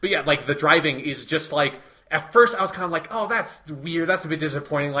yeah, like the driving is just like at first I was kind of like, oh, that's weird, that's a bit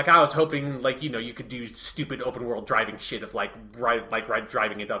disappointing. Like I was hoping like you could do stupid open world driving shit of like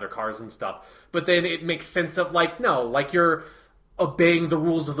driving into other cars and stuff. But then it makes sense of like no, like you're obeying the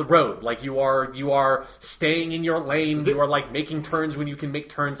rules of the road. Like you are staying in your lane. You are like making turns when you can make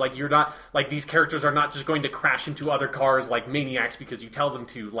turns. Like you're not like these characters are not just going to crash into other cars like maniacs because you tell them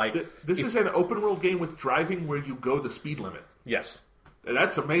to. Like this is an open world game with driving where you go the speed limit. Yes.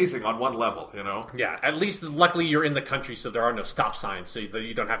 That's amazing on one level, you know? Yeah, at least luckily you're in the country, so there are no stop signs, so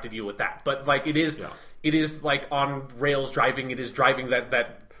you don't have to deal with that. But like it is like on rails driving. It is driving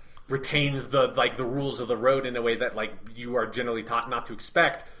that retains the rules of the road in a way that like you are generally taught not to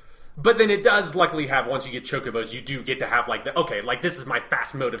expect. But then it does luckily have, once you get chocobos, you do get to have like like this is my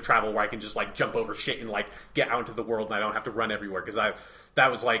fast mode of travel where I can just like jump over shit and like get out into the world and I don't have to run everywhere, because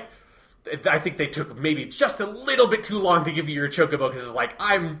that was like I think they took maybe just a little bit too long to give you your chocobo, because it's like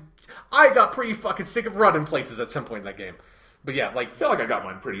I got pretty fucking sick of running places at some point in that game. But yeah, like I feel like I got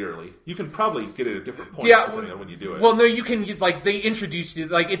mine pretty early. You can probably get it at different points depending on when you do it. Well, no, you can like they introduced you.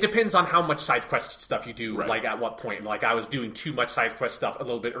 Like it depends on how much side quest stuff you do. Right. Like at what point. Like I was doing too much side quest stuff a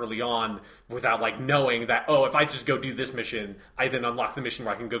little bit early on without like knowing that if I just go do this mission, I then unlock the mission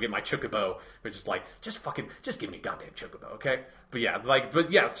where I can go get my chocobo, which is like just give me a goddamn chocobo, okay? But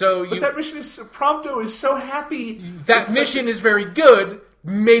yeah, so that mission is Prompto is so happy. That mission is very good.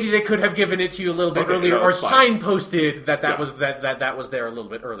 Maybe they could have given it to you a little bit earlier, or signposted that was that was there a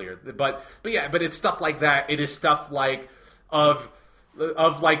little bit earlier. But it's stuff like that. It is stuff like of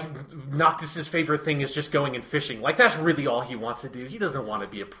like Noctis's favorite thing is just going and fishing. Like that's really all he wants to do. He doesn't want to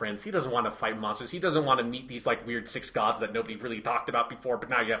be a prince. He doesn't want to fight monsters. He doesn't want to meet these like weird 6 gods that nobody really talked about before. But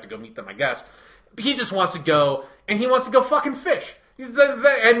now you have to go meet them, I guess. He just wants to go, and he wants to go fucking fish.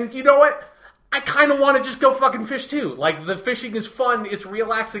 And you know what? I kind of want to just go fucking fish too. Like, the fishing is fun, it's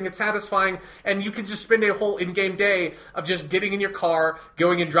relaxing, it's satisfying, and you can just spend a whole in-game day of just getting in your car,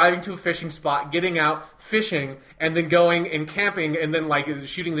 going and driving to a fishing spot, getting out, fishing, and then going and camping, and then, like,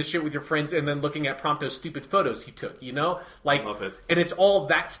 shooting the shit with your friends, and then looking at Prompto's stupid photos he took, you know? Like, love it. And it's all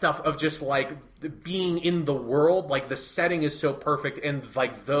that stuff of just, like, being in the world. Like, the setting is so perfect, and,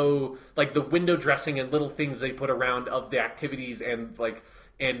 like, the window dressing and little things they put around of the activities and, like,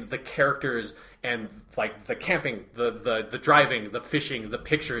 and the characters and like the camping, the driving, the fishing, the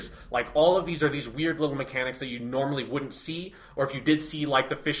pictures, like all of these are these weird little mechanics that you normally wouldn't see, or if you did see like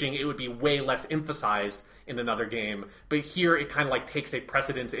the fishing, it would be way less emphasized in another game. But here it kind of like takes a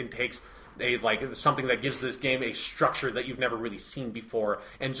precedence and takes a like something that gives this game a structure that you've never really seen before,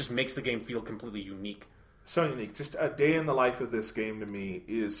 and just makes the game feel completely unique. So unique. Just a day in the life of this game to me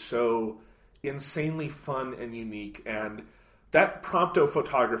is so insanely fun and unique, and that Prompto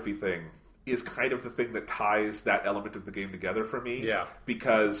photography thing is kind of the thing that ties that element of the game together for me. Yeah.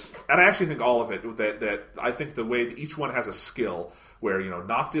 Because, and I actually think all of it, that I think the way that each one has a skill where, you know,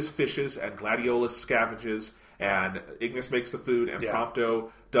 Noctis fishes and Gladiolus scavenges and Ignis makes the food and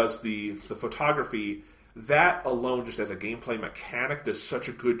Prompto does the photography, that alone just as a gameplay mechanic does such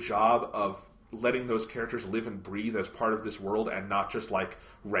a good job of letting those characters live and breathe as part of this world and not just like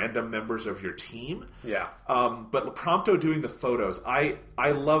random members of your team. Yeah. But Prompto doing the photos, I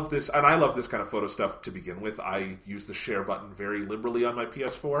love this, and I love this kind of photo stuff to begin with. I use the share button very liberally on my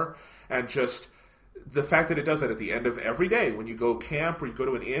PS4, and just the fact that it does that at the end of every day when you go camp or you go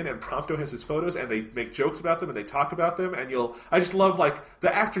to an inn and Prompto has his photos and they make jokes about them and they talk about them, and I just love like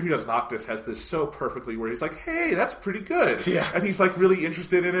the actor who does Noctis has this so perfectly where he's like, hey, that's pretty good. Yeah. And he's like really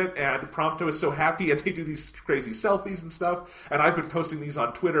interested in it, and Prompto is so happy, and they do these crazy selfies and stuff, and I've been posting these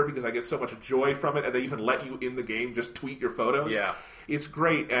on Twitter because I get so much joy from it, and they even let you in the game just tweet your photos. Yeah. It's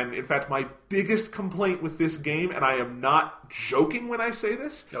great, and in fact, my biggest complaint with this game, and I am not joking when I say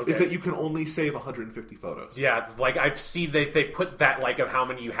this, is that you can only save 150 photos. Yeah, like I've seen they put that like of how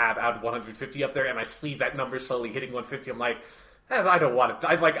many you have out of 150 up there, and I see that number slowly hitting 150. I'm like, I don't want it.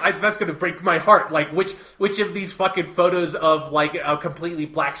 That's going to break my heart. Like, which of these fucking photos of like a completely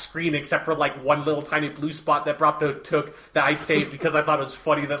black screen, except for like one little tiny blue spot that Prompto took that I saved because I thought it was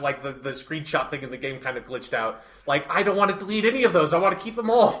funny that like the screenshot thing in the game kind of glitched out. Like, I don't want to delete any of those. I want to keep them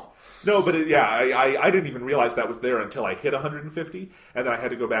all. No, but I didn't even realize that was there until I hit 150, and then I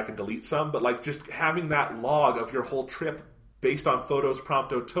had to go back and delete some. But like, just having that log of your whole trip based on photos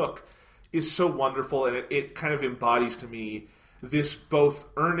Prompto took is so wonderful, and it kind of embodies to me this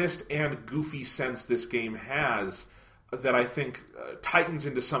both earnest and goofy sense this game has that I think tightens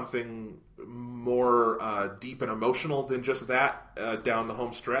into something more deep and emotional than just that down the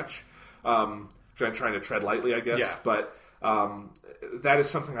home stretch. I'm trying to tread lightly, I guess. Yeah. But that is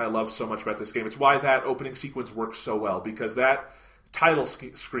something I love so much about this game. It's why that opening sequence works so well, because that title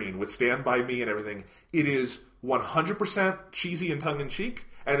screen with Stand By Me and everything, it is 100% cheesy and tongue-in-cheek,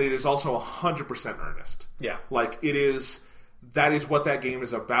 and it is also 100% earnest. Yeah. Like, that is what that game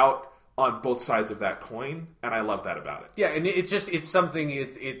is about on both sides of that coin, and I love that about it. Yeah, and it's something,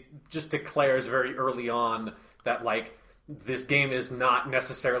 it just declares very early on that, like, this game is not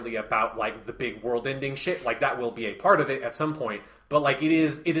necessarily about, like, the big world-ending shit. Like, that will be a part of it at some point, but, like, it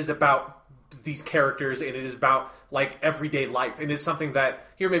is about these characters, and it is about, like, everyday life. And it's something that,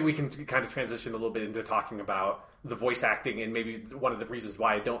 here maybe we can kind of transition a little bit into talking about the voice acting, and maybe one of the reasons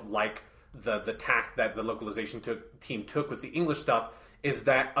why I don't like the tack that the localization team took with the English stuff is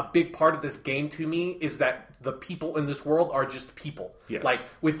that a big part of this game to me is that the people in this world are just people. Yes. Like,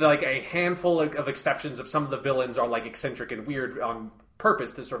 with like a handful of exceptions of some of the villains are like eccentric and weird on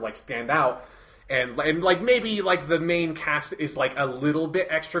purpose to sort of like stand out. And like maybe like the main cast is like a little bit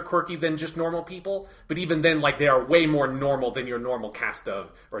extra quirky than just normal people, but even then like they are way more normal than your normal cast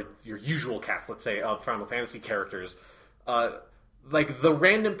of, or your usual cast, let's say, of Final Fantasy characters. Like the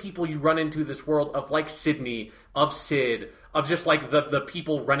random people you run into this world of, like Sydney, of Sid, of just like the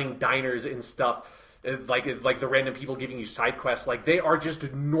people running diners and stuff, like the random people giving you side quests, like they are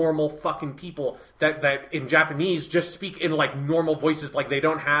just normal fucking people that in Japanese just speak in like normal voices. Like they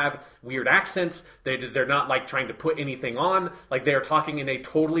don't have weird accents. They're not like trying to put anything on. Like they are talking in a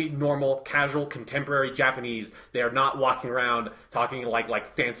totally normal, casual, contemporary Japanese. They are not walking around talking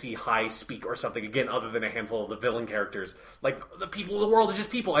like fancy high speak or something, again, other than a handful of the villain characters. Like the people of the world are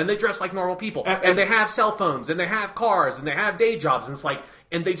just people, and they dress like normal people, and they have cell phones, and they have cars, and they have day jobs, and it's like,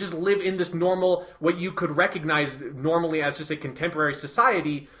 and they just live in this normal, what you could recognize normally as just a contemporary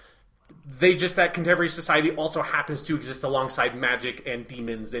society. That contemporary society also happens to exist alongside magic and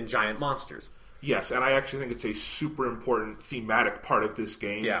demons and giant monsters. Yes, and I actually think it's a super important thematic part of this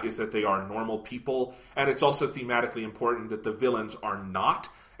game, is that they are normal people, and it's also thematically important that the villains are not,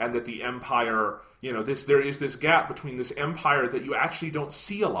 and that the Empire, there is this gap between this Empire that you actually don't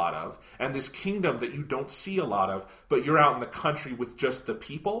see a lot of, and this kingdom that you don't see a lot of, but you're out in the country with just the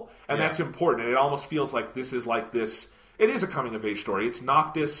people, and that's important, and it almost feels like this is like this, it is a coming-of-age story. It's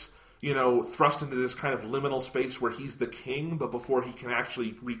Noctis, thrust into this kind of liminal space where he's the king, but before he can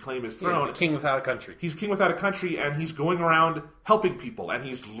actually reclaim his throne. He's a king without a country. He's king without a country, and he's going around helping people, and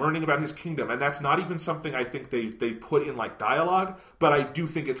he's learning about his kingdom, and that's not even something I think they put in, like, dialogue, but I do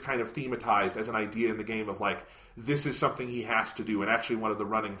think it's kind of thematized as an idea in the game of, like, this is something he has to do, and actually one of the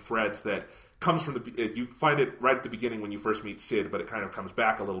running threads that comes from you find it right at the beginning when you first meet Sid, but it kind of comes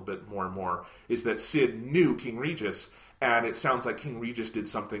back a little bit more and more, is that Sid knew King Regis, and it sounds like King Regis did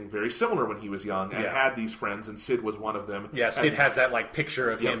something very similar when he was young and had these friends, and Sid was one of them. Yeah, Sid has that like picture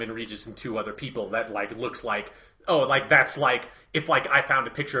of him and Regis and two other people that like looks like, oh, like that's like if like I found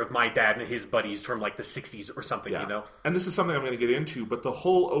a picture of my dad and his buddies from like the 60s or something, And this is something I'm going to get into, but the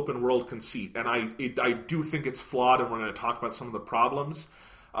whole open world conceit, and I do think it's flawed, and we're going to talk about some of the problems.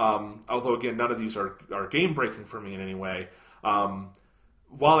 Although again, none of these are game breaking for me in any way.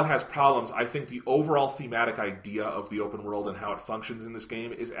 While it has problems, I think the overall thematic idea of the open world and how it functions in this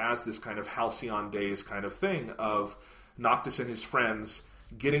game is as this kind of halcyon days kind of thing of Noctis and his friends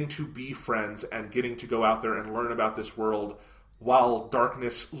getting to be friends and getting to go out there and learn about this world while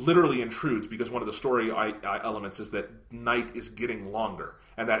darkness literally intrudes, because one of the story elements is that night is getting longer.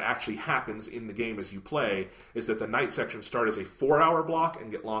 And that actually happens in the game as you play, is that the night sections start as a 4-hour block and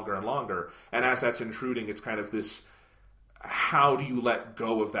get longer and longer. And as that's intruding, it's kind of this, how do you let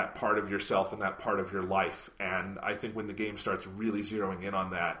go of that part of yourself and that part of your life? And I think when the game starts really zeroing in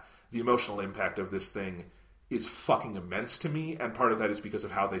on that, the emotional impact of this thing is fucking immense to me, and part of that is because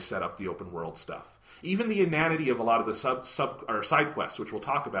of how they set up the open world stuff. Even the inanity of a lot of the side quests, which we'll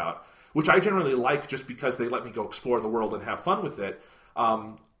talk about, which I generally like just because they let me go explore the world and have fun with it.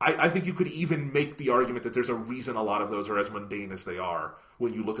 I think you could even make the argument that there's a reason a lot of those are as mundane as they are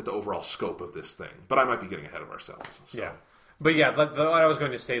when you look at the overall scope of this thing. But I might be getting ahead of ourselves. So. Yeah. But yeah, what I was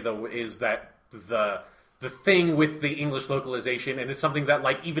going to say, though, is that the thing with the English localization, and it's something that,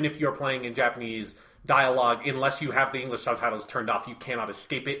 like, even if you're playing in Japanese dialogue, unless you have the English subtitles turned off, you cannot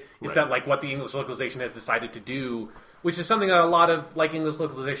escape it. Is that, like, what the English localization has decided to do, which is something that a lot of, like, English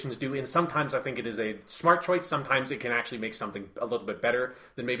localizations do, and sometimes I think it is a smart choice. Sometimes it can actually make something a little bit better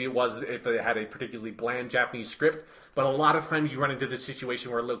than maybe it was if it had a particularly bland Japanese script. But a lot of times you run into this situation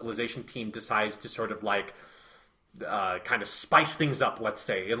where a localization team decides to sort of, like, kind of spice things up, let's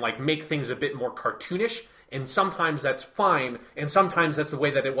say, and like make things a bit more cartoonish. And sometimes that's fine, and sometimes that's the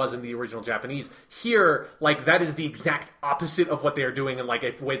way that it was in the original Japanese. Here, like, that is the exact opposite of what they are doing in, like,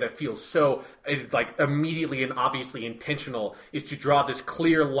 a way that feels so, like, immediately and obviously intentional, is to draw this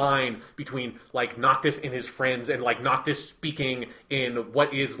clear line between, like, Noctis and his friends, and, like, Noctis speaking in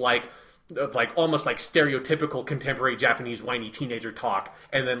what is, like almost like stereotypical contemporary Japanese whiny teenager talk,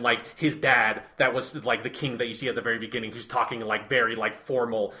 and then like his dad, that was like the king that you see at the very beginning, who's talking like very like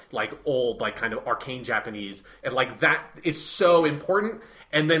formal, like old, like kind of arcane Japanese, and like that is so important.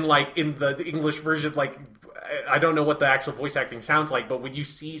 And then like in the English version, like I don't know what the actual voice acting sounds like, but when you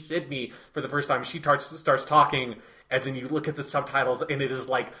see Sydney for the first time, she starts talking, and then you look at the subtitles, and it is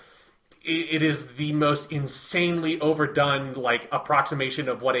like, it is the most insanely overdone, like, approximation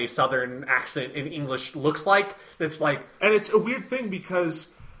of what a Southern accent in English looks like. It's like... And it's a weird thing because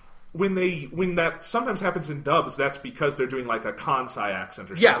when that sometimes happens in dubs, that's because they're doing, like, a Kansai accent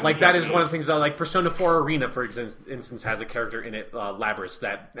or something. Yeah, like, that is one of the things that, like, Persona 4 Arena, for instance, has a character in it, Labrys,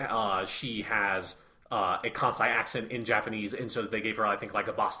 that she has... a Kansai accent in Japanese, and so they gave her, I think, like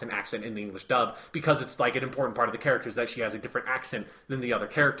a Boston accent in the English dub, because it's like an important part of the character is that she has a different accent than the other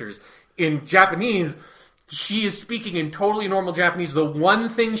characters. In Japanese, she is speaking in totally normal Japanese. The one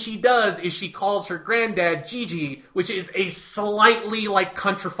thing she does is she calls her granddad Gigi, which is a slightly, like,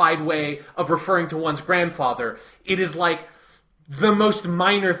 countrified way of referring to one's grandfather. It is like the most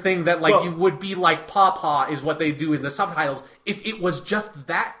minor thing that, like, you would be like Papa is what they do in the subtitles. If it was just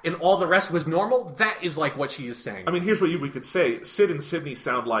that and all the rest was normal, that is, like, what she is saying. I mean, here's what we could say. Sid and Sydney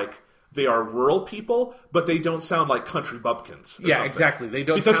sound like they are rural people, but they don't sound like country bumpkins. Yeah, something. Exactly. They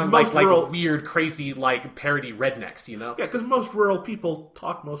don't because sound like weird, crazy, like, parody rednecks, you know? Yeah, because most rural people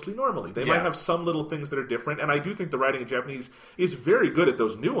talk mostly normally. They might have some little things that are different, and I do think the writing in Japanese is very good at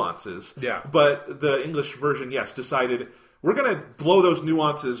those nuances. Yeah. But the English version, yes, decided... we're going to blow those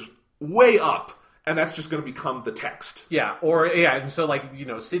nuances way up, and that's just going to become the text. Yeah, and so, like, you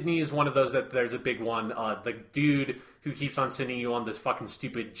know, Sydney is one of those that there's a big one. The dude who keeps on sending you on this fucking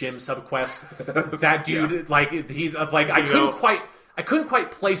stupid gym subquest, that dude, like, I couldn't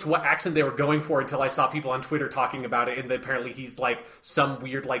quite place what accent they were going for until I saw people on Twitter talking about it, and apparently he's, like, some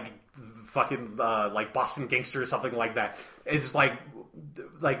weird, like, fucking, like, Boston gangster or something like that. It's like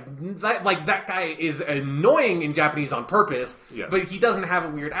that guy is annoying in Japanese on purpose, but he doesn't have a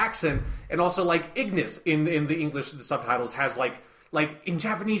weird accent. And also, like, Ignis in the English subtitles has like in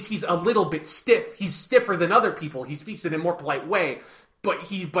Japanese he's a little bit stiff. He's stiffer than other people. He speaks in a more polite way,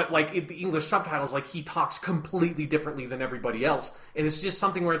 but like in the English subtitles, like, he talks completely differently than everybody else. And it's just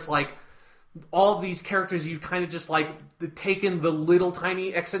something where it's like, all these characters, you've kind of just, like, taken the little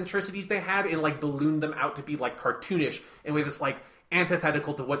tiny eccentricities they had and, like, ballooned them out to be, like, cartoonish in a way that's, like,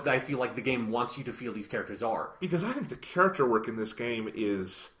 antithetical to what I feel like the game wants you to feel these characters are. Because I think the character work in this game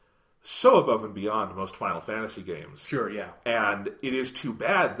is so above and beyond most Final Fantasy games. Sure, yeah. And it is too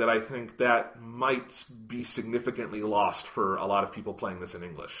bad that I think that might be significantly lost for a lot of people playing this in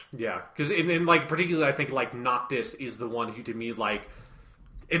English. Yeah, because, and like, particularly I think, like, Noctis is the one who, to me, like...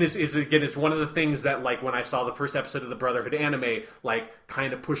 And it's one of the things that, like, when I saw the first episode of the Brotherhood anime, like,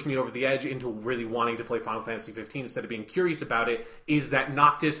 kind of pushed me over the edge into really wanting to play Final Fantasy 15 instead of being curious about it, is that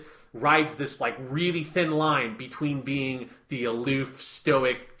Noctis rides this, like, really thin line between being the aloof,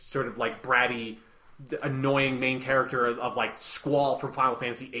 stoic, sort of, like, bratty, annoying main character of like, Squall from Final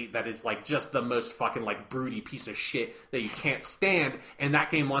Fantasy VIII that is, like, just the most fucking, like, broody piece of shit that you can't stand, and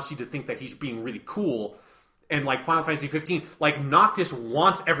that game wants you to think that he's being really cool. And, like, Final Fantasy 15, like, Noctis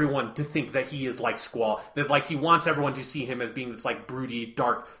wants everyone to think that he is like Squall. That, like, he wants everyone to see him as being this, like, broody,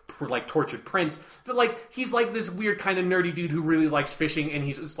 dark, like, tortured prince. That, like, he's, like, this weird kind of nerdy dude who really likes fishing, and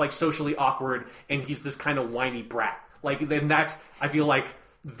he's, like, socially awkward, and he's this kind of whiny brat. Like, then that's, I feel like,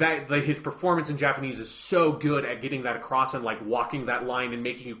 that his performance in Japanese is so good at getting that across and, like, walking that line and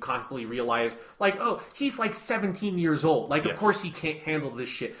making you constantly realize, like, oh, he's, like, 17 years old. Like, of course he can't handle this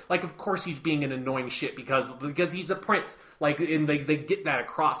shit. Like, of course he's being an annoying shit because he's a prince. Like, and they get that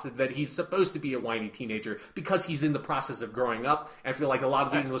across, that he's supposed to be a whiny teenager because he's in the process of growing up. I feel like a lot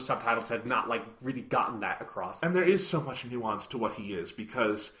of the English subtitles have not, like, really gotten that across. And there is so much nuance to what he is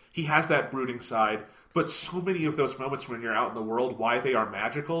because he has that brooding side. But so many of those moments when you're out in the world, why they are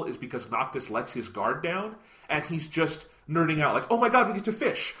magical is because Noctis lets his guard down, and he's just nerding out, like, oh my god, we get to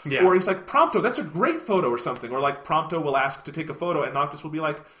fish. Yeah. Or he's like, Prompto, that's a great photo or something. Or like Prompto will ask to take a photo and Noctis will be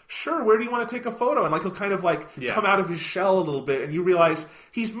like, sure, where do you want to take a photo? And like he'll kind of like come out of his shell a little bit and you realize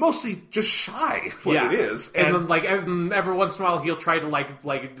he's mostly just shy what it is. And then like every once in a while he'll try to like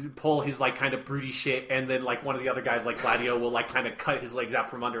pull his like kind of broody shit, and then like one of the other guys like Gladio will like kind of cut his legs out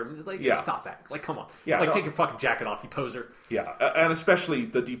from under him. Like, stop that. Like, come on. Take your fucking jacket off, you poser. Yeah, and especially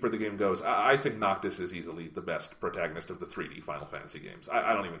the deeper the game goes, I think Noctis is easily the best protagonist of the 3D Final Fantasy games.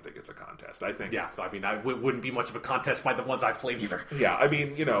 I don't even think it's a contest. I think... Yeah, I mean, it wouldn't be much of a contest by the ones I've played either. Yeah, I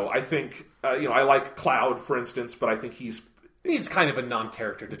mean, I think, I like Cloud, for instance, but I think he's kind of a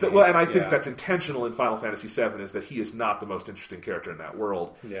non-character to me. Well, and I think that's intentional in Final Fantasy VII, is that he is not the most interesting character in that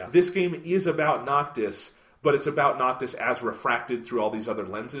world. Yeah. This game is about Noctis, but it's about Noctis as refracted through all these other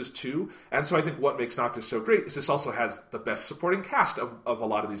lenses, too. And so I think what makes Noctis so great is this also has the best supporting cast of a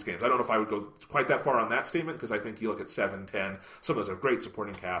lot of these games. I don't know if I would go quite that far on that statement, because I think you look at 7, 10, some of those have great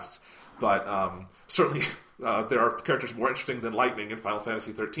supporting casts. But certainly there are characters more interesting than Lightning in Final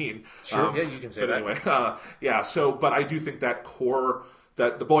Fantasy 13. Sure, you can say that. Anyway, but I do think that core,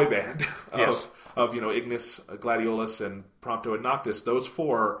 that the boy band of Ignis, Gladiolus, and Prompto and Noctis, those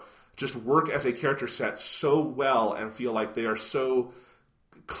four just work as a character set so well and feel like they are so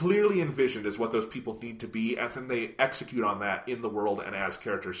clearly envisioned as what those people need to be, and then they execute on that in the world and as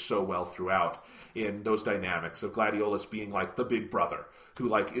characters so well throughout in those dynamics of Gladiolus being like the big brother who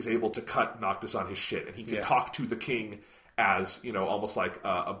like is able to cut Noctis on his shit, and he can talk to the king as, almost like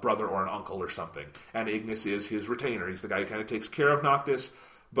a brother or an uncle or something. And Ignis is his retainer. He's the guy who kind of takes care of Noctis,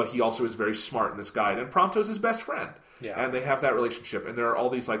 but he also is very smart in this guide. And Prompto's his best friend. Yeah. And they have that relationship. And there are all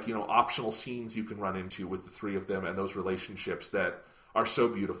these optional scenes you can run into with the three of them and those relationships that are so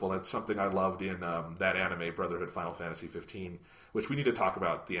beautiful. And it's something I loved in that anime, Brotherhood Final Fantasy 15, which we need to talk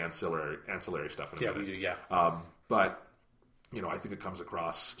about the ancillary stuff in a minute. We do, yeah. But, I think it comes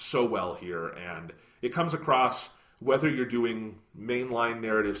across so well here. And it comes across whether you're doing mainline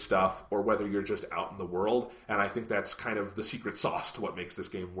narrative stuff or whether you're just out in the world. And I think that's kind of the secret sauce to what makes this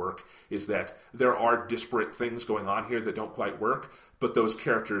game work, is that there are disparate things going on here that don't quite work, but those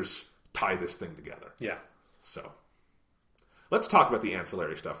characters tie this thing together. Yeah. So let's talk about the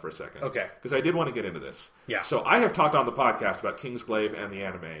ancillary stuff for a second. Okay. Because I did want to get into this. Yeah. So I have talked on the podcast about Kingsglaive and the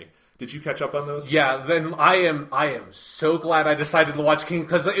anime. Did you catch up on those? Yeah, then I am so glad I decided to watch King,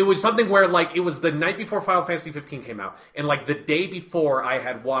 because it was something where it was the night before Final Fantasy 15 came out, and the day before I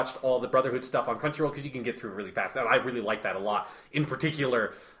had watched all the Brotherhood stuff on Crunchyroll, because you can get through really fast, and I really like that a lot. In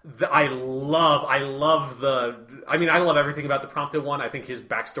particular, I love everything about the Prompto one. I think his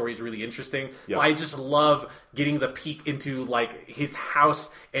backstory is really interesting. Yep. I just love getting the peek into his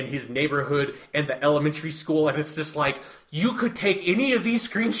house and his neighborhood and the elementary school, and it's just you could take any of these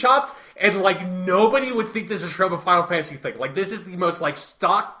screenshots and nobody would think this is from a Final Fantasy thing. This is the most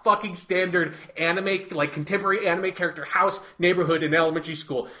stock fucking standard anime, contemporary anime character house, neighborhood, and elementary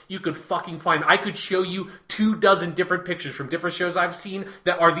school you could fucking find. I could show you 24 different pictures from different shows I've seen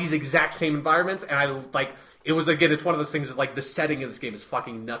that are these exact same environments, and it was, again, it's one of those things that the setting in this game is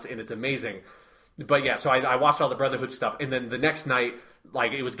fucking nuts and it's amazing. But yeah, so I watched all the Brotherhood stuff, and then the next night,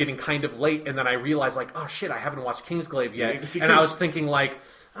 it was getting kind of late, and then I realized, oh shit, I haven't watched Kingsglaive yet, and I was thinking,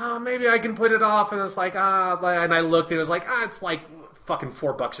 oh, maybe I can put it off, and it's and I looked, and it was it's fucking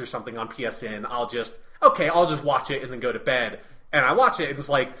 $4 or something on PSN, I'll just watch it and then go to bed, and I watch it, and it's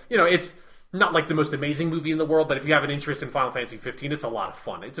it's not the most amazing movie in the world, but if you have an interest in Final Fantasy 15, it's a lot of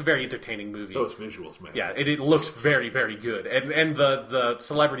fun. It's a very entertaining movie. Those visuals, man. Yeah, it looks very, very good. And the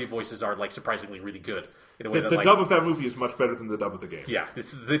celebrity voices are surprisingly really good. In a way the dub of that movie is much better than the dub of the game. Yeah,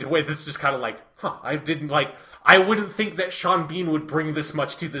 this is the way this is just kind of I wouldn't think that Sean Bean would bring this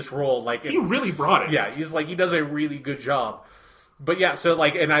much to this role. He really brought it. Yeah, he's he does a really good job. But yeah, so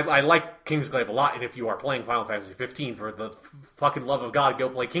and I like Kingsglaive a lot, and if you are playing Final Fantasy 15, for the fucking love of God, go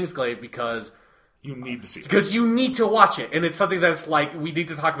play Kingsglaive, because you need to see it. Because you need to watch it, and it's something that's we need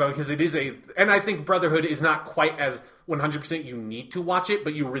to talk about, because it is and I think Brotherhood is not quite as 100% you need to watch it,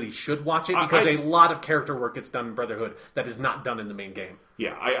 but you really should watch it, because a lot of character work gets done in Brotherhood that is not done in the main game.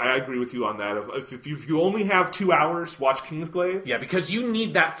 Yeah, I agree with you on that. If you only have 2 hours, watch Kingsglaive. Yeah, because you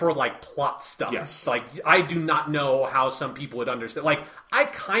need that for plot stuff. Yes. I do not know how some people would understand. I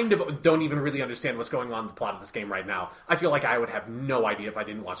kind of don't even really understand what's going on in the plot of this game right now. I feel like I would have no idea if I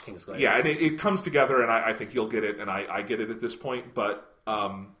didn't watch Kingsglaive. Yeah, and it comes together, and I think you'll get it, and I get it at this point, but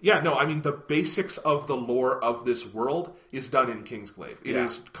the basics of the lore of this world is done in Kingsglaive. It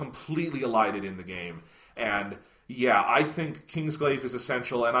is completely elided in the game, and yeah, I think Kingsglaive is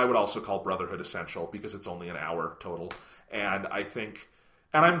essential, and I would also call Brotherhood essential, because it's only an hour total, and I think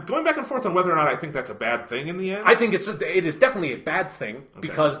And I'm going back and forth on whether or not I think that's a bad thing in the end. I think it is definitely a bad thing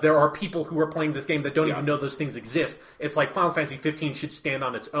because there are people who are playing this game that don't even know those things exist. It's like Final Fantasy 15 should stand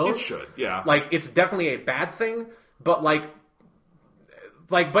on its own. It should, yeah. Like, it's definitely a bad thing, but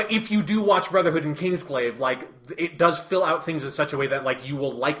but if you do watch Brotherhood and Kingsglaive, like, it does fill out things in such a way that, like, you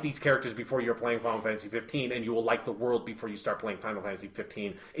will like these characters before you're playing Final Fantasy 15, and you will like the world before you start playing Final Fantasy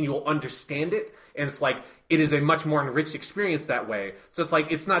 15, and you will understand it, and it's like, it is a much more enriched experience that way. So it's like,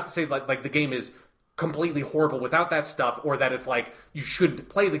 it's not to say, like the game is completely horrible without that stuff, or that it's like, you shouldn't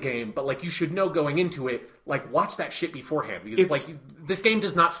play the game, but, like, you should know going into it, like, watch that shit beforehand, because, like, this game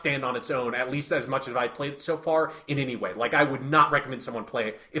does not stand on its own, at least as much as I've played it so far, in any way. Like, I would not recommend someone play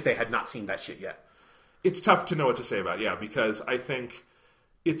it if they had not seen that shit yet. It's tough to know what to say about, because I think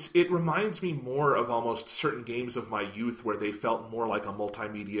it reminds me more of almost certain games of my youth where they felt more like a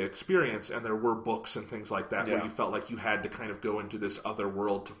multimedia experience, and there were books and things like that where you felt like you had to kind of go into this other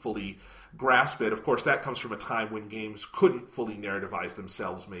world to fully grasp it. Of course, that comes from a time when games couldn't fully narrativize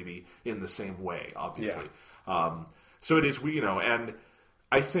themselves maybe in the same way, obviously. So it is, and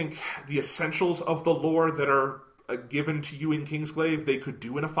I think the essentials of the lore that are given to you in Kingsglaive, they could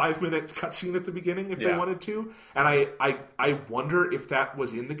do in a 5-minute cutscene at the beginning if they wanted to. And I wonder if that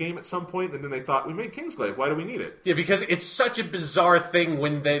was in the game at some point, and then they thought, we made Kingsglaive, why do we need it? Yeah, because it's such a bizarre thing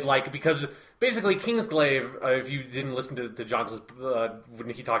when they, because basically Kingsglaive, if you didn't listen to Johnson's, when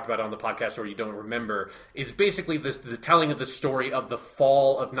he talked about it on the podcast, or you don't remember, is basically the telling of the story of the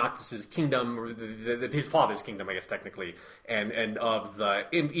fall of Noctis's kingdom, or his father's kingdom, I guess, technically, and of the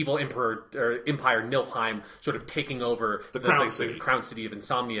evil empire Nilfheim sort of taking over the crown city of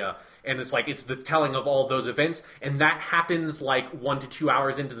Insomnia. And it's like, it's the telling of all those events, and that happens like 1 to 2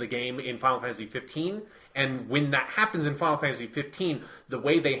 hours into the game in Final Fantasy 15. And when that happens in Final Fantasy 15, the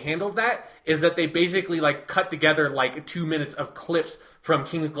way they handled that is that they basically like cut together like 2 minutes of clips from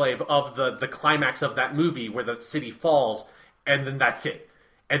Kingsglaive of the climax of that movie where the city falls, and then that's it.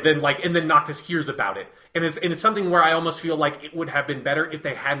 And then Noctis hears about it. And it's something where I almost feel like it would have been better if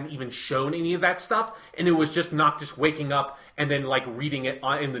they hadn't even shown any of that stuff, and it was just Noctis waking up and then like reading it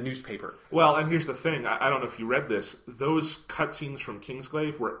in the newspaper. Well, and here's the thing. I don't know if you read this. Those cutscenes from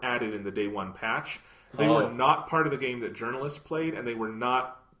Kingsglaive were added in the day one patch. They were not part of the game that journalists played, and they're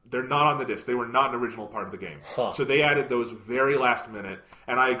not on the disc. They were not an original part of the game. So they added those very last minute,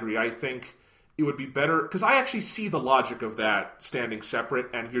 and I agree. I think it would be better, because I actually see the logic of that standing separate,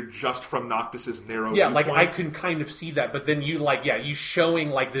 and you're just from Noctis's narrow viewpoint. Like I can kind of see that, but then you you showing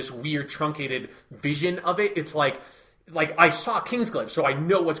like this weird truncated vision of it. It's like I saw Kingsglaive, so I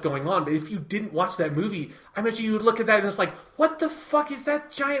know what's going on. But if you didn't watch that movie, I imagine you would look at that and it's like, what the fuck is that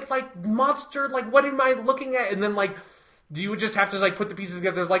giant like monster? Like, what am I looking at? And then like, do you just have to like put the pieces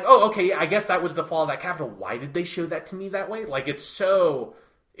together? Like, oh, okay, I guess that was the fall of that capital. Why did they show that to me that way? Like, it's such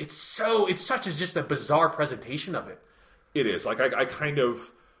just a bizarre presentation of it. It is. Like, I kind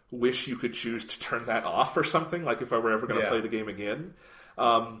of wish you could choose to turn that off or something, like if I were ever going to play the game again.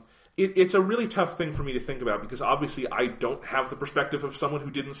 It's a really tough thing for me to think about, because obviously I don't have the perspective of someone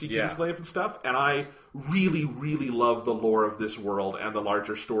who didn't see Kingsglaive and stuff, and I really, really love the lore of this world and the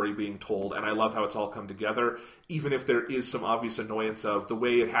larger story being told, and I love how it's all come together, even if there is some obvious annoyance of the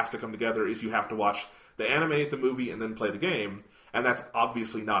way it has to come together is you have to watch the anime, the movie, and then play the game. And that's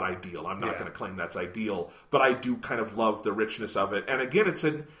obviously not ideal. I'm not going to claim that's ideal. But I do kind of love the richness of it. And again,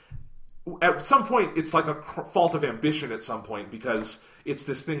 at some point, it's like a fault of ambition at some point, because it's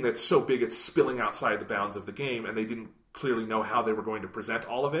this thing that's so big it's spilling outside the bounds of the game, and they didn't clearly know how they were going to present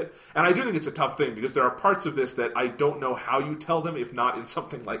all of it. And I do think it's a tough thing, because there are parts of this that I don't know how you tell them, if not in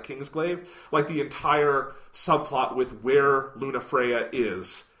something like Kingsglaive. Like the entire subplot with where Luna Freya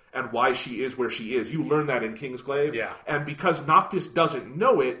is and why she is where she is. You learn that in Kingsglaive. Yeah. And because Noctis doesn't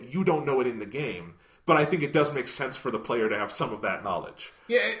know it, you don't know it in the game. But I think it does make sense for the player to have some of that knowledge.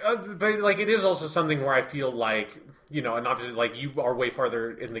 Yeah, but like it is also something where I feel like, and obviously like you are way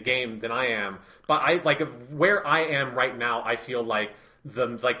farther in the game than I am. But I like where I am right now, I feel like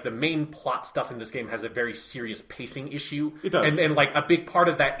the main plot stuff in this game has a very serious pacing issue. It does. And like a big part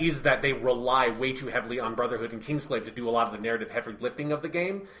of that is that they rely way too heavily on Brotherhood and Kingsglaive to do a lot of the narrative heavy lifting of the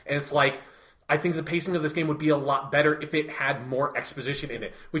game. And it's like, I think the pacing of this game would be a lot better if it had more exposition in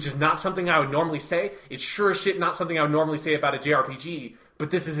it, which is not something I would normally say. It's sure as shit not something I would normally say about a JRPG,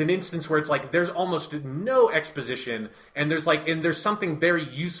 but this is an instance where it's like there's almost no exposition, and there's something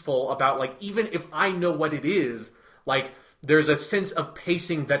very useful about like, even if I know what it is, like there's a sense of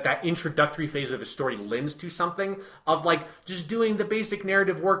pacing that introductory phase of a story lends to something of like just doing the basic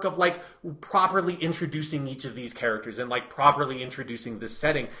narrative work of like properly introducing each of these characters and like properly introducing this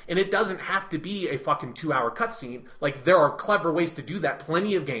setting. And it doesn't have to be a fucking 2-hour cutscene. Like there are clever ways to do that.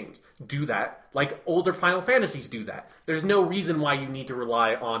 Plenty of games do that. Like older Final Fantasies do that. There's no reason why you need to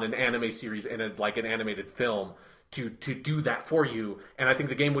rely on an anime series and an animated film to do that for you. And I think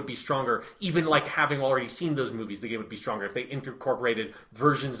the game would be stronger, even like having already seen those movies, the game would be stronger if they incorporated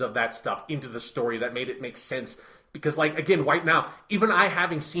versions of that stuff into the story that made it make sense. Because like, again, right now, even I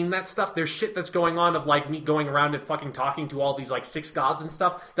having seen that stuff, there's shit that's going on of like me going around and fucking talking to all these like 6 gods and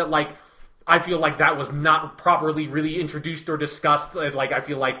stuff that like, I feel like that was not properly really introduced or discussed. Like, I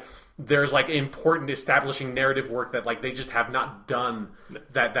feel like there's like important establishing narrative work that like they just have not done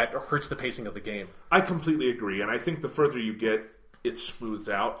that hurts the pacing of the game. I completely agree, and I think the further you get, it smooths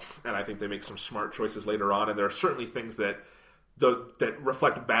out, and I think they make some smart choices later on, and there are certainly things that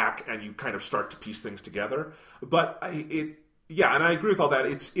reflect back and you kind of start to piece things together. But and I agree with all that.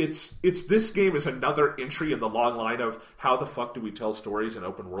 It's this game is another entry in the long line of how the fuck do we tell stories in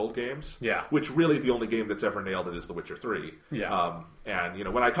open world games? Yeah. Which really the only game that's ever nailed it is The Witcher 3. Yeah. And you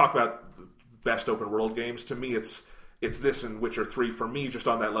know, when I talk about best open world games, to me it's this and Witcher 3 for me, just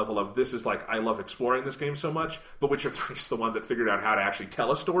on that level of this is like I love exploring this game so much, but Witcher 3 is the one that figured out how to actually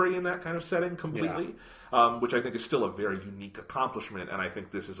tell a story in that kind of setting completely, which I think is still a very unique accomplishment, and I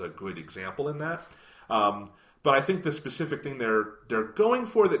think this is a good example in that. But I think the specific thing they're going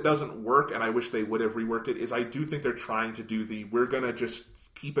for that doesn't work, and I wish they would have reworked it, is I do think they're trying to do we're going to just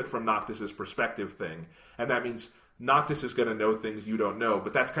keep it from Noctis's perspective thing. And that means Noctis is going to know things you don't know.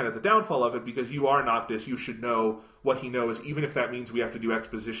 But that's kind of the downfall of it, because you are Noctis, you should know what he knows, even if that means we have to do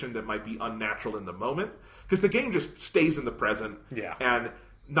exposition that might be unnatural in the moment. Because the game just stays in the present. Yeah. And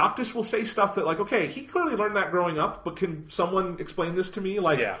Noctis will say stuff that like, okay, he clearly learned that growing up, but can someone explain this to me?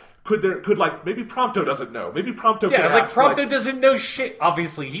 Like, could maybe Prompto doesn't know. Maybe Prompto could ask, Prompto doesn't know shit,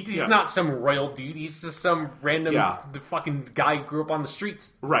 obviously. He's not some royal dude. He's just some random fucking guy who grew up on the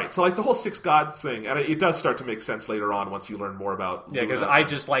streets. Right. So like the whole 6 gods thing, and it does start to make sense later on once you learn more about Luna. Because I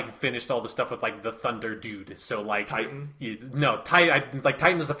just like finished all the stuff with like the Thunder dude. So like Titan?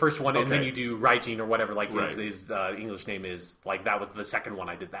 Titan is the first one, and then you do Raijin or whatever his English name is. Like that was the second one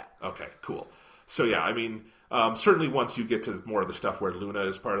I did that. Okay, cool. So yeah, I mean, certainly once you get to more of the stuff where Luna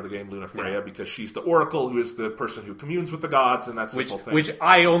is part of the game, Luna Freya, because she's the Oracle, who is the person who communes with the gods, and that's this whole thing. Which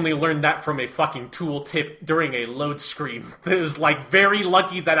I only learned that from a fucking tool tip during a load screen. It was like very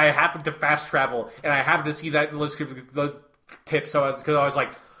lucky that I happened to fast travel, and I happened to see that load tip, because I was like,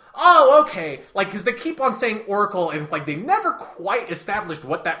 oh, okay. Like, because they keep on saying Oracle, and it's like they never quite established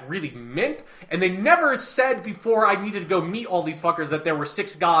what that really meant, and they never said before I needed to go meet all these fuckers that there were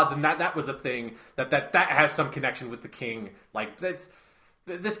 6 gods, and that was a thing, that has some connection with the king. Like,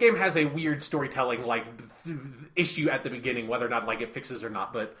 this game has a weird storytelling, like, issue at the beginning, whether or not, like, it fixes or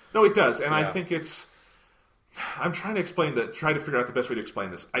not, but... No, it does, and I think it's... I'm trying to figure out the best way to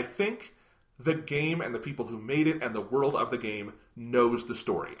explain this. I think the game and the people who made it and the world of the game knows the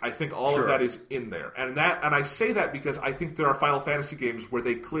story. I think all of that is in there. And I say that because I think there are Final Fantasy games where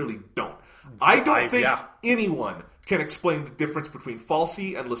they clearly don't. I don't think anyone can explain the difference between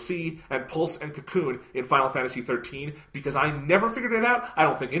Fal'Cie and l'Cie and Pulse and Cocoon in Final Fantasy XIII, because I never figured it out. I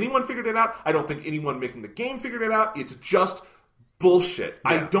don't think anyone figured it out. I don't think anyone making the game figured it out. It's just bullshit.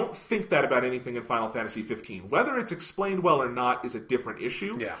 Yeah. I don't think that about anything in Final Fantasy 15. Whether it's explained well or not is a different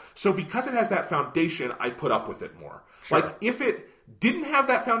issue. Yeah. So because it has that foundation, I put up with it more. Sure. Like, if it didn't have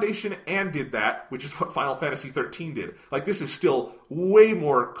that foundation and did that, which is what Final Fantasy 13 did, like, this is still way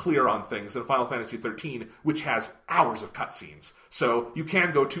more clear on things than Final Fantasy 13, which has hours of cutscenes. So you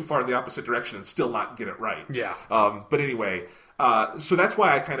can go too far in the opposite direction and still not get it right. Yeah. But anyway... so that's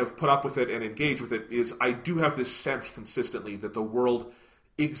why I kind of put up with it and engage with it, is I do have this sense consistently that the world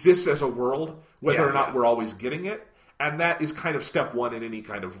exists as a world, whether or not we're always getting it. And that is kind of step one in any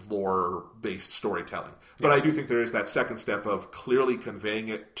kind of lore-based storytelling. But I do think there is that second step of clearly conveying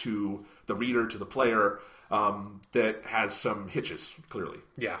it to the reader, to the player, that has some hitches, clearly.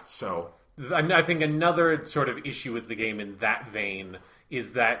 Yeah. So I think another sort of issue with the game in that vein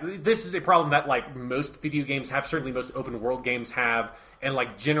is that this is a problem that, like, most video games have, certainly most open world games have, and,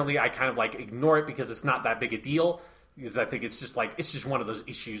 like, generally I kind of, like, ignore it because it's not that big a deal. because I think it's just one of those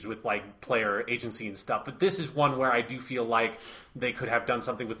issues with like player agency and stuff. But this is one where I do feel like they could have done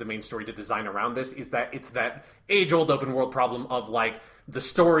something with the main story to design around this. Is that it's that age-old open world problem of like the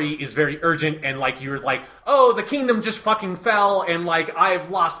story is very urgent and like you're like, oh, the kingdom just fucking fell and like I've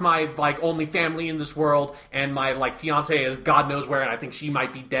lost my like only family in this world and my like fiance is God knows where and I think she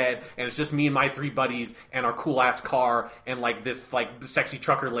might be dead and it's just me and my 3 buddies and our cool ass car and like this like sexy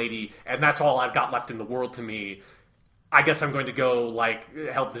trucker lady and that's all I've got left in the world to me. I guess I'm going to go like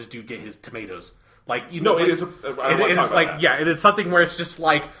help this dude get his tomatoes. Like you know, it is. I don't want to talk about that. Yeah, it is something where it's just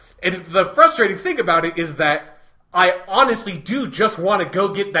like, and the frustrating thing about it is that I honestly do just want to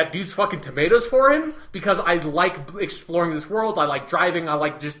go get that dude's fucking tomatoes for him because I like exploring this world. I like driving. I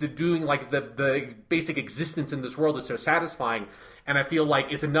like just doing like the basic existence in this world is so satisfying. And I feel like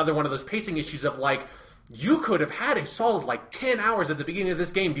it's another one of those pacing issues of like, you could have had a solid like 10 hours at the beginning of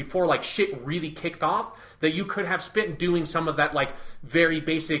this game before like shit really kicked off that you could have spent doing some of that like very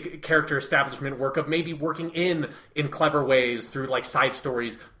basic character establishment work of maybe working in clever ways through like side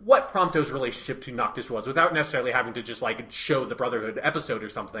stories what Prompto's relationship to Noctis was without necessarily having to just like show the Brotherhood episode or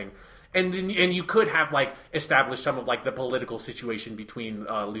something. And you could have like established some of like the political situation between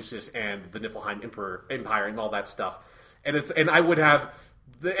Lucis and the Niflheim Empire and all that stuff. And I would have.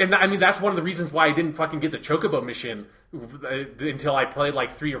 And I mean, that's one of the reasons why I didn't fucking get the Chocobo mission until I played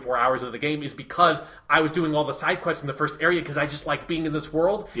like 3 or 4 hours of the game is because I was doing all the side quests in the first area because I just liked being in this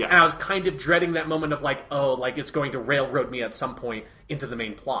world. Yeah. And I was kind of dreading that moment of like, oh, like it's going to railroad me at some point into the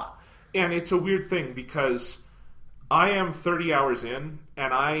main plot. And it's a weird thing because I am 30 hours in,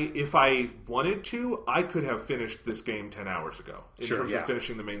 and if I wanted to, I could have finished this game 10 hours ago in terms of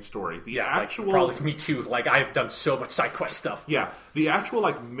finishing the main story. The actual, like, probably me too. Like I've done so much side quest stuff. Yeah, the actual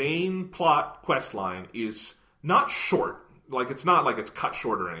like main plot quest line is not short. Like it's not like it's cut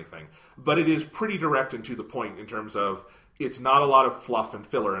short or anything, but it is pretty direct and to the point in terms of it's not a lot of fluff and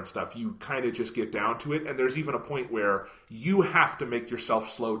filler and stuff. You kind of just get down to it, and there's even a point where you have to make yourself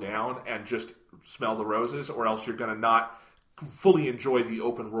slow down and just smell the roses, or else you're going to not fully enjoy the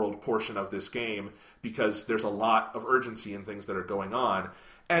open world portion of this game because there's a lot of urgency and things that are going on.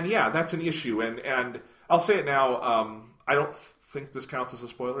 And yeah, that's an issue. And I'll say it now, I don't think this counts as a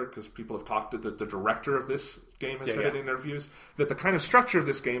spoiler because people have talked to the director of this game has said it in interviews, that the kind of structure of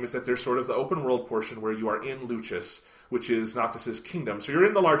this game is that there's sort of the open world portion where you are in Lucis, which is Noctis' kingdom. So you're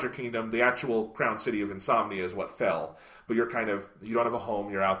in the larger kingdom. The actual crown city of Insomnia is what fell. But you don't have a home.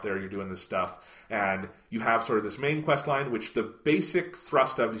 You're out there. You're doing this stuff. And you have sort of this main quest line, which the basic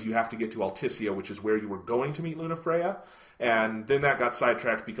thrust of is you have to get to Alticia, which is where you were going to meet Lunafreya. And then that got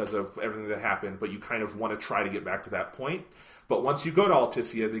sidetracked because of everything that happened. But you kind of want to try to get back to that point. But once you go to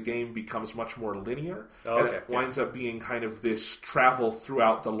Alticia, the game becomes much more linear. And it winds up being kind of this travel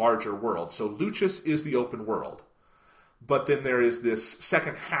throughout the larger world. So Lucis is the open world. But then there is this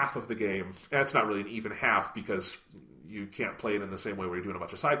second half of the game, and it's not really an even half because you can't play it in the same way where you're doing a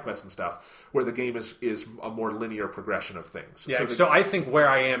bunch of side quests and stuff, where the game is a more linear progression of things. Yeah, so I think where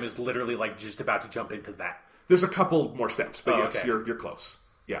I am is literally like just about to jump into that. There's a couple more steps, but yes, you're close.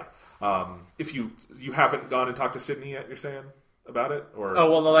 Yeah. If you haven't gone and talked to Sydney yet, you're saying? About it, or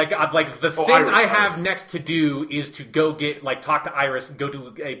the thing I have next to do is to go talk to Iris, go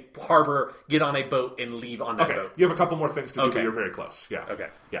to a harbor, get on a boat, and leave on that boat. You have a couple more things to do, but you're very close. Yeah. Okay.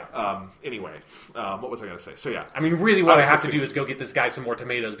 Yeah. Anyway, what was I going to say? So yeah, I mean, really, what I have to do is go get this guy some more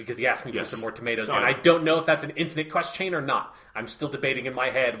tomatoes because he asked me for some more tomatoes, and I don't know if that's an infinite quest chain or not. I'm still debating in my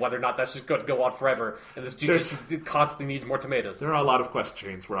head whether or not that's just going to go on forever, and this dude just constantly needs more tomatoes. There are a lot of quest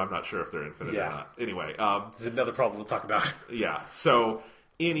chains where I'm not sure if they're infinite or not. Anyway, this is another problem we'll talk about. Yeah. So,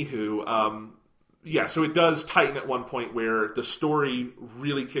 anywho, so it does tighten at one point where the story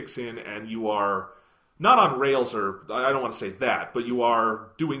really kicks in and you are not on rails, or I don't want to say that, but you are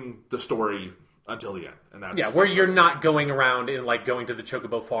doing the story until the end. And that's where you're not going around and like going to the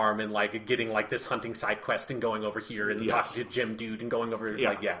Chocobo farm and like getting like this hunting side quest and going over here and talking to Jim Dude and going over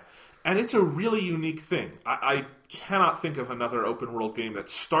And it's a really unique thing. I cannot think of another open world game that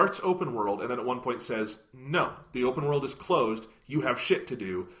starts open world and then at one point says, no, the open world is closed. You have shit to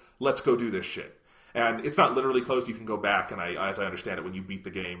do. Let's go do this shit. And it's not literally closed. You can go back, and as I understand it, when you beat the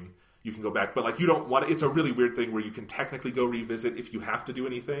game, you can go back. But like you don't want it's a really weird thing where you can technically go revisit if you have to do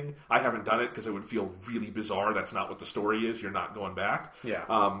anything. I haven't done it because it would feel really bizarre. That's not what the story is. You're not going back.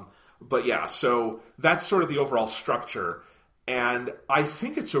 Yeah. But yeah, so that's sort of the overall structure. And I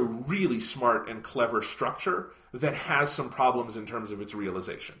think it's a really smart and clever structure that has some problems in terms of its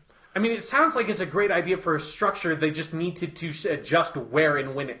realization. I mean, it sounds like it's a great idea for a structure. They just need to adjust where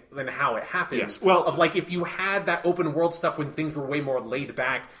and when and how it happens. Yes, well, if you had that open world stuff when things were way more laid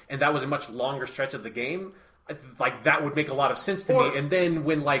back and that was a much longer stretch of the game, like that would make a lot of sense to me. And then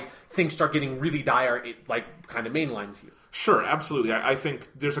when like things start getting really dire, it like kind of mainlines you. Sure, absolutely. I think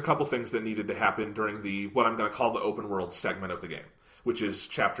there's a couple things that needed to happen during the what I'm going to call the open world segment of the game, which is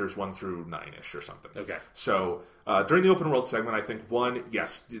chapters 1 through 9-ish or something. Okay. So during the open world segment, I think one,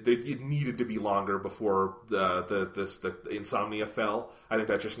 yes, it needed to be longer before the insomnia fell. I think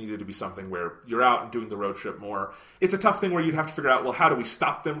that just needed to be something where you're out and doing the road trip more. It's a tough thing where you'd have to figure out, well, how do we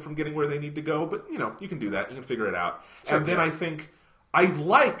stop them from getting where they need to go? But, you can do that. You can figure it out. Sure, and then I think I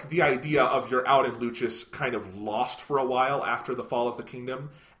like the idea of you're out in Lucius kind of lost for a while after the fall of the kingdom.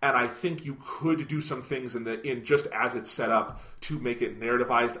 And I think you could do some things in just as it's set up to make it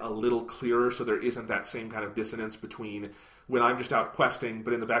narrativized a little clearer, so there isn't that same kind of dissonance between when I'm just out questing,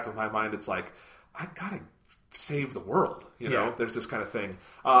 but in the back of my mind it's like, I gotta save the world. There's this kind of thing.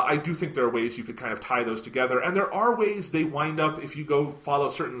 I do think there are ways you could kind of tie those together, and there are ways they wind up, if you go follow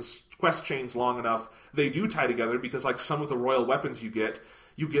certain quest chains long enough, they do tie together, because like some of the royal weapons you get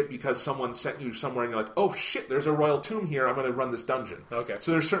because someone sent you somewhere and you're like, oh shit, there's a royal tomb here, I'm going to run this dungeon. Okay.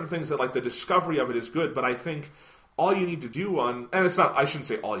 So there's certain things that like the discovery of it is good, but I think all you need to do and it's not, I shouldn't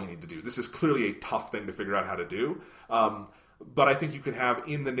say all you need to do, this is clearly a tough thing to figure out how to do, but I think you could have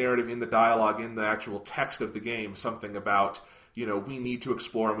in the narrative, in the dialogue, in the actual text of the game, something about, we need to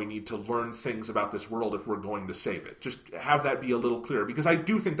explore and we need to learn things about this world if we're going to save it. Just have that be a little clearer, because I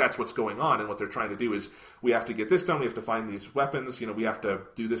do think that's what's going on, and what they're trying to do is we have to get this done, we have to find these weapons, we have to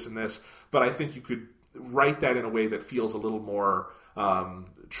do this and this, but I think you could write that in a way that feels a little more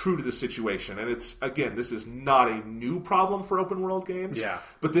true to the situation. And it's, again, this is not a new problem for open world games,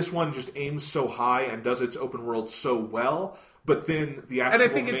 but this one just aims so high and does its open world so well. But then the actual,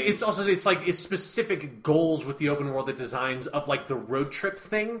 and I think it's also like it's specific goals with the open world that designs of like the road trip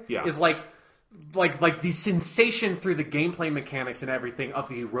thing is like the sensation through the gameplay mechanics and everything of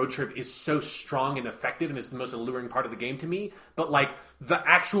the road trip is so strong and effective, and it's the most alluring part of the game to me. But like the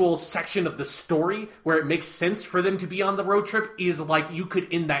actual section of the story where it makes sense for them to be on the road trip is like you could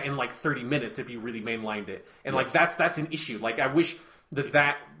end that in like 30 minutes if you really mainlined it, and like that's an issue. Like I wish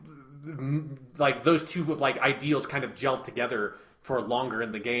that like those two like ideals kind of gelled together for longer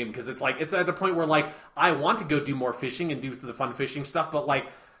in the game, because it's like it's at a point where like I want to go do more fishing and do the fun fishing stuff, but like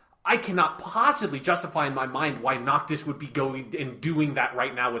I cannot possibly justify in my mind why Noctis would be going and doing that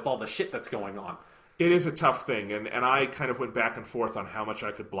right now with all the shit that's going on. It is a tough thing, and I kind of went back and forth on how much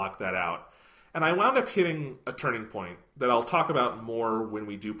I could block that out. And I wound up hitting a turning point that I'll talk about more when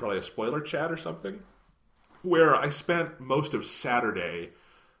we do probably a spoiler chat or something, where I spent most of Saturday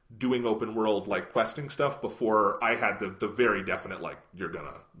doing open world like questing stuff before I had the very definite like, you're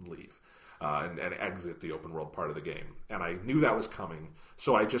gonna leave and exit the open world part of the game. And I knew that was coming,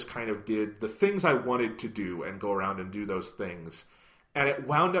 so I just kind of did the things I wanted to do and go around and do those things. And it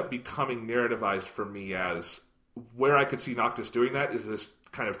wound up becoming narrativized for me as where I could see Noctis doing that is this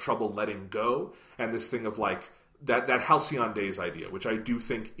kind of trouble letting go, and this thing of like that Halcyon Days idea, which I do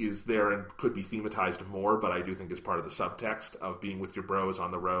think is there and could be thematized more, but I do think is part of the subtext of being with your bros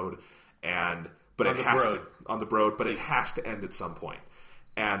on the road, but it has to end at some point.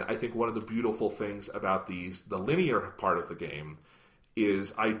 And I think one of the beautiful things about the linear part of the game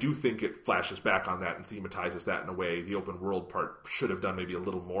is I do think it flashes back on that and thematizes that in a way the open world part should have done maybe a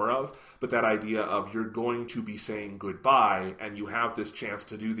little more of. But that idea of you're going to be saying goodbye and you have this chance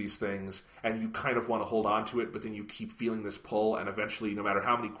to do these things and you kind of want to hold on to it, but then you keep feeling this pull, and eventually no matter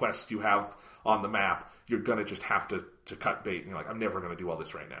how many quests you have on the map, you're going to just have to cut bait, and you're like, I'm never going to do all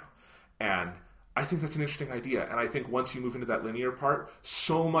this right now. And I think that's an interesting idea, and I think once you move into that linear part,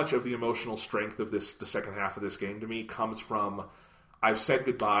 so much of the emotional strength of the second half of this game to me comes from I've said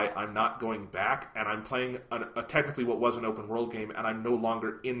goodbye, I'm not going back, and I'm playing a technically what was an open world game, and I'm no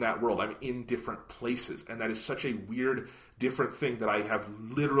longer in that world. I'm in different places, and that is such a weird, different thing that I have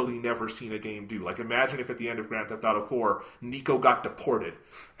literally never seen a game do. Like, imagine if at the end of Grand Theft Auto 4, Nico got deported,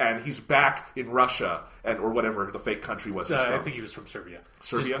 and he's back in Russia, or whatever the fake country was. I think he was from Serbia.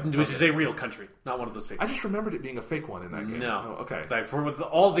 Serbia? Which is a real country, not one of those fake I just remembered it being a fake one in that game. No. Oh, okay. Like,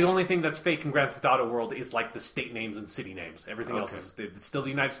 the only thing that's fake in Grand Theft Auto world is like the state names and city names. Everything else is it's still the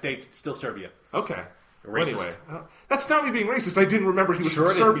United States, it's still Serbia. Okay. Racist. Anyway, that's not me being racist. I didn't remember he was from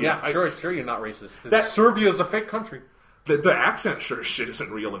Serbia. Yeah, sure you're not racist. Serbia is a fake country. The accent sure as shit isn't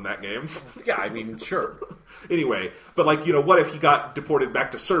real in that game. Yeah, I mean, sure. Anyway, but like, what if he got deported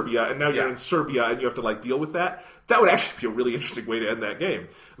back to Serbia and now you're in Serbia and you have to like deal with that? That would actually be a really interesting way to end that game.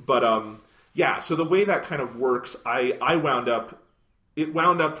 But so the way that kind of works, it wound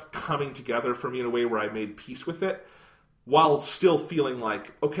up coming together for me in a way where I made peace with it, while still feeling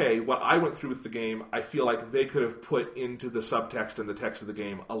like, okay, what I went through with the game, I feel like they could have put into the subtext and the text of the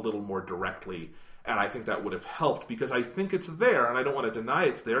game a little more directly. And I think that would have helped because I think it's there, and I don't want to deny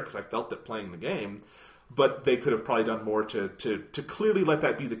it's there because I felt it playing the game. But they could have probably done more to clearly let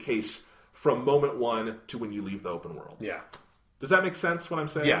that be the case from moment one to when you leave the open world. Yeah. Does that make sense, what I'm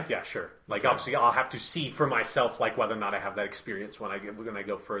saying? Yeah, sure. Like, obviously, I'll have to see for myself, like, whether or not I have that experience when I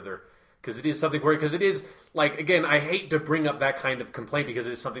go further. Because it is something where, because it is, like, again, I hate to bring up that kind of complaint because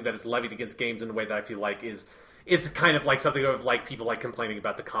it is something that is levied against games in a way that I feel like it's kind of like something of, like, people, like, complaining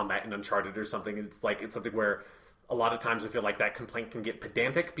about the combat in Uncharted or something. It's, like, it's something where a lot of times I feel like that complaint can get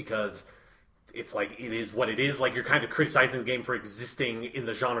pedantic because it's like, it is what it is. Like, you're kind of criticizing the game for existing in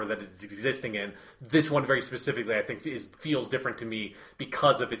the genre that it's existing in. This one very specifically, I think, feels different to me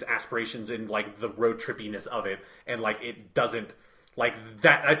because of its aspirations and, like, the road trippiness of it. And, like, it doesn't, like,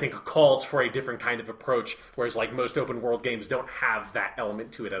 that, I think, calls for a different kind of approach, whereas, like, most open world games don't have that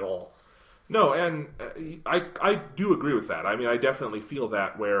element to it at all. No, and I do agree with that. I mean, I definitely feel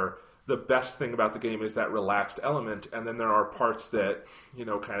that where the best thing about the game is that relaxed element, and then there are parts that, you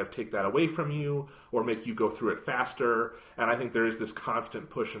know, kind of take that away from you or make you go through it faster, and I think there is this constant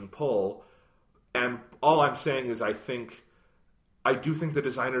push and pull. And all I'm saying is I do think the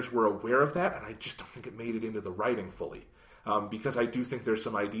designers were aware of that, and I just don't think it made it into the writing fully. Because I do think there's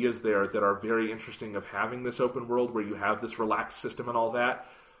some ideas there that are very interesting of having this open world where you have this relaxed system and all that,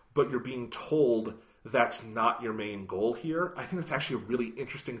 but you're being told that's not your main goal here. I think that's actually a really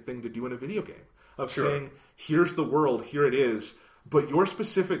interesting thing to do in a video game. Of saying, here's the world, here it is, but your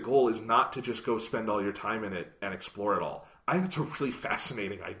specific goal is not to just go spend all your time in it and explore it all. I think it's a really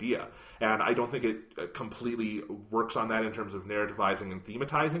fascinating idea. And I don't think it completely works on that in terms of narrativizing and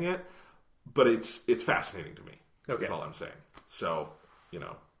thematizing it, but it's fascinating to me. Okay. That's all I'm saying. So, you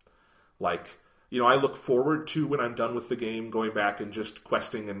know, like, you know, I look forward to when I'm done with the game, going back and just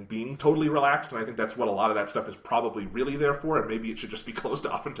questing and being totally relaxed. And I think that's what a lot of that stuff is probably really there for. And maybe it should just be closed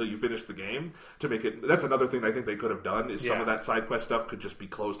off until you finish the game to make it. That's another thing I think they could have done is some of that side quest stuff could just be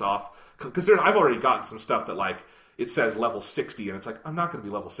closed off. Because I've already gotten some stuff that, like, it says level 60, and it's like, I'm not going to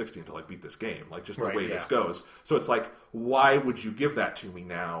be level 60 until I beat this game. Like, just the way this goes. So it's like, why would you give that to me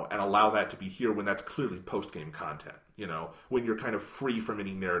now and allow that to be here when that's clearly post-game content, you know, when you're kind of free from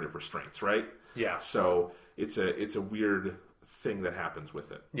any narrative restraints, right? Yeah. So it's a weird thing that happens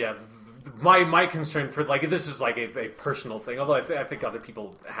with it. Yeah. My concern for, like, this is like a personal thing, although I think other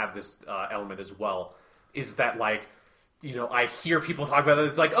people have this element as well, is that, like, you know, I hear people talk about it.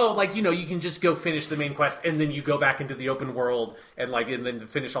 It's like, oh, like, you know, you can just go finish the main quest and then you go back into the open world and then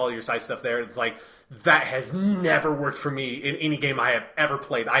finish all your side stuff there. It's like, that has never worked for me in any game I have ever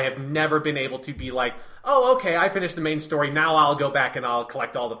played. I have never been able to be like, oh, okay, I finished the main story. Now I'll go back and I'll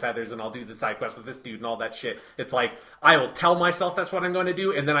collect all the feathers and I'll do the side quest with this dude and all that shit. It's like, I will tell myself that's what I'm going to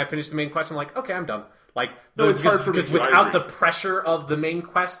do, and then I finish the main quest and I'm like, okay, I'm done. Like, no, it's hard for me because without the pressure of the main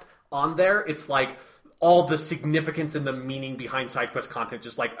quest on there, it's like all the significance and the meaning behind side quest content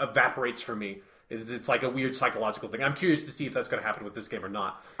just, like, evaporates for me. It's like a weird psychological thing. I'm curious to see if that's going to happen with this game or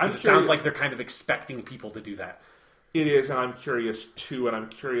not. It sounds like they're kind of expecting people to do that. It is, and I'm curious too, and I'm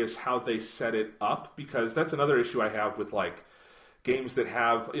curious how they set it up, because that's another issue I have with, like, games that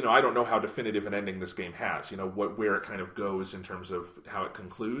have, you know, I don't know how definitive an ending this game has, you know, where it kind of goes in terms of how it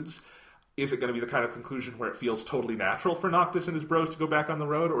concludes. Is it going to be the kind of conclusion where it feels totally natural for Noctis and his bros to go back on the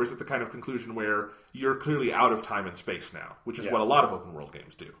road, or is it the kind of conclusion where you're clearly out of time and space now, which is what a lot of open world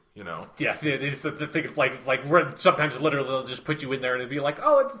games do, you know? Yeah, it's the thing of, like where sometimes literally they'll just put you in there and it'll be like,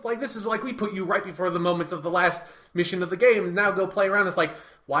 oh, it's like, this is like we put you right before the moments of the last mission of the game, and now go play around. It's like,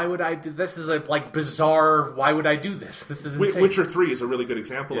 why would I do this? Is a, like, bizarre, why would I do this? This is insane. Witcher 3 is a really good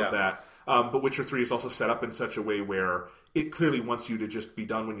example of that. But Witcher 3 is also set up in such a way where it clearly wants you to just be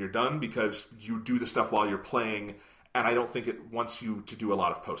done when you're done, because you do the stuff while you're playing, and I don't think it wants you to do a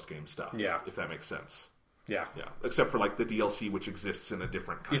lot of post-game stuff, if that makes sense. Yeah. Except for, like, the DLC, which exists in a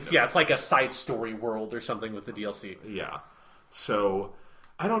different kind of... Yeah, it's like a side story world or something with the DLC. Yeah. So,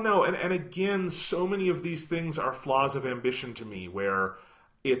 I don't know. And again, so many of these things are flaws of ambition to me, where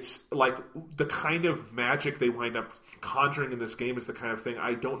it's like the kind of magic they wind up conjuring in this game is the kind of thing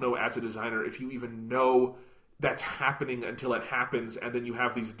I don't know as a designer if you even know that's happening until it happens, and then you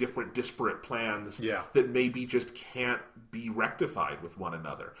have these different disparate plans that maybe just can't be rectified with one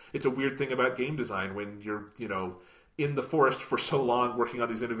another. It's a weird thing about game design when you're, you know, in the forest for so long working on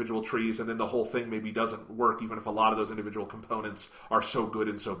these individual trees, and then the whole thing maybe doesn't work, even if a lot of those individual components are so good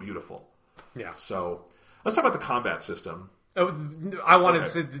and so beautiful. Yeah. So let's talk about the combat system. I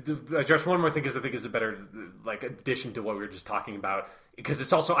wanted to address one more thing, because I think is a better, like, addition to what we were just talking about. Because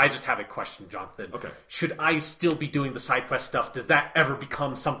it's also, I just have a question, Jonathan. Okay. Should I still be doing the side quest stuff? Does that ever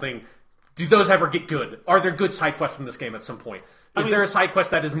become something? Do those ever get good? Are there good side quests in this game at some point? Is there a side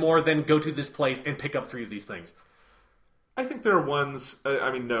quest that is more than go to this place and pick up 3 of these things? I think there are ones...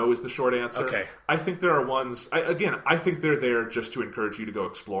 no is the short answer. Okay. I think there are ones... I think they're there just to encourage you to go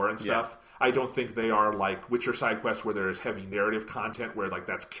explore and stuff. Yeah. I don't think they are like Witcher side quests where there is heavy narrative content where like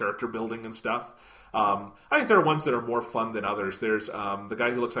that's character building and stuff. I think there are ones that are more fun than others. There's the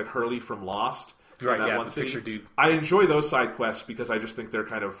guy who looks like Hurley from Lost. Right, yeah, the picture dude. I enjoy those side quests because I just think they're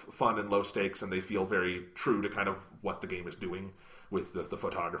kind of fun and low stakes, and they feel very true to kind of what the game is doing with the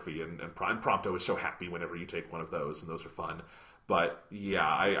photography. And Prompto is so happy whenever you take one of those, and those are fun. But yeah,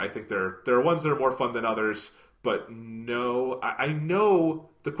 I think there are ones that are more fun than others. But no, I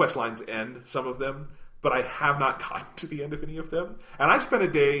know the quest lines end, some of them, but I have not gotten to the end of any of them. And I spent a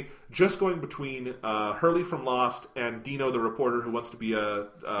day just going between Hurley from Lost and Dino the reporter who wants to be a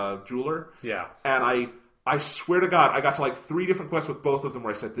jeweler. Yeah. And I swear to God, I got to like 3 different quests with both of them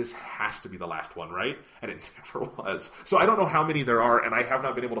where I said, this has to be the last one, right? And it never was. So I don't know how many there are, and I have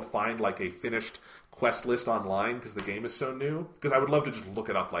not been able to find like a finished quest list online because the game is so new. Because I would love to just look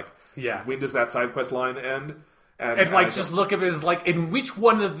it up, like, when does that side quest line end? And like, just look at it as, like, in which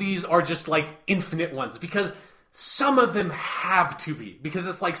one of these are just, like, infinite ones? Because some of them have to be. Because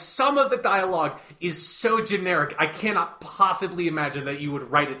it's like, some of the dialogue is so generic, I cannot possibly imagine that you would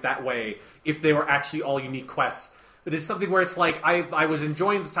write it that way if they were actually all unique quests. But it's something where it's like, I was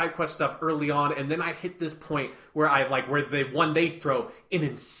enjoying the side quest stuff early on, and then I hit this point where they throw an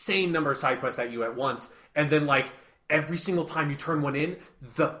insane number of side quests at you at once, and then, like, every single time you turn one in,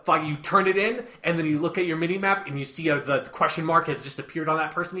 you turn it in, and then you look at your mini-map, and you see the question mark has just appeared on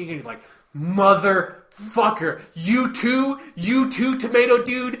that person, and you're like, motherfucker, you too, tomato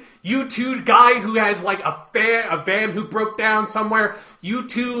dude, you too, guy who has like a van who broke down somewhere, you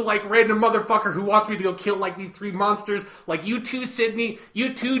too, like random motherfucker who wants me to go kill like these 3 monsters, like you too, Sydney,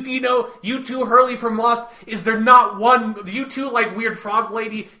 you too, Dino, you too, Hurley from Lost, is there not one, you too, like weird frog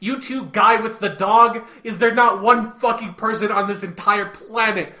lady, you too, guy with the dog, is there not one fucking person on this entire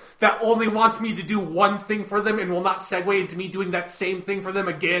planet that only wants me to do one thing for them and will not segue into me doing that same thing for them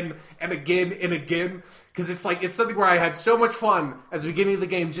again and again and again? Because it's like, it's something where I had so much fun at the beginning of the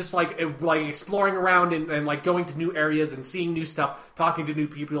game, just like exploring around and like going to new areas and seeing new stuff, talking to new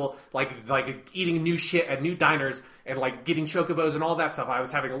people, like eating new shit at new diners and like getting chocobos and all that stuff. I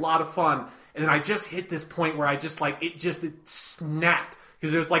was having a lot of fun. And then I just hit this point where I just like, it snapped.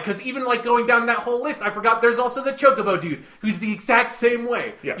 Because there's like, because even like going down that whole list, I forgot there's also the Chocobo dude, who's the exact same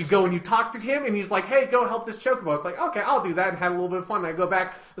way. Yes. You go and you talk to him, and he's like, hey, go help this Chocobo. It's like, okay, I'll do that, and had a little bit of fun. And I go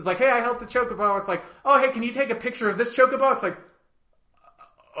back, it's like, hey, I helped the Chocobo. It's like, oh, hey, can you take a picture of this Chocobo? It's like,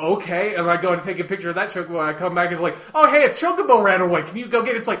 okay. And I go to take a picture of that Chocobo, and I come back, and it's like, oh, hey, a Chocobo ran away. Can you go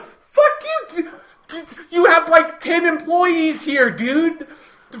get it? It's like, fuck you. You have like 10 employees here, dude.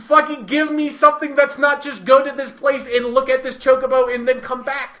 To fucking give me something that's not just go to this place and look at this Chocobo and then come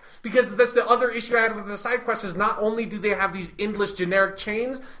back. Because that's the other issue I had with the side quests is not only do they have these endless generic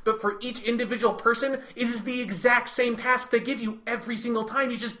chains, but for each individual person, it is the exact same task they give you every single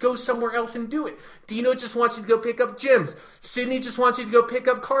time. You just go somewhere else and do it. Dino just wants you to go pick up gems. Sydney just wants you to go pick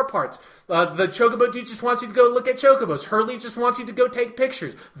up car parts. The Chocobo dude just wants you to go look at Chocobos. Hurley just wants you to go take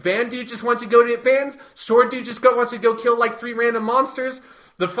pictures. Van dude just wants you to go to vans. Sword dude just wants you to go kill like 3 random monsters.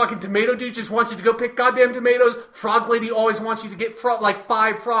 The fucking tomato dude just wants you to go pick goddamn tomatoes. Frog lady always wants you to get like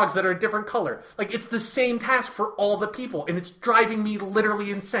 5 frogs that are a different color. Like, it's the same task for all the people, and it's driving me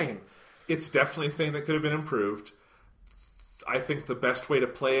literally insane. It's definitely a thing that could have been improved. I think the best way to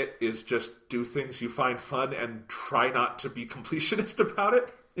play it is just do things you find fun and try not to be completionist about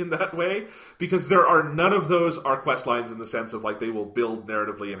it in that way, because there are none of those are quest lines in the sense of like they will build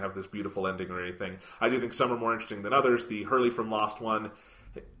narratively and have this beautiful ending or anything. I do think some are more interesting than others. The Hurley from Lost one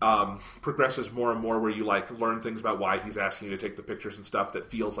progresses more and more where you like learn things about why he's asking you to take the pictures and stuff that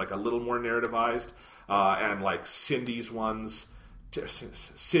feels like a little more narrativized, and like Cindy's ones,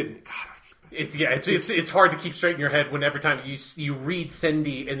 Sydney. God, it's hard to keep straight in your head when every time you read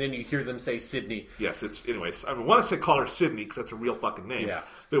Cindy and then you hear them say Sydney. Yes, anyways. I want to say call her Sydney because that's a real fucking name. Yeah.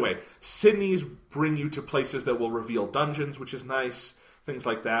 But anyway, Sydney's bring you to places that will reveal dungeons, which is nice. Things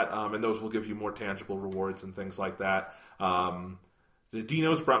like that, and those will give you more tangible rewards and things like that. The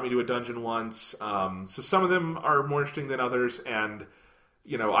Dinos brought me to a dungeon once, so some of them are more interesting than others, and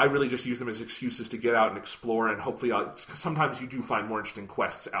you know, I really just use them as excuses to get out and explore, and hopefully sometimes you do find more interesting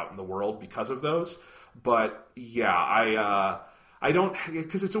quests out in the world because of those. But yeah, I don't,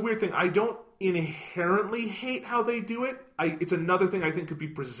 because it's a weird thing, I don't inherently hate how they do it. It's another thing I think could be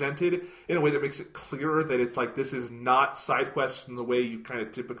presented in a way that makes it clearer that it's like this is not side quests in the way you kind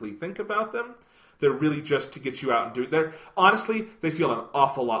of typically think about them. They're really just to get you out and do it. Honestly, they feel an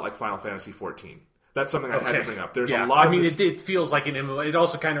awful lot like Final Fantasy XIV. That's something I had to bring up. There's a yeah. lot I mean, of it feels like an MMO. It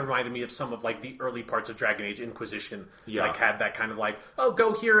also kind of reminded me of some of like the early parts of Dragon Age Inquisition. Yeah. Like had that kind of like, oh,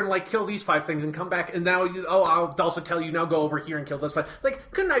 go here and like kill these 5 things and come back, and now I'll also tell you now go over here and kill those 5.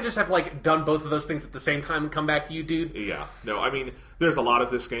 Like, couldn't I just have like done both of those things at the same time and come back to you, dude? Yeah. No, I mean, there's a lot of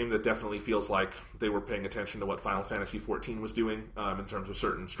this game that definitely feels like they were paying attention to what Final Fantasy XIV was doing in terms of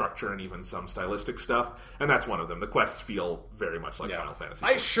certain structure and even some stylistic stuff, and that's one of them. The quests feel very much like Final Fantasy.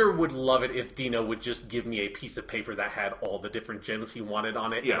 I sure would love it if Dino would just give me a piece of paper that had all the different gems he wanted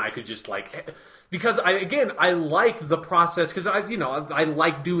on it, and I could just like, because I like the process, because I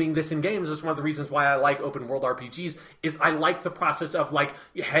like doing this in games. That's one of the reasons why I like open world RPGs, is I like the process of like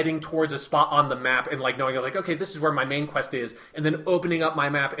heading towards a spot on the map and like knowing like, okay, this is where my main quest is, and then opening up my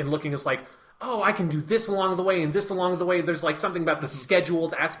map and looking as like, oh, I can do this along the way and this along the way. There's like something about the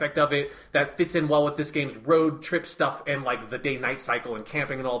scheduled aspect of it that fits in well with this game's road trip stuff and like the day-night cycle and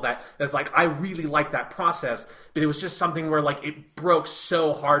camping and all that. That's like, I really like that process, but it was just something where like it broke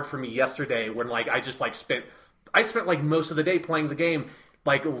so hard for me yesterday when like I just like spent like most of the day playing the game,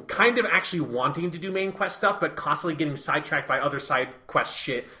 like kind of actually wanting to do main quest stuff, but constantly getting sidetracked by other side quest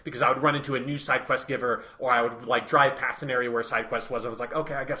shit because I would run into a new side quest giver, or I would like drive past an area where a side quest was. I was like,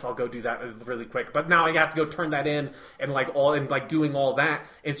 okay, I guess I'll go do that really quick. But now I have to go turn that in and like doing all that.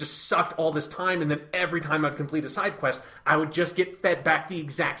 It just sucked all this time. And then every time I'd complete a side quest, I would just get fed back the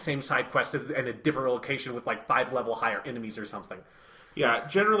exact same side quest in a different location with like 5 level higher enemies or something. Yeah,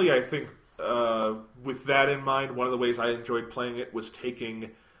 generally I think with that in mind, one of the ways I enjoyed playing it was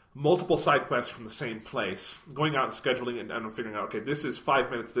taking multiple side quests from the same place, going out and scheduling it and figuring out, okay, this is 5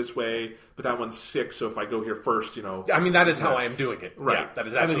 minutes this way, but that one's 6, so if I go here first, I mean, that is how I am doing it. Right. Yeah, that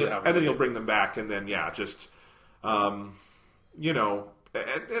is absolutely how I'm doing it. And then you'll bring them back, and then, just, at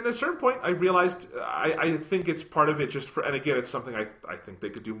a certain point, I realized, I think it's part of it just for, and again, it's something I think they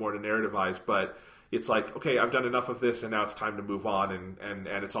could do more to narrativize, but it's like, okay, I've done enough of this, and now it's time to move on, and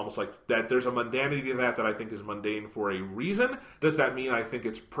it's almost like that. There's a mundanity to that I think is mundane for a reason. Does that mean I think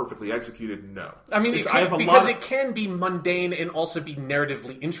it's perfectly executed? No. I mean, it can be mundane and also be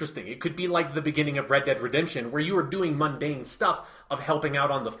narratively interesting. It could be like the beginning of Red Dead Redemption, where you are doing mundane stuff of helping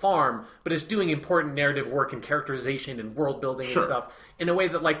out on the farm, but it's doing important narrative work and characterization and world building and stuff in a way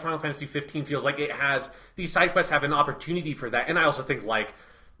that like Final Fantasy 15 feels like it has. These side quests have an opportunity for that, and I also think like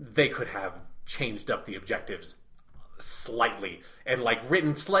they could have changed up the objectives slightly and like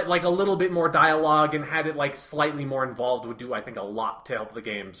written like a little bit more dialogue and had it like slightly more involved would do, I think, a lot to help the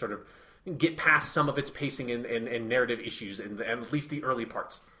game sort of get past some of its pacing and narrative issues in at least the early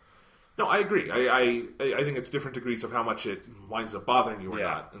parts. No, I agree. I think it's different degrees of how much it winds up bothering you or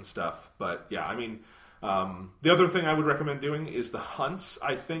not and stuff. But yeah, I mean, the other thing I would recommend doing is the hunts.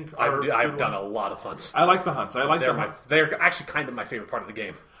 I think I've done a lot of hunts. I like the hunts. They're actually kind of my favorite part of the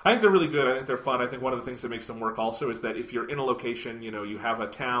game. I think they're really good. I think they're fun. I think one of the things that makes them work also is that if you're in a location, you have a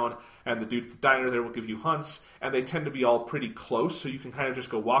town, and the dude at the diner there will give you hunts, and they tend to be all pretty close, so you can kind of just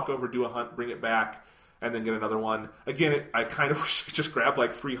go walk over, do a hunt, bring it back, and then get another one. Again, I kind of wish you could just grab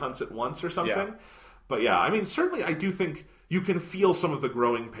like 3 hunts at once or something. Yeah. But yeah, I mean, certainly I do think you can feel some of the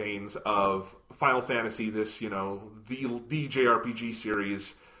growing pains of Final Fantasy, this, the JRPG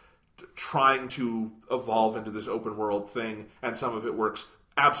series, trying to evolve into this open world thing, and some of it works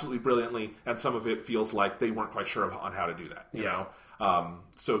absolutely brilliantly, and some of it feels like they weren't quite sure on how to do that. You know,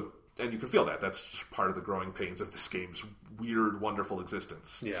 and you can feel that. That's just part of the growing pains of this game's weird, wonderful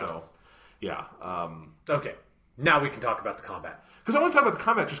existence. Yeah. So, yeah. Okay, now we can talk about the combat. Because I want to talk about the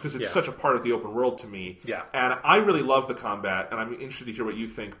combat just because it's such a part of the open world to me. Yeah. And I really love the combat, and I'm interested to hear what you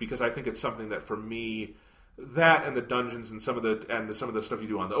think, because I think it's something that for me, that and the dungeons and some of the stuff you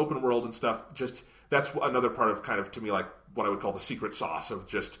do on the open world and stuff, just that's another part of kind of, to me, like what I would call the secret sauce of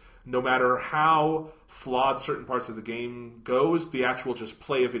just no matter how flawed certain parts of the game goes, the actual just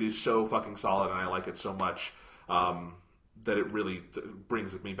play of it is so fucking solid, and I like it so much that it really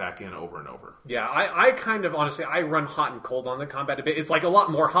brings me back in over and over. Yeah, I kind of, honestly, I run hot and cold on the combat a bit. It's like a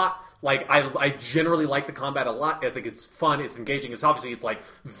lot more hot. Like, I generally like the combat a lot. I think it's fun, it's engaging. It's like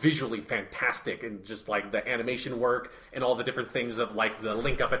visually fantastic, and just like the animation work and all the different things of like the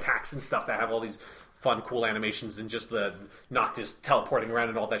link up attacks and stuff that have all these fun, cool animations, and just the not just teleporting around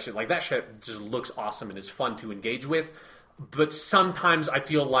and all that shit. Like, that shit just looks awesome and is fun to engage with. But sometimes I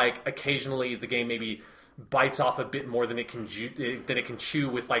feel like occasionally the game maybe bites off a bit more than it can chew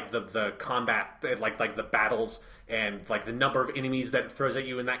with like the combat, like the battles and like the number of enemies that it throws at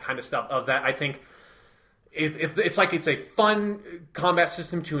you and that kind of stuff. Of that, I think it's like it's a fun combat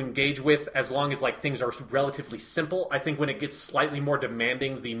system to engage with as long as like things are relatively simple. I think when it gets slightly more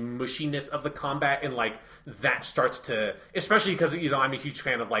demanding, the mushiness of the combat and like that starts to, especially because I'm a huge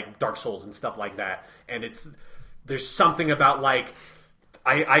fan of like Dark Souls and stuff like that, and there's something about like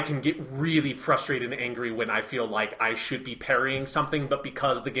I can get really frustrated and angry when I feel like I should be parrying something, but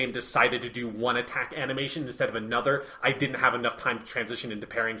because the game decided to do one attack animation instead of another, I didn't have enough time to transition into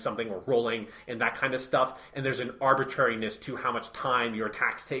parrying something or rolling and that kind of stuff. And there's an arbitrariness to how much time your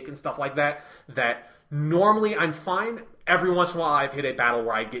attacks take and stuff like that, that normally I'm fine. Every once in a while I've hit a battle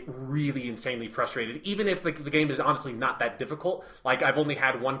where I get really insanely frustrated, even if the game is honestly not that difficult. Like, I've only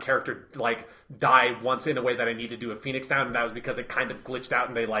had one character like die once in a way that I need to do a Phoenix down, and that was because it kind of glitched out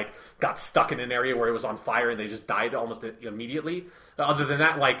and they like got stuck in an area where it was on fire and they just died almost immediately. Other than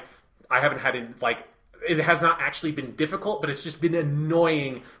that, like, I haven't had it has not actually been difficult, but it's just been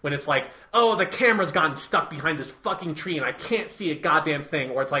annoying when it's like, oh, the camera's gotten stuck behind this fucking tree and I can't see a goddamn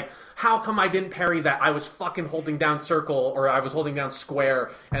thing. Or it's like, how come I didn't parry that? I was fucking holding down circle or I was holding down square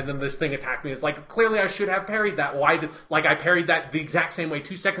and then this thing attacked me. It's like, clearly I should have parried that. I parried that the exact same way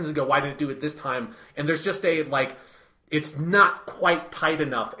 2 seconds ago. Why didn't it do it this time? And there's just it's not quite tight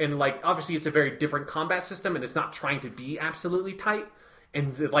enough. And like, obviously it's a very different combat system and it's not trying to be absolutely tight.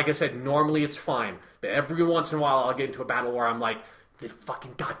 And like I said, normally it's fine. But every once in a while I'll get into a battle where I'm like,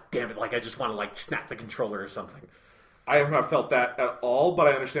 fucking goddamn it, like I just want to like snap the controller or something. I have not felt that at all, but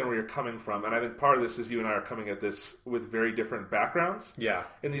I understand where you're coming from. And I think part of this is you and I are coming at this with very different backgrounds. Yeah.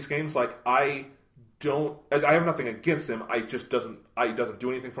 In these games, like, I have nothing against him. It doesn't do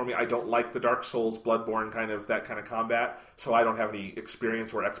anything for me. I don't like the Dark Souls, Bloodborne that kind of combat, so I don't have any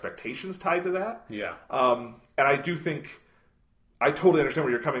experience or expectations tied to that. Yeah. And I do think I totally understand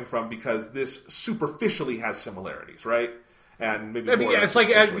where you're coming from because this superficially has similarities, right? And maybe more it's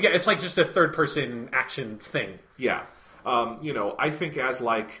like just a third-person action thing. Yeah. I think as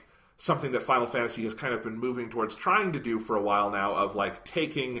like something that Final Fantasy has kind of been moving towards trying to do for a while now, of like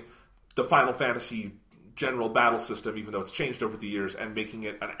taking the Final Fantasy general battle system, even though it's changed over the years, and making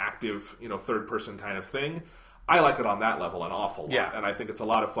it an active, third-person kind of thing. I like it on that level an awful lot. Yeah. And I think it's a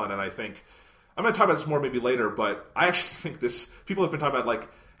lot of fun, and I think I'm going to talk about this more maybe later, but I actually think people have been talking about, like,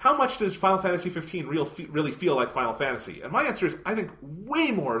 how much does Final Fantasy 15 really feel like Final Fantasy? And my answer is, I think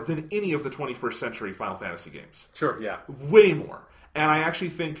way more than any of the 21st century Final Fantasy games. Sure, yeah. Way more. And I actually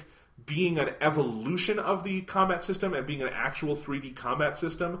think being an evolution of the combat system and being an actual 3D combat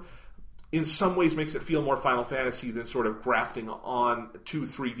system in some ways makes it feel more Final Fantasy than sort of grafting on to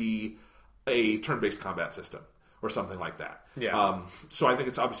 3D a turn-based combat system or something like that. Yeah. So I think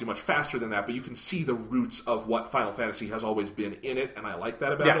it's obviously much faster than that, but you can see the roots of what Final Fantasy has always been in it, and I like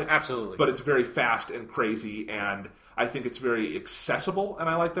that about it. Yeah, absolutely. But it's very fast and crazy, and I think it's very accessible, and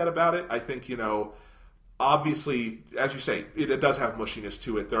I like that about it. I think, obviously, as you say, it does have mushiness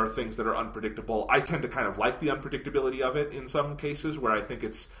to it. There are things that are unpredictable. I tend to kind of like the unpredictability of it in some cases, where I think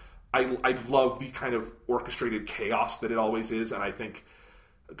I love the kind of orchestrated chaos that it always is, and I think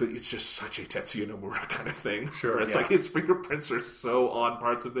it's just such a Tetsuya Nomura kind of thing. Sure, it's like his fingerprints are so on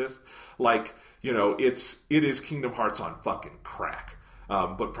parts of this. Like, it is Kingdom Hearts on fucking crack,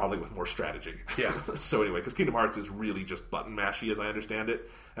 but probably with more strategy. Yeah. So anyway, because Kingdom Hearts is really just button mashy as I understand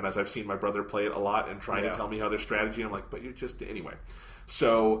it, and as I've seen my brother play it a lot and trying to tell me how their strategy, I'm like, but you're just anyway.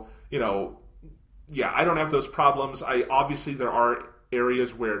 So I don't have those problems. Obviously there are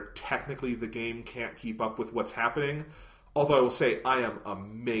areas where technically the game can't keep up with what's happening. Although I will say, I am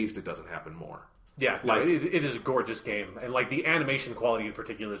amazed it doesn't happen more. Yeah, it is a gorgeous game, and like the animation quality in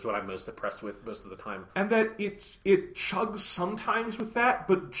particular is what I'm most impressed with most of the time. And that it chugs sometimes with that,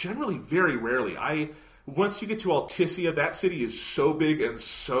 but generally very rarely. Once you get to Alticia, that city is so big and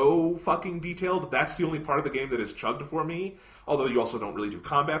so fucking detailed. That's the only part of the game that is chugged for me. Although you also don't really do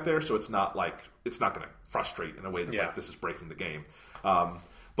combat there, so it's not going to frustrate in a way that's like this is breaking the game.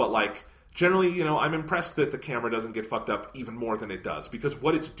 But like, generally, I'm impressed that the camera doesn't get fucked up even more than it does. Because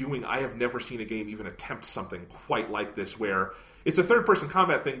what it's doing, I have never seen a game even attempt something quite like this, where it's a third-person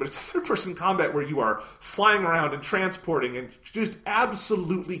combat thing, but it's a third-person combat where you are flying around and transporting, and just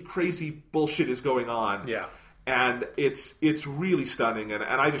absolutely crazy bullshit is going on. Yeah. And it's really stunning. And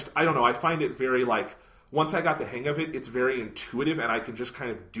I don't know, I find it very, like, once I got the hang of it, it's very intuitive, and I can just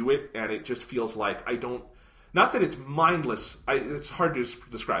kind of do it, and it just feels like not that it's mindless. It's hard to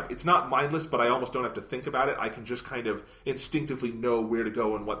describe. It's not mindless, but I almost don't have to think about it. I can just kind of instinctively know where to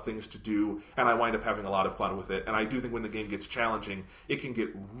go and what things to do, and I wind up having a lot of fun with it. And I do think when the game gets challenging, it can get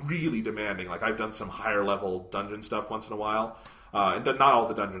really demanding. Like, I've done some higher level dungeon stuff once in a while. And not all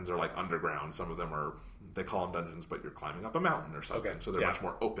the dungeons are like underground. Some of them they call them dungeons, but you're climbing up a mountain or something. Okay. So they're much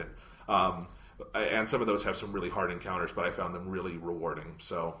more open. and some of those have some really hard encounters, but I found them really rewarding.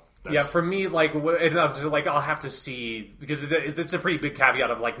 So yeah, for me, like, I'll have to see, because it's a pretty big caveat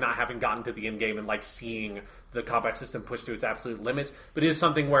of, like, not having gotten to the end game and, like, seeing the combat system pushed to its absolute limits. But it is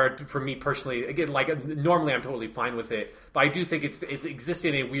something where, for me personally, again, like, normally I'm totally fine with it, but I do think it exists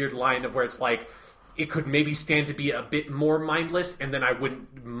in a weird line of where it's like, it could maybe stand to be a bit more mindless, and then I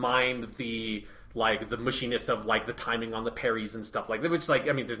wouldn't mind the mushiness of, like, the timing on the parries and stuff like that, which, like,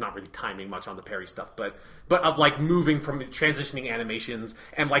 I mean, there's not really timing much on the parry stuff, but of, like, moving from transitioning animations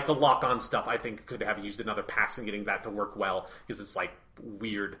and, like, the lock-on stuff, I think could have used another pass in getting that to work well, because it's, like,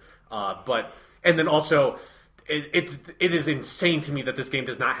 weird. And then also, it is insane to me that this game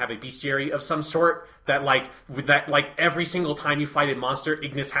does not have a bestiary of some sort, that, like, every single time you fight a monster,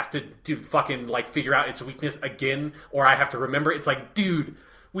 Ignis has to do fucking, like, figure out its weakness again, or I have to remember. It's like, dude,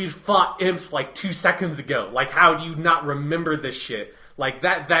 we fought imps like 2 seconds ago. Like, how do you not remember this shit? Like,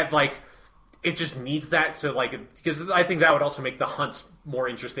 that like, it just needs that. So, like, because I think that would also make the hunts more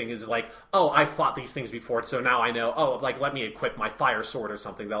interesting. Is like, oh, I fought these things before, so now I know, oh, like, let me equip my fire sword or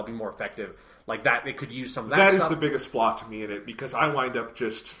something. That'll be more effective. Like that, it could use some of that stuff. That is the biggest flaw to me in it, because I wind up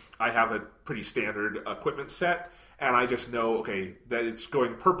I have a pretty standard equipment set, and I just know, okay, that it's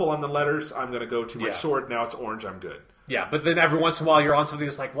going purple on the letters, I'm going to go to my sword, now it's orange, I'm good. Yeah, but then every once in a while you're on something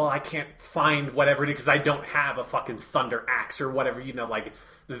that's like, well, I can't find whatever it is because I don't have a fucking thunder axe or whatever, you know, like,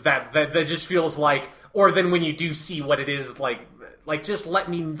 that just feels like, or then when you do see what it is, like just let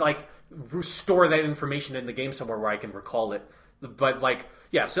me, like, restore that information in the game somewhere where I can recall it. But, like,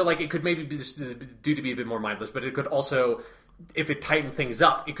 yeah, so, like, it could maybe be due to be a bit more mindless, but it could also, if it tightened things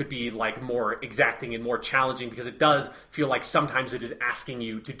up, it could be, like, more exacting and more challenging, because it does feel like sometimes it is asking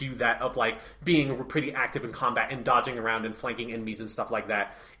you to do that, of, like, being pretty active in combat and dodging around and flanking enemies and stuff like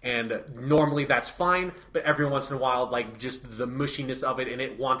that. And normally that's fine, but every once in a while, like, just the mushiness of it and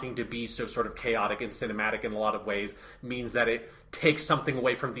it wanting to be so sort of chaotic and cinematic in a lot of ways means that it takes something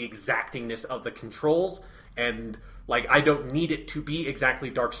away from the exactingness of the controls. And, like, I don't need it to be exactly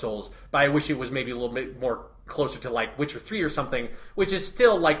Dark Souls, but I wish it was maybe a little bit more closer to, like, Witcher 3 or something, which is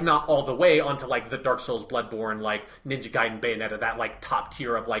still, like, not all the way onto, like, the Dark Souls, Bloodborne, like, Ninja Gaiden, Bayonetta, that, like, top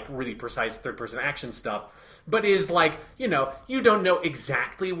tier of, like, really precise third-person action stuff, but is, like, you know, you don't know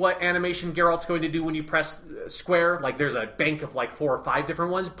exactly what animation Geralt's going to do when you press square. Like, there's a bank of, like, 4 or 5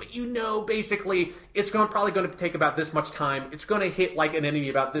 different ones, but you know, basically, it's probably going to take about this much time. It's going to hit, like, an enemy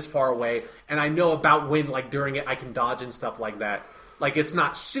about this far away, and I know about when, like, during it I can dodge and stuff like that. Like, it's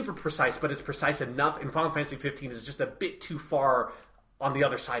not super precise, but it's precise enough, and Final Fantasy 15 is just a bit too far on the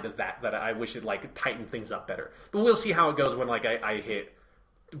other side of that I wish it, like, tightened things up better. But we'll see how it goes when, like, I hit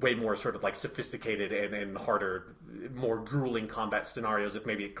way more sort of, like, sophisticated and harder, more grueling combat scenarios, if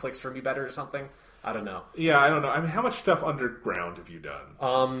maybe it clicks for me better or something. I don't know. Yeah, I don't know. I mean, how much stuff underground have you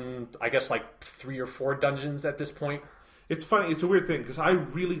done? I guess, like, 3 or 4 dungeons at this point. It's funny. It's a weird thing, because I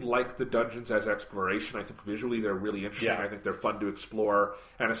really like the dungeons as exploration. I think visually they're really interesting. Yeah. I think they're fun to explore,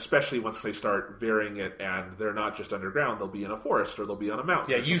 and especially once they start varying it and they're not just underground, they'll be in a forest or they'll be on a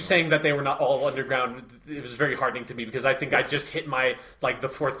mountain. Yeah, you saying that they were not all underground, it was very heartening to me, because I think I just hit my, like, the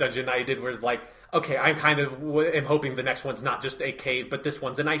 4th dungeon I did was like, okay, I kind of am hoping the next one's not just a cave, but this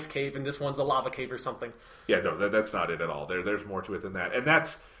one's an ice cave and this one's a lava cave or something. Yeah, no, that's not it at all. There's more to it than that. And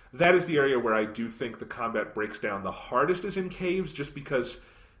that is the area where I do think the combat breaks down the hardest, is in caves, just because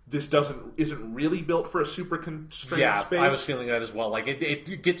this isn't really built for a super constrained space. Yeah, I was feeling that as well. Like,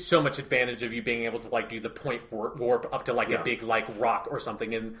 it gets so much advantage of you being able to, like, do the point warp up to, like, a big, like, rock or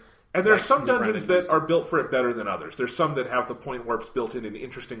something. And there are some dungeons that are built for it better than others. There's some that have the point warps built in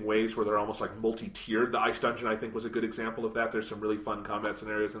interesting ways where they're almost like multi-tiered. The ice dungeon, I think, was a good example of that. There's some really fun combat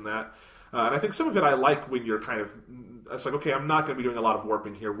scenarios in that. And I think some of it I like when you're kind of... It's like, okay, I'm not going to be doing a lot of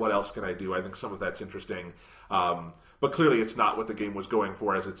warping here. What else can I do? I think some of that's interesting. But clearly it's not what the game was going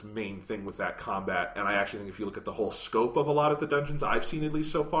for as its main thing with that combat. And I actually think if you look at the whole scope of a lot of the dungeons I've seen, at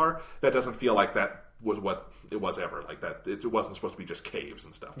least so far, that doesn't feel like that was what it was ever. Like that, it wasn't supposed to be just caves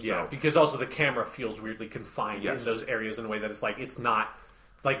and stuff. Yeah, because also the camera feels weirdly confined in those areas in a way that it's like, it's not...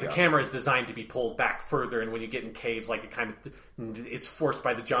 Like, the camera is designed to be pulled back further, and when you get in caves, like, it kind of... It's forced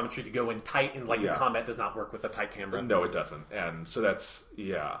by the geometry to go in tight, and, like, the combat does not work with a tight camera. No, it doesn't. And so that's...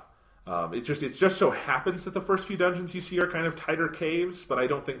 Yeah. It just so happens that the first few dungeons you see are kind of tighter caves, but I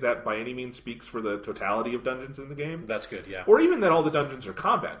don't think that by any means speaks for the totality of dungeons in the game. That's good, yeah. Or even that all the dungeons are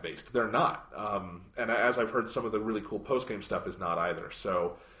combat-based. They're not. And as I've heard, some of the really cool post-game stuff is not either.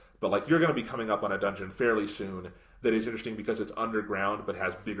 So... But, like, you're going to be coming up on a dungeon fairly soon that is interesting because it's underground but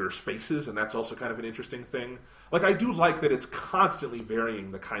has bigger spaces, and that's also kind of an interesting thing. Like, I do like that it's constantly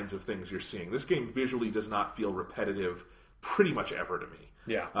varying the kinds of things you're seeing. This game visually does not feel repetitive pretty much ever to me.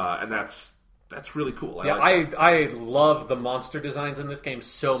 Yeah. And that's that's really cool. I love the monster designs in this game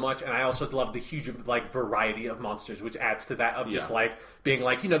so much, and I also love the huge like variety of monsters, which adds to that of just like being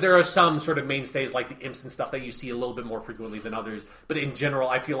like, there are some sort of mainstays like the imps and stuff that you see a little bit more frequently than others, but in general,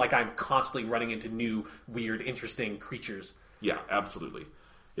 I feel like I'm constantly running into new, weird, interesting creatures. Yeah, absolutely.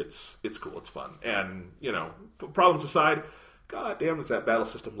 It's cool. It's fun, and problems aside, god damn, does that battle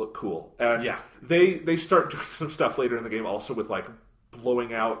system look cool? And they start doing some stuff later in the game also with like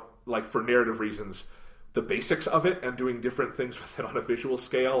blowing out, like for narrative reasons, the basics of it and doing different things with it on a visual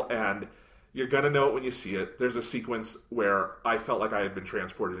scale, and you're gonna know it when you see it. There's a sequence where I felt like I had been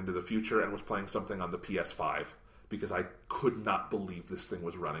transported into the future and was playing something on the PS5 because I could not believe this thing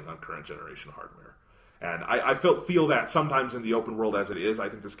was running on current generation hardware. And I feel that sometimes in the open world as it is. I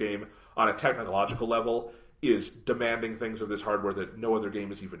think this game, on a technological level, is demanding things of this hardware that no other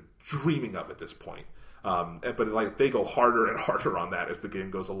game is even dreaming of at this point. But like they go harder and harder on that as the game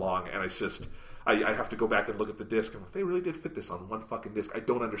goes along, and it's just I have to go back and look at the disc and they really did fit this on one fucking disc. I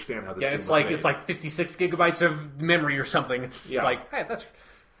don't understand how this. Yeah, it's like 56 gigabytes of memory or something. It's like, hey,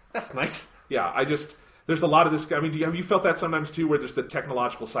 that's nice. Yeah, there's a lot of this. I mean, have you felt that sometimes too, where there's the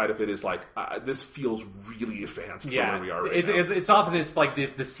technological side of it is like this feels really advanced for where we are right now. It's often like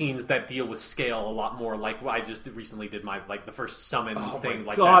the scenes that deal with scale a lot more. Like I just recently did the first summon thing.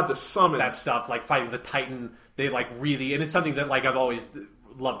 My God, the summons, that stuff, like fighting the Titan. They like really, and it's something that like I've always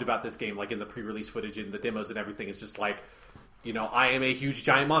loved about this game. Like in the pre-release footage and the demos and everything, it's just like, I am a huge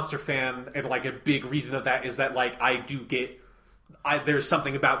giant monster fan, and like a big reason of that is that like I do get. There's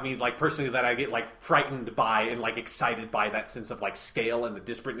something about me, like personally, that I get like frightened by and like excited by that sense of like scale and the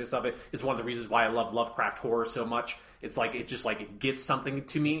disparateness of it. It's one of the reasons why I love Lovecraft horror so much. It's like it gets something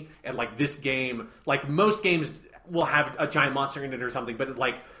to me, and like this game, like most games will have a giant monster in it or something, but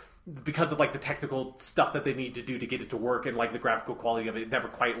because of like the technical stuff that they need to do to get it to work and like the graphical quality of it, it never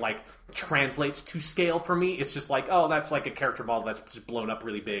quite like translates to scale for me. It's just like, oh, that's like a character model that's just blown up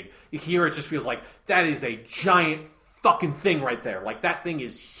really big. Here it just feels like that is a giant fucking thing right there. Like that thing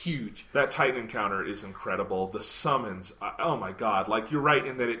is huge. That Titan encounter is incredible. The summons, oh my god. Like you're right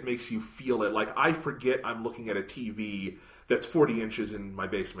in that it makes you feel it. Like I forget I'm looking at a TV that's 40 inches in my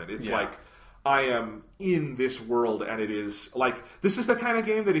basement. It's like I am in this world, and it is like this is the kind of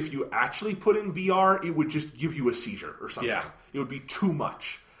game that if you actually put in VR, it would just give you a seizure or something. Yeah. It would be too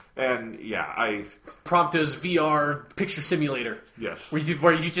much. And Prompto's VR picture simulator. Yes,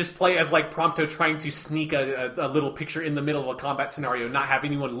 where you just play as like Prompto trying to sneak a little picture in the middle of a combat scenario, not have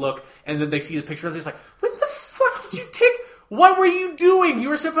anyone look, and then they see the picture and they're like, "What the fuck did you take? What were you doing? You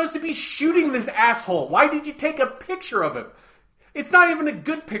were supposed to be shooting this asshole. Why did you take a picture of him?" It's not even a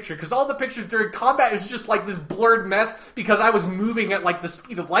good picture, because all the pictures during combat is just like this blurred mess because I was moving at like the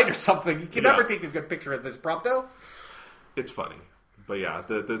speed of light or something. You can never take a good picture of this, Prompto. It's funny. But yeah,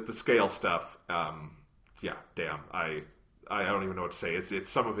 the scale stuff, damn. I don't even know what to say. It's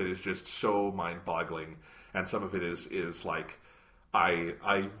some of it is just so mind-boggling, and some of it is like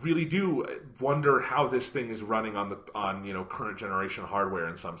I really do wonder how this thing is running on current generation hardware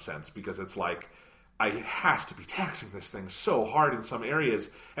in some sense, because it's like it has to be taxing this thing so hard in some areas.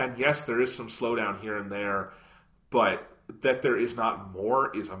 And yes, there is some slowdown here and there, but that there is not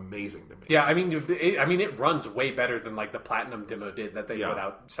more is amazing to me. Yeah, I mean, it runs way better than like the Platinum demo did that they put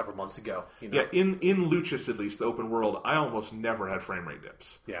out several months ago. Yeah, in Luchas, at least the open world, I almost never had frame rate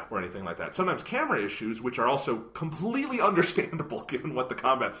dips, or anything like that. Sometimes camera issues, which are also completely understandable given what the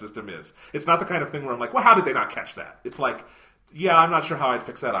combat system is. It's not the kind of thing where I'm like, well, how did they not catch that? It's like, yeah, I'm not sure how I'd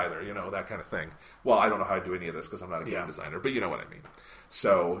fix that either. That kind of thing. Well, I don't know how I'd do any of this because I'm not a game designer, but you know what I mean.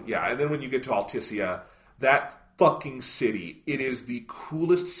 So yeah, and then when you get to Alticia, that fucking city. It is the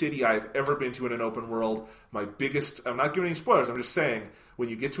coolest city I've ever been to in an open world. I'm not giving any spoilers, I'm just saying, when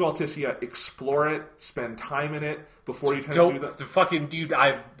you get to Alticia, explore it, spend time in it before you kind of do that. The fucking dude,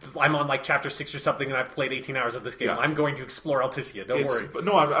 I'm on like chapter 6 or something, and I've played 18 hours of this game. Yeah. I'm going to explore Alticia, don't worry. But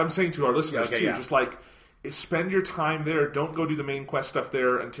no, I'm saying to our listeners too, just like, spend your time there. Don't go do the main quest stuff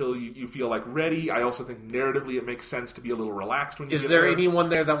there until you feel like ready. I also think narratively it makes sense to be a little relaxed when you get there. Is there anyone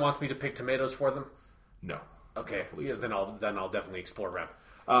there that wants me to pick tomatoes for them? No. Okay, then I'll definitely explore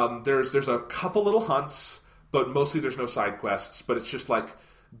around. There's a couple little hunts, but mostly there's no side quests. But it's just like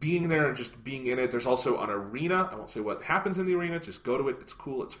being there and just being in it. There's also an arena. I won't say what happens in the arena. Just go to it. It's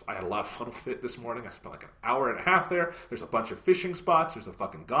cool. I had a lot of fun with it this morning. I spent like an hour and a half there. There's a bunch of fishing spots. There's a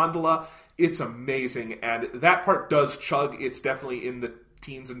fucking gondola. It's amazing, and that part does chug. It's definitely in the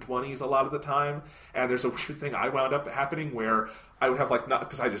teens and 20s a lot of the time, and there's a weird thing I wound up happening where I would have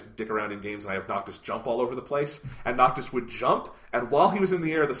because I just dick around in games and I have Noctis jump all over the place, and Noctis would jump, and while he was in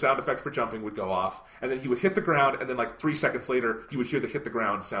the air, the sound effect for jumping would go off, and then he would hit the ground, and then 3 seconds later, you would hear the hit the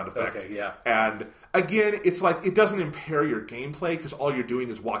ground sound effect. Okay, yeah. And again, it's it doesn't impair your gameplay because all you're doing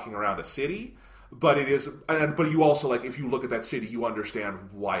is walking around a city. But it is, but you also if you look at that city, you understand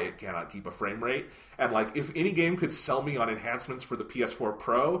why it cannot keep a frame rate. And if any game could sell me on enhancements for the PS4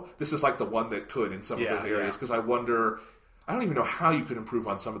 Pro, this is the one that could in some of those areas. Because I wonder, I don't even know how you could improve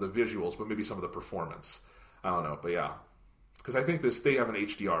on some of the visuals, but maybe some of the performance. I don't know, but yeah, because I think they have an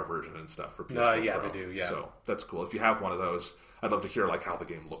HDR version and stuff for PS4 Pro. They do. Yeah, so that's cool. If you have one of those, I'd love to hear how the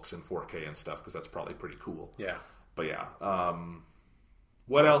game looks in 4K and stuff because that's probably pretty cool. Yeah, but yeah.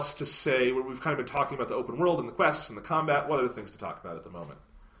 What else to say? We've kind of been talking about the open world and the quests and the combat. What other things to talk about at the moment?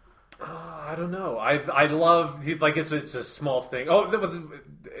 I don't know. I love it's a small thing.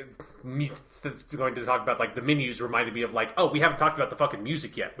 Me going to talk about the menus reminded me of we haven't talked about the fucking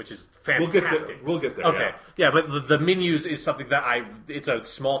music yet, which is fantastic. We'll get there. Okay, yeah, but the menus is something that it's a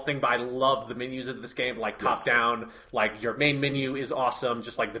small thing, but I love the menus of this game. Top down, your main menu is awesome.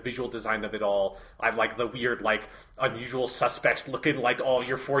 Just the visual design of it all. I like the weird unusual suspects looking all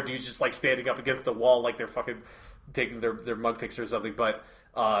your 4 dudes just standing up against the wall they're fucking taking their mug pictures or something, but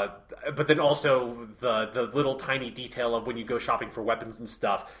then also the little tiny detail of when you go shopping for weapons and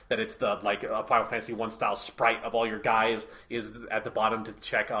stuff, that it's the a Final Fantasy 1 style sprite of all your guys is at the bottom to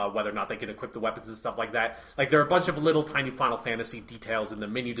check whether or not they can equip the weapons and stuff like that. There are a bunch of little tiny Final Fantasy details in the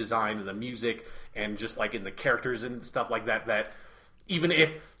menu design and the music and just in the characters and stuff like that even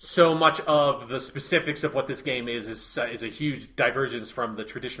if so much of the specifics of what this game is a huge divergence from the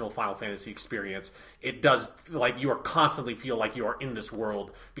traditional Final Fantasy experience, it does you are constantly feel like you are in this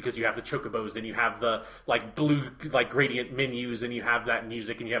world because you have the chocobos and you have the blue gradient menus and you have that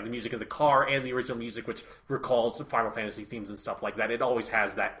music and you have the music in the car and the original music which recalls the Final Fantasy themes and stuff like that. It always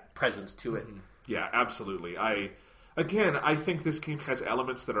has that presence to it. Yeah, absolutely. I think this game has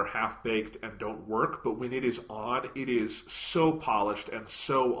elements that are half-baked and don't work, but when it is on, it is so polished and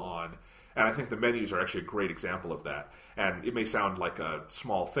so on. And I think the menus are actually a great example of that. And it may sound like a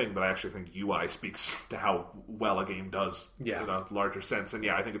small thing, but I actually think UI speaks to how well a game does in a larger sense. And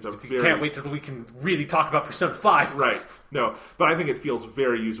I think it's Can't wait till we can really talk about Persona 5. Right. No, but I think it feels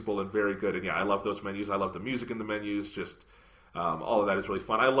very usable and very good. And I love those menus. I love the music in the menus. Just... all of that is really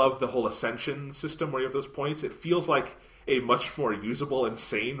fun. I love the whole ascension system where you have those points. It feels like a much more usable and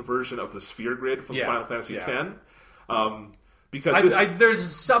sane version of the sphere grid from Final Fantasy X. Because there's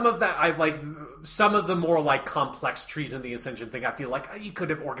some of that. I like some of the more complex trees in the ascension thing. I feel like you could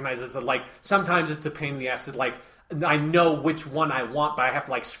have organized this. Sometimes it's a pain in the ass. I know which one I want, but I have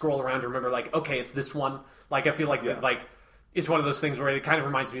to scroll around to remember. Okay, it's this one. I feel it's one of those things where it kind of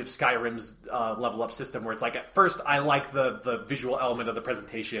reminds me of Skyrim's level up system where it's at first I like the visual element of the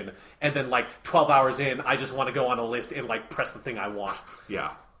presentation and then 12 hours in I just want to go on a list and press the thing I want.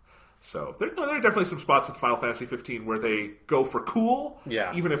 Yeah. So there are definitely some spots in Final Fantasy 15 where they go for cool,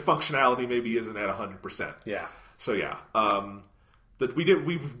 even if functionality maybe isn't at 100%. Yeah. So yeah.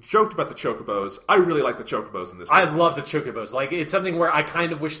 We've joked about the chocobos. I really like the chocobos in this game. I love the chocobos. It's something where I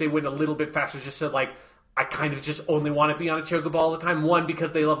kind of wish they went a little bit faster just so I kind of just only want to be on a chocobo all the time. One,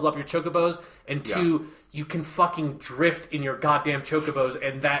 because they level up your chocobos, and two, you can fucking drift in your goddamn chocobos,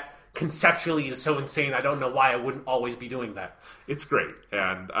 and that conceptually is so insane. I don't know why I wouldn't always be doing that. It's great,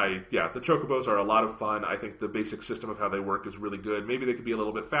 and the chocobos are a lot of fun. I think the basic system of how they work is really good. Maybe they could be a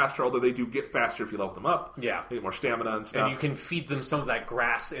little bit faster, although they do get faster if you level them up. Yeah, they get more stamina and stuff. And you can feed them some of that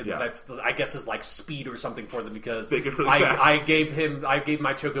grass, and that's I guess is speed or something for them because they get really fast. I gave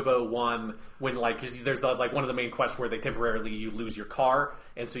my chocobo one when because there's one of the main quests where they temporarily you lose your car,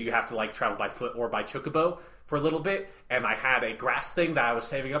 and so you have to travel by foot or by chocobo for a little bit, and I had a grass thing that I was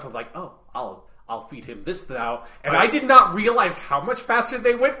saving up. I'm I'll feed him this now. And I did not realize how much faster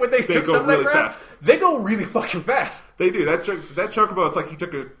they went when they took some of that grass. Fast. They go really fucking fast. They do. That chocobo, it's like he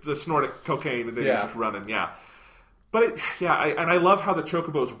took a snort of cocaine and then he's just running. Yeah. But I love how the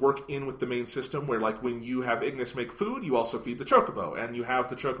chocobos work in with the main system where, like, when you have Ignis make food, you also feed the chocobo. And you have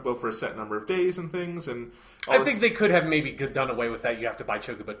the chocobo for a set number of days and things. And I think they could have maybe done away with that. You have to buy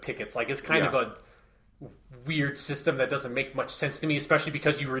chocobo tickets. Like, it's kind of a weird system that doesn't make much sense to me, especially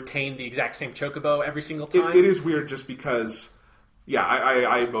because you retain the exact same chocobo every single time. It is weird just because... Yeah,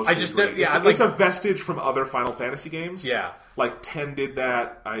 I mostly agree. It's a vestige from other Final Fantasy games. Yeah. Like 10 did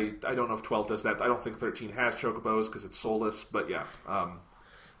that. I don't know if 12 does that. I don't think 13 has chocobos because it's soulless, but yeah.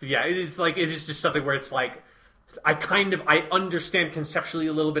 Yeah, it is just something where it's like, I understand conceptually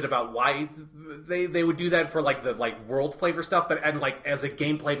a little bit about why they would do that for like the world flavor stuff, but as a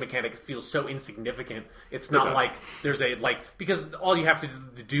gameplay mechanic, it feels so insignificant. It's not like there's a because all you have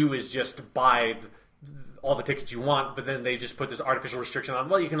to do is just buy all the tickets you want, but then they just put this artificial restriction on.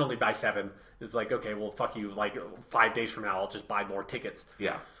 Well, you can only buy 7. It's like, okay, well, fuck you. 5 days from now, I'll just buy more tickets.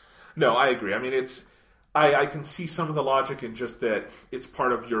 Yeah, no, I agree. I mean, I can see some of the logic in just that it's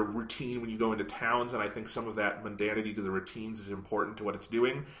part of your routine when you go into towns, and I think some of that mundanity to the routines is important to what it's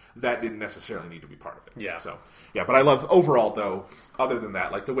doing. That didn't necessarily need to be part of it. Yeah. So, yeah, but I love, overall, though, other than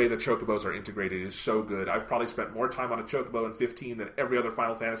that, the way the chocobos are integrated is so good. I've probably spent more time on a chocobo in 15 than every other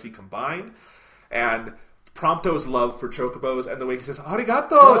Final Fantasy combined, and Prompto's love for chocobos, and the way he says,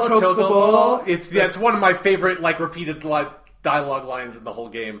 "Arigato, chocobo!" It's one of my favorite, repeated dialogue lines in the whole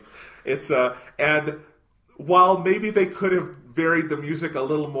game. And while maybe they could have varied the music a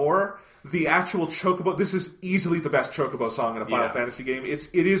little more, the actual chocobo, this is easily the best chocobo song in a Final Fantasy game. It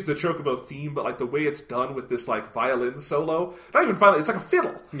is the chocobo theme, but the way it's done with this violin solo, not even violin, it's like a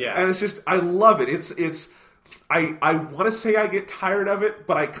fiddle. Yeah. And it's just, I love it. I want to say I get tired of it,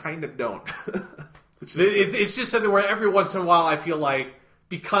 but I kind of don't. It's just something where every once in a while I feel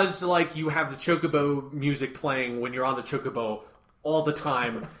because you have the chocobo music playing when you're on the chocobo all the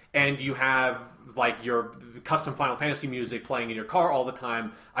time, and you have your custom Final Fantasy music playing in your car all the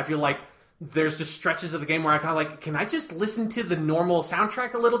time, I feel there's just stretches of the game where I kind of can I just listen to the normal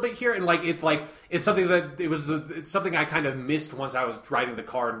soundtrack a little bit here? And it's something that it's something I kind of missed once I was riding the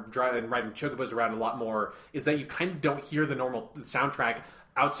car and riding chocobos around a lot more, is that you kind of don't hear the normal soundtrack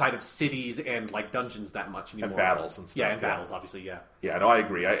outside of cities and dungeons that much anymore. And battles and stuff. Yeah, and battles, obviously, yeah. Yeah, no, I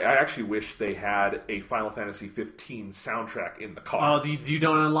agree. I actually wish they had a Final Fantasy 15 soundtrack in the car. Oh, you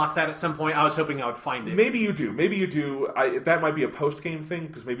don't unlock that at some point? I was hoping I would find it. Maybe you do. That might be a post-game thing,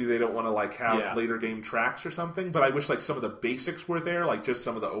 because maybe they don't want to have later game tracks or something, but I wish some of the basics were there, just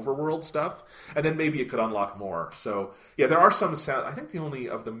some of the overworld stuff, and then maybe it could unlock more. So, yeah, there are some sound. I think the only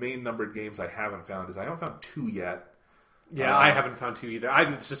of the main numbered games I haven't found 2 yet. Yeah, I haven't found 2 either.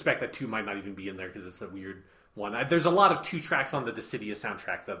 I suspect that 2 might not even be in there because it's a weird one. There's a lot of 2 tracks on the Dissidia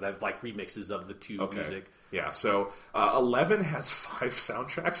soundtrack that have remixes of the 2 music. Yeah, so 11 has 5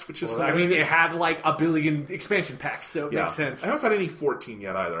 soundtracks, which is it had a billion expansion packs, so it makes sense. I haven't found any 14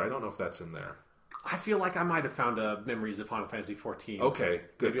 yet either. I don't know if that's in there. I feel like I might have found Memories of Final Fantasy 14. Okay,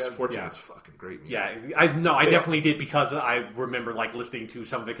 good. 14 is fucking great music. Yeah, I definitely did, because I remember listening to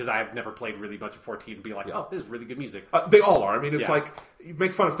some of it, because I've never played really much of 14 and be oh, this is really good music. They all are. I mean, it's you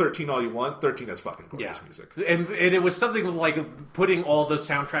make fun of 13 all you want. 13 has fucking gorgeous music. And it was something putting all the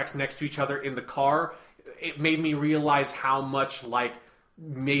soundtracks next to each other in the car. It made me realize how much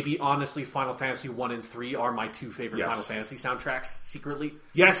maybe honestly Final Fantasy 1 and 3 are my 2 favorite Final Fantasy soundtracks secretly.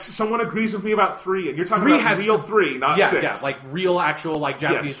 Yes, someone agrees with me about 3, and you're talking about real 3, not 6. Yeah, real actual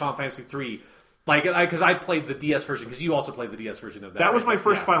Japanese Final Fantasy 3. Because I played the DS version, because you also played the DS version of that. That was my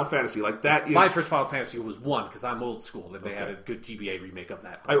first Final Fantasy. That is my first Final Fantasy was 1, because I'm old school, and they had a good GBA remake of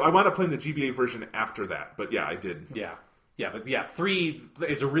that. I wound up playing the GBA version after that, but I did. Yeah, but 3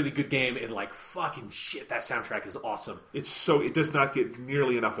 is a really good game, and fucking shit, that soundtrack is awesome. It does not get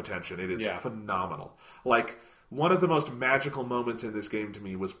nearly enough attention. It is phenomenal. One of the most magical moments in this game to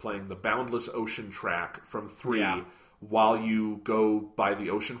me was playing the Boundless Ocean track from 3 while you go by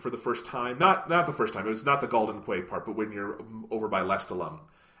the ocean for the first time. Not the first time. It was not the Golden Quay part, but when you're over by Lestalum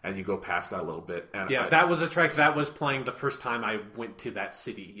and you go past that a little bit. And that was a track that was playing the first time I went to that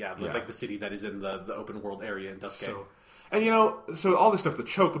city. The city that is in the open world area in Duscae. And so all this stuff, the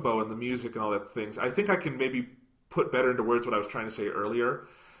chocobo and the music and all that things, I think I can maybe put better into words what I was trying to say earlier.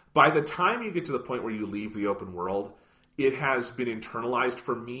 By the time you get to the point where you leave the open world, it has been internalized,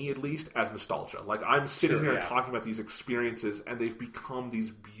 for me at least, as nostalgia. I'm sitting here and talking about these experiences, and they've become these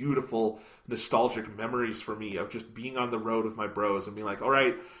beautiful, nostalgic memories for me of just being on the road with my bros and being all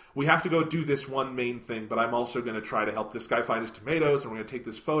right, we have to go do this one main thing, but I'm also going to try to help this guy find his tomatoes, and we're going to take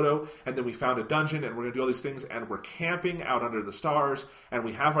this photo, and then we found a dungeon, and we're going to do all these things, and we're camping out under the stars, and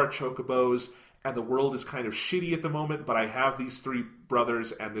we have our chocobos, and the world is kind of shitty at the moment, but I have these 3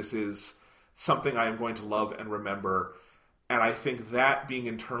 brothers, and this is something I am going to love and remember. And I think that being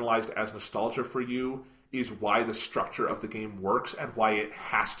internalized as nostalgia for you is why the structure of the game works, and why it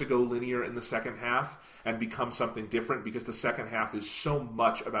has to go linear in the second half and become something different, because the second half is so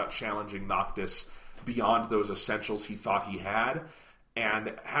much about challenging Noctis beyond those essentials he thought he had,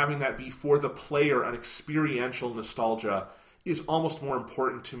 and having that be for the player an experiential nostalgia is almost more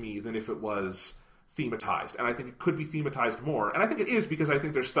important to me than if it was thematized. And I think it could be thematized more, and I think it is, because I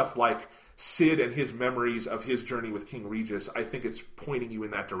think there's stuff like Sid and his memories of his journey with King Regis. I think it's pointing you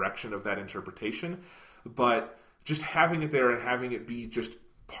in that direction of that interpretation. But just having it there and having it be just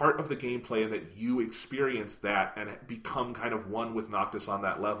part of the gameplay and that you experience that and become kind of one with Noctis on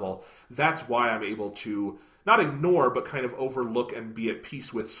that level, that's why I'm able to not ignore, but kind of overlook and be at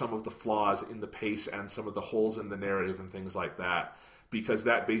peace with some of the flaws in the pace and some of the holes in the narrative and things like that. Because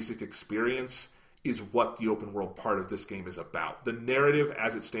that basic experience is what the open world part of this game is about. The narrative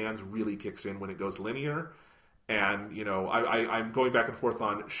as it stands really kicks in when it goes linear. And, you know, I'm going back and forth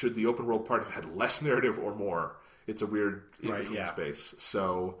on should the open world part have had less narrative or more. It's a weird in-between space.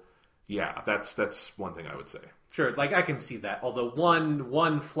 So, yeah, that's one thing I would say. Sure, like I can see that. Although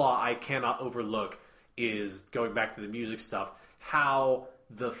one flaw I cannot overlook is, going back to the music stuff, how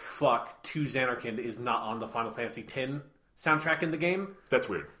the fuck To Xanarkand is not on the Final Fantasy X soundtrack in the game. That's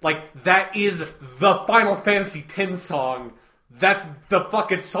weird. Like, that is the Final Fantasy X song. That's the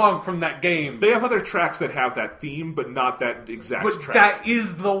fucking song from that game. They have other tracks that have that theme, but not that exact track. But that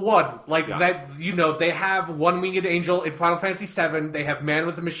is the one. Like, that, you know, they have One Winged Angel in Final Fantasy VII. They have Man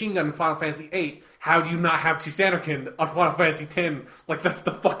with a Machine Gun in Final Fantasy VIII. How do you not have To Xanarkand on Final Fantasy X? Like, that's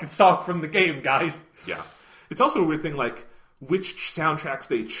the fucking song from the game, guys. Yeah. It's also a weird thing, like, which soundtracks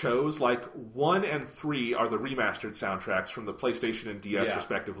they chose. Like, 1 and 3 are the remastered soundtracks from the PlayStation and DS,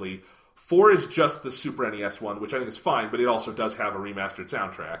 respectively. 4 is just the Super NES one, which I think is fine, but it also does have a remastered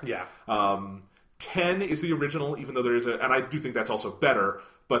soundtrack. Yeah. 10 is the original, even though there is and I do think that's also better,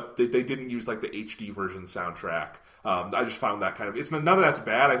 but they didn't use, like, the HD version soundtrack. I just found that kind of... none of that's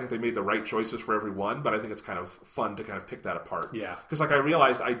bad. I think they made the right choices for every one, but I think it's kind of fun to kind of pick that apart. Yeah. Because, like, I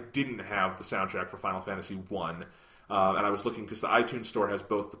realized I didn't have the soundtrack for Final Fantasy 1, and I was looking, because the iTunes store has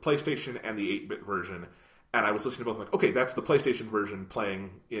both the PlayStation and the 8-bit version, and I was listening to both, like, okay, that's the PlayStation version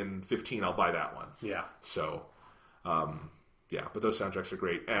playing in 15, I'll buy that one. Yeah. So, yeah, but those soundtracks are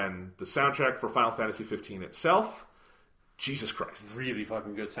great. And the soundtrack for Final Fantasy 15 itself, Jesus Christ. Really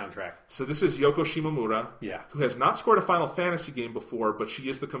fucking good soundtrack. So this is Yoko Shimomura, Yeah. who has not scored a Final Fantasy game before, but she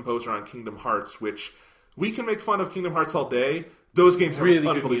is the composer on Kingdom Hearts, which we can make fun of Kingdom Hearts all day. Those games are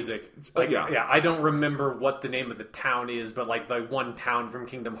really good music. Like, yeah, I don't remember what the name of the town is, but like the one town from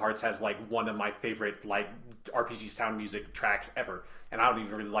Kingdom Hearts has like one of my favorite like RPG sound music tracks ever, and I don't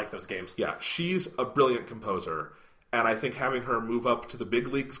even really like those games. Yeah, she's a brilliant composer, and I think having her move up to the big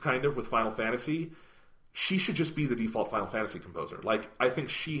leagues kind of with Final Fantasy, she should just be the default Final Fantasy composer. Like, I think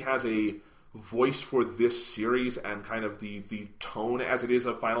she has a voice for this series and kind of the tone as it is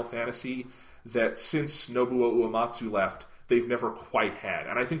of Final Fantasy that since Nobuo Uematsu left, they've never quite had.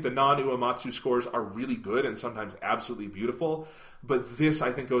 And I think the non-Uematsu scores are really good and sometimes absolutely beautiful, but this,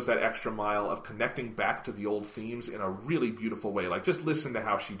 I think, goes that extra mile of connecting back to the old themes in a really beautiful way. Like, just listen to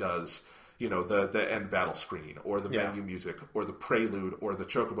how she does, you know, the end battle screen, or the menu music, or the prelude, or the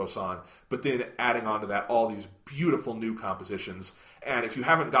Chocobo song, but then adding on to that all these beautiful new compositions. And if you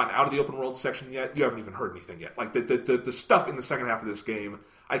haven't gotten out of the open world section yet, you haven't even heard anything yet. Like, the stuff in the second half of this game,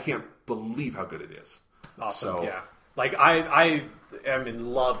 I can't believe how good it is. Awesome, so, yeah. Like, I am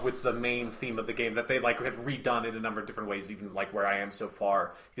in love with the main theme of the game that they, like, have redone in a number of different ways, even, like, where I am so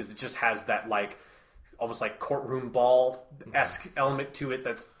far. Because it just has that, like, almost, like, courtroom ball-esque element to it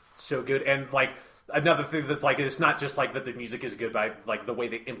that's so good. And, like, another thing that's, like, it's not just, like, that the music is good, but, like, the way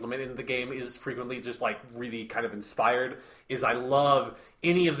they implement it in the game is frequently just, like, really kind of inspired. Is I love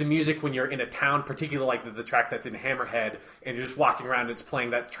any of the music when you're in a town, particularly like the track that's in Hammerhead, and you're just walking around and it's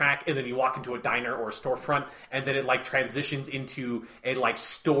playing that track, and then you walk into a diner or a storefront, and then it like transitions into a like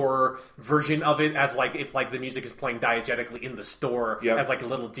store version of it, as like if like the music is playing diegetically in the store as like a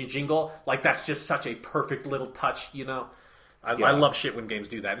little jingle. Like, that's just such a perfect little touch, you know. I love shit when games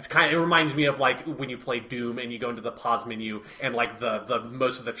do that. It reminds me of like when you play Doom and you go into the pause menu and like the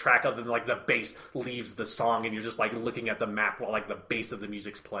most of the track other than like the bass leaves the song and you're just like looking at the map while like the bass of the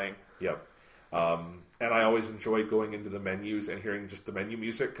music's playing. Yep. And I always enjoy going into the menus and hearing just the menu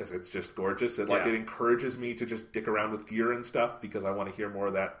music because it's just gorgeous. It it encourages me to just dick around with gear and stuff because I want to hear more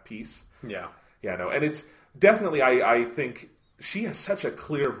of that piece. Yeah. Yeah, no. And it's definitely, I think she has such a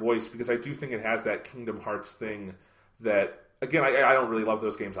clear voice because I do think it has that Kingdom Hearts thing that, again, I don't really love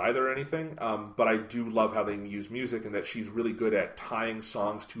those games either or anything, but I do love how they use music and that she's really good at tying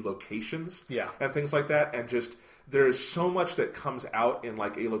songs to locations and things like that. And just, there's so much that comes out in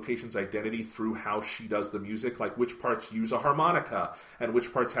like a location's identity through how she does the music, like which parts use a harmonica and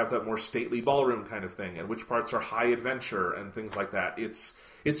which parts have that more stately ballroom kind of thing and which parts are high adventure and things like that. It's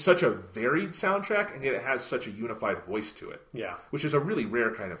such a varied soundtrack and yet it has such a unified voice to it, which is a really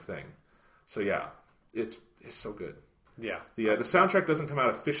rare kind of thing. So yeah, it's so good. Yeah. The soundtrack doesn't come out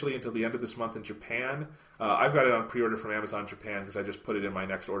officially until the end of this month in Japan. I've got it on pre-order from Amazon Japan because I just put it in my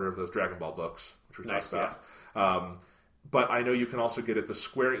next order of those Dragon Ball books, which we talked about. but I know you can also get it. The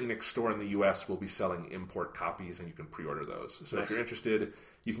Square Enix store in the US will be selling import copies, and you can pre-order those. So nice. If you're interested,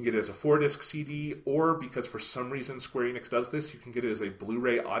 you can get it as a 4-disc CD, or because for some reason Square Enix does this, you can get it as a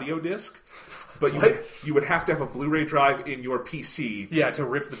Blu-ray audio disc. But you would have to have a Blu-ray drive in your PC. Yeah, to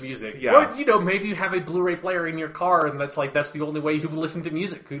rip the music. Yeah. Or, maybe you have a Blu-ray player in your car, and that's the only way you listen to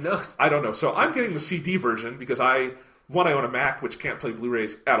music. Who knows? I don't know. So I'm getting the CD version because I own a Mac, which can't play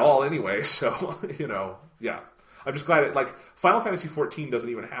Blu-rays at all anyway. So, yeah. I'm just glad Final Fantasy XIV doesn't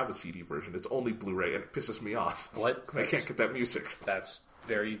even have a CD version. It's only Blu-ray, and it pisses me off. What? I can't get that music. That's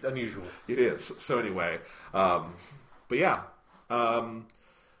very unusual. It is. So anyway, but yeah.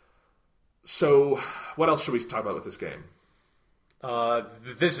 So what else should we talk about with this game?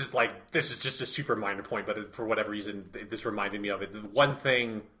 This is just a super minor point, but for whatever reason, this reminded me of it. The one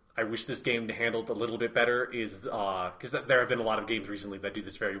thing I wish this game handled a little bit better is, because there have been a lot of games recently that do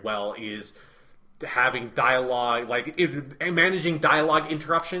this very well, is having dialogue, managing dialogue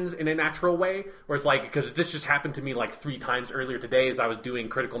interruptions in a natural way, where it's because this just happened to me 3 times earlier today as I was doing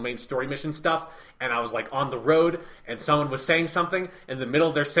critical main story mission stuff, and I was on the road, and someone was saying something in the middle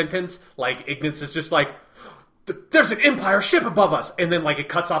of their sentence, Ignis is just there's an Empire ship above us, and then it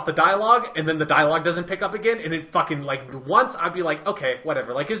cuts off the dialogue, and then the dialogue doesn't pick up again, and it fucking once I'd be okay,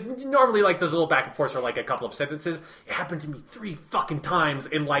 whatever, because normally those little back and forths are a couple of sentences. It happened to me 3 fucking times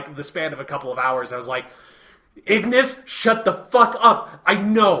in the span of a couple of hours. I was Ignis, shut the fuck up. I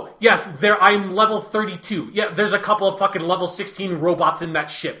know, yes, I'm level 32. Yeah, there's a couple of fucking level 16 robots in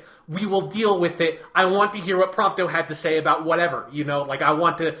that ship. We will deal with it. I want to hear what Prompto had to say about whatever, I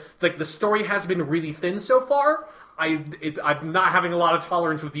want to, the story has been really thin so far. I'm not having a lot of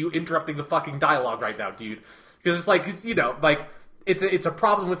tolerance with you interrupting the fucking dialogue right now, dude. Because it's it's a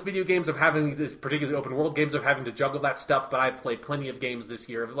problem with video games of having, particularly open world games, of having to juggle that stuff. But I've played plenty of games this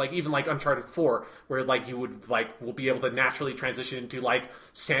year, even Uncharted 4, where you would will be able to naturally transition into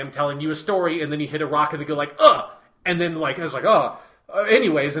Sam telling you a story, and then you hit a rock and they go ugh, and then I was oh.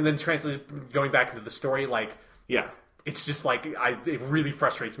 Anyways, and then going back into the story, yeah, it's just it really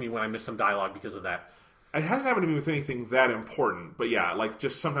frustrates me when I miss some dialogue because of that. It hasn't happened to me with anything that important, but yeah,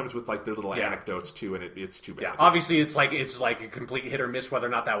 just sometimes with their little anecdotes too, and it's too bad. Yeah, obviously it's a complete hit or miss whether or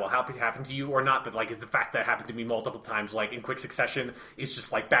not that will happen to you or not. But the fact that it happened to me multiple times, in quick succession, it's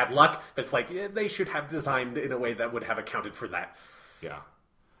just bad luck. That's they should have designed in a way that would have accounted for that. Yeah.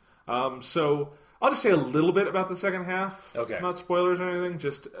 So I'll just say a little bit about the second half. Okay. Not spoilers or anything,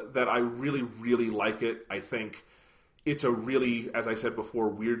 just that I really, really like it. I think it's a really, as I said before,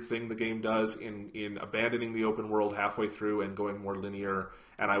 weird thing the game does in abandoning the open world halfway through and going more linear.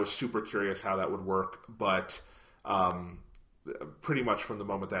 And I was super curious how that would work. But pretty much from the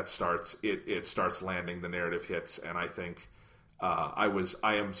moment that starts, it starts landing, the narrative hits. And I think I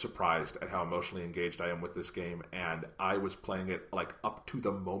am surprised at how emotionally engaged I am with this game, and I was playing it up to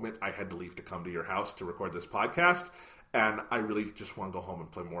the moment I had to leave to come to your house to record this podcast, and I really just want to go home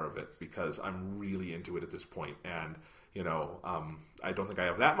and play more of it because I'm really into it at this point. And I don't think I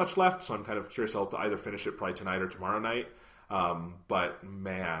have that much left, so I'm kind of curious. I'll either finish it probably tonight or tomorrow night. But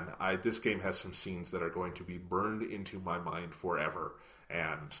man, this game has some scenes that are going to be burned into my mind forever,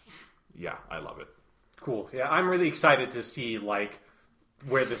 and yeah, I love it. Cool. Yeah, I'm really excited to see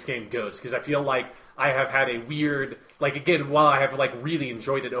where this game goes, because I feel I have had a weird again, while I have really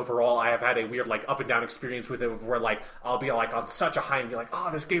enjoyed it overall, I have had a weird up and down experience with it where I'll be on such a high and be oh,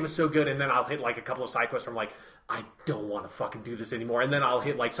 this game is so good, and then I'll hit a couple of side quests from I don't want to fucking do this anymore, and then I'll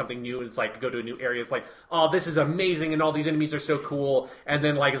hit something new, and it's go to a new area, it's oh, this is amazing, and all these enemies are so cool, and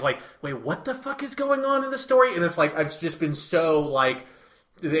then it's wait, what the fuck is going on in the story? And it's I've just been so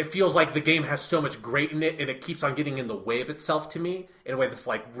it feels the game has so much great in it, and it keeps on getting in the way of itself to me in a way that's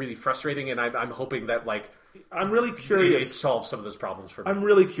really frustrating. And I'm hoping that I'm really curious. It solves some of those problems for me. I'm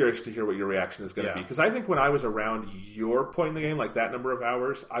really curious to hear what your reaction is going to be, because I think when I was around your point in the game, that number of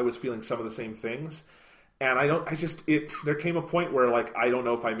hours, I was feeling some of the same things. And there came a point where I don't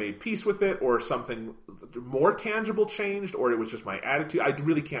know if I made peace with it or something more tangible changed, or it was just my attitude. I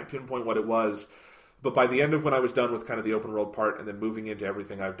really can't pinpoint what it was. But by the end of when I was done with kind of the open world part and then moving into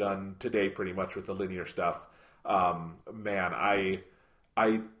everything I've done today pretty much with the linear stuff, man,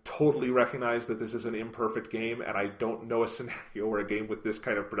 I totally recognize that this is an imperfect game, and I don't know a scenario where a game with this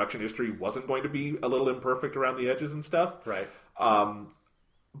kind of production history wasn't going to be a little imperfect around the edges and stuff. Right.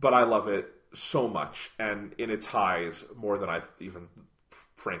 But I love it so much, and in its highs more than I even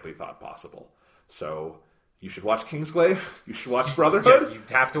frankly thought possible. So you should watch Kingsglaive. You should watch Brotherhood. Yeah, you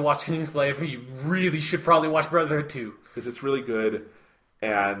have to watch Kingsglaive. You really should probably watch Brotherhood too, because it's really good.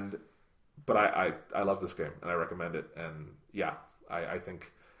 But I love this game, and I recommend it. And yeah, I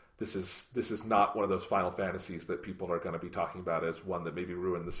think this is not one of those Final Fantasies that people are going to be talking about as one that maybe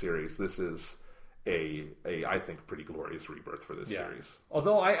ruined the series. This is a I think pretty glorious rebirth for this series.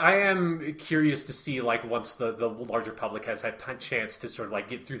 Although I am curious to see like once the larger public has had chance to sort of like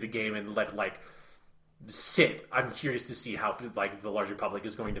get through the game and let it like sit. I'm curious to see how like the larger public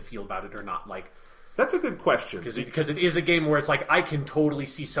is going to feel about it or not. Like that's a good question because it is a game where it's like I can totally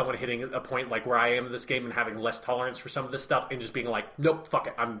see someone hitting a point like where I am in this game and having less tolerance for some of this stuff and just being like, nope, fuck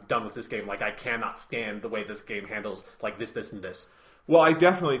it, I'm done with this game. Like I cannot stand the way this game handles like this, and this. Well, I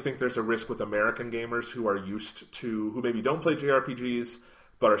definitely think there's a risk with American gamers who are used to, who maybe don't play JRPGs,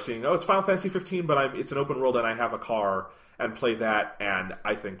 but are seeing, oh, it's Final Fantasy 15, but it's an open world and I have a car, and play that, and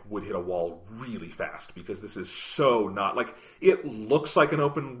I think would hit a wall really fast, because this is so not, like, it looks like an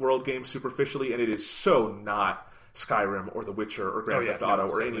open world game superficially, and it is so not Skyrim or The Witcher or Grand Theft Auto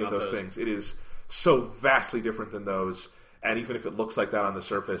or any of those things. It is so vastly different than those, and even if it looks like that on the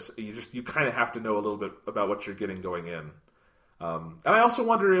surface, you kind of have to know a little bit about what you're getting going in. And I also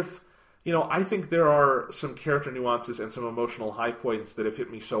wonder if, I think there are some character nuances and some emotional high points that have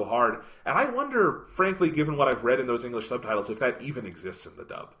hit me so hard. And I wonder, frankly, given what I've read in those English subtitles, if that even exists in the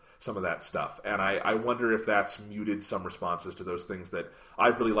dub, some of that stuff. And I wonder if that's muted some responses to those things that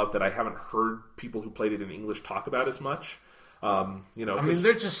I've really loved that I haven't heard people who played it in English talk about as much. I mean,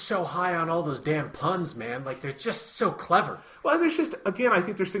 they're just so high on all those damn puns, man. Like, they're just so clever. Well, and there's just, again, I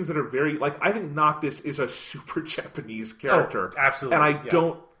think there's things that are very, like, I think Noctis is a super Japanese character. Oh, absolutely. And I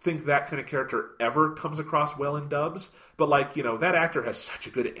don't think that kind of character ever comes across well in dubs. But, like, that actor has such a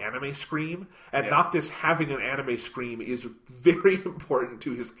good anime scream. And Noctis having an anime scream is very important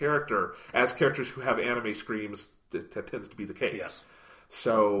to his character. As characters who have anime screams, that tends to be the case. Yes.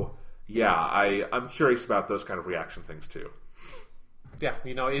 So, yeah, I'm curious about those kind of reaction things, too. Yeah,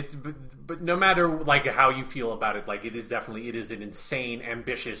 it's but no matter like how you feel about it, like it is an insane,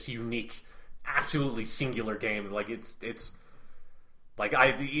 ambitious, unique, absolutely singular game. Like it's like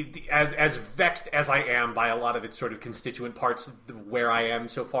as vexed as I am by a lot of its sort of constituent parts where I am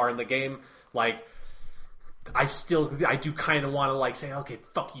so far in the game, like I do kind of want to like say, okay,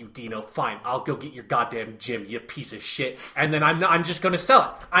 fuck you, Dino. Fine, I'll go get your goddamn gym, you piece of shit. And then I'm just going to sell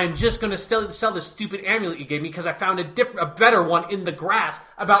it. I'm just going to sell the stupid amulet you gave me because I found a better one in the grass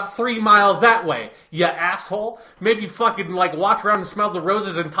about 3 miles that way. You asshole. Maybe fucking like walk around and smell the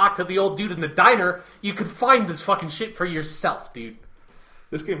roses and talk to the old dude in the diner. You could find this fucking shit for yourself, dude.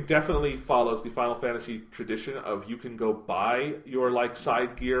 This game definitely follows the Final Fantasy tradition of you can go buy your like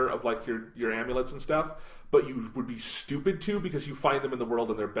side gear of like your amulets and stuff, but you would be stupid to because you find them in the world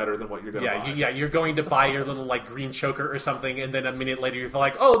and they're better than what you're going to buy. You're going to buy your little like green choker or something, and then a minute later you're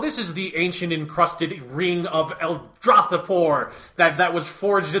like, oh, this is the ancient encrusted ring of Eldrathor that was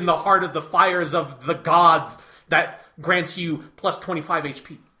forged in the heart of the fires of the gods that grants you plus 25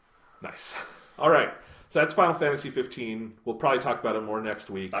 HP. Nice. All right. So that's Final Fantasy 15. We'll probably talk about it more next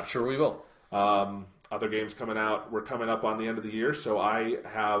week. I'm sure we will. Other games coming out. We're coming up on the end of the year, so I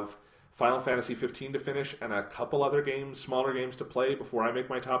have Final Fantasy 15 to finish and a couple other games, smaller games to play before I make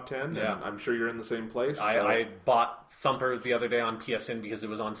my top 10. Yeah. And I'm sure you're in the same place. I bought Thumper the other day on PSN because it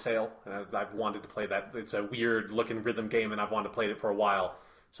was on sale. And I've wanted to play that. It's a weird-looking rhythm game, and I've wanted to play it for a while.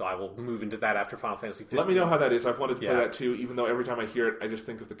 So I will move into that after Final Fantasy 15. Let me know how that is. I've wanted to play that too, even though every time I hear it, I just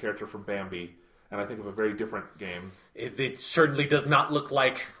think of the character from Bambi. And I think of a very different game. It certainly does not look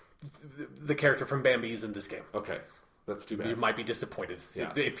like the character from Bambi is in this game. Okay. That's too bad. You might be disappointed.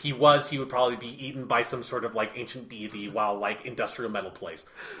 Yeah. If he was, he would probably be eaten by some sort of like ancient deity while like industrial metal plays.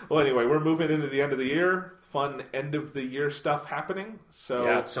 Well, anyway, we're moving into the end of the year. Fun end of the year stuff happening. So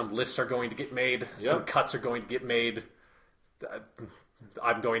yeah, some lists are going to get made. Yep. Some cuts are going to get made.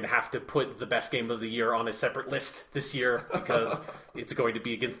 I'm going to have to put the best game of the year on a separate list this year because it's going to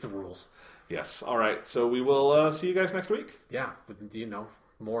be against the rules. Yes. All right. So we will see you guys next week. Yeah.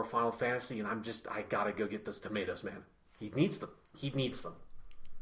 More Final Fantasy, and I gotta go get those tomatoes, man. He needs them.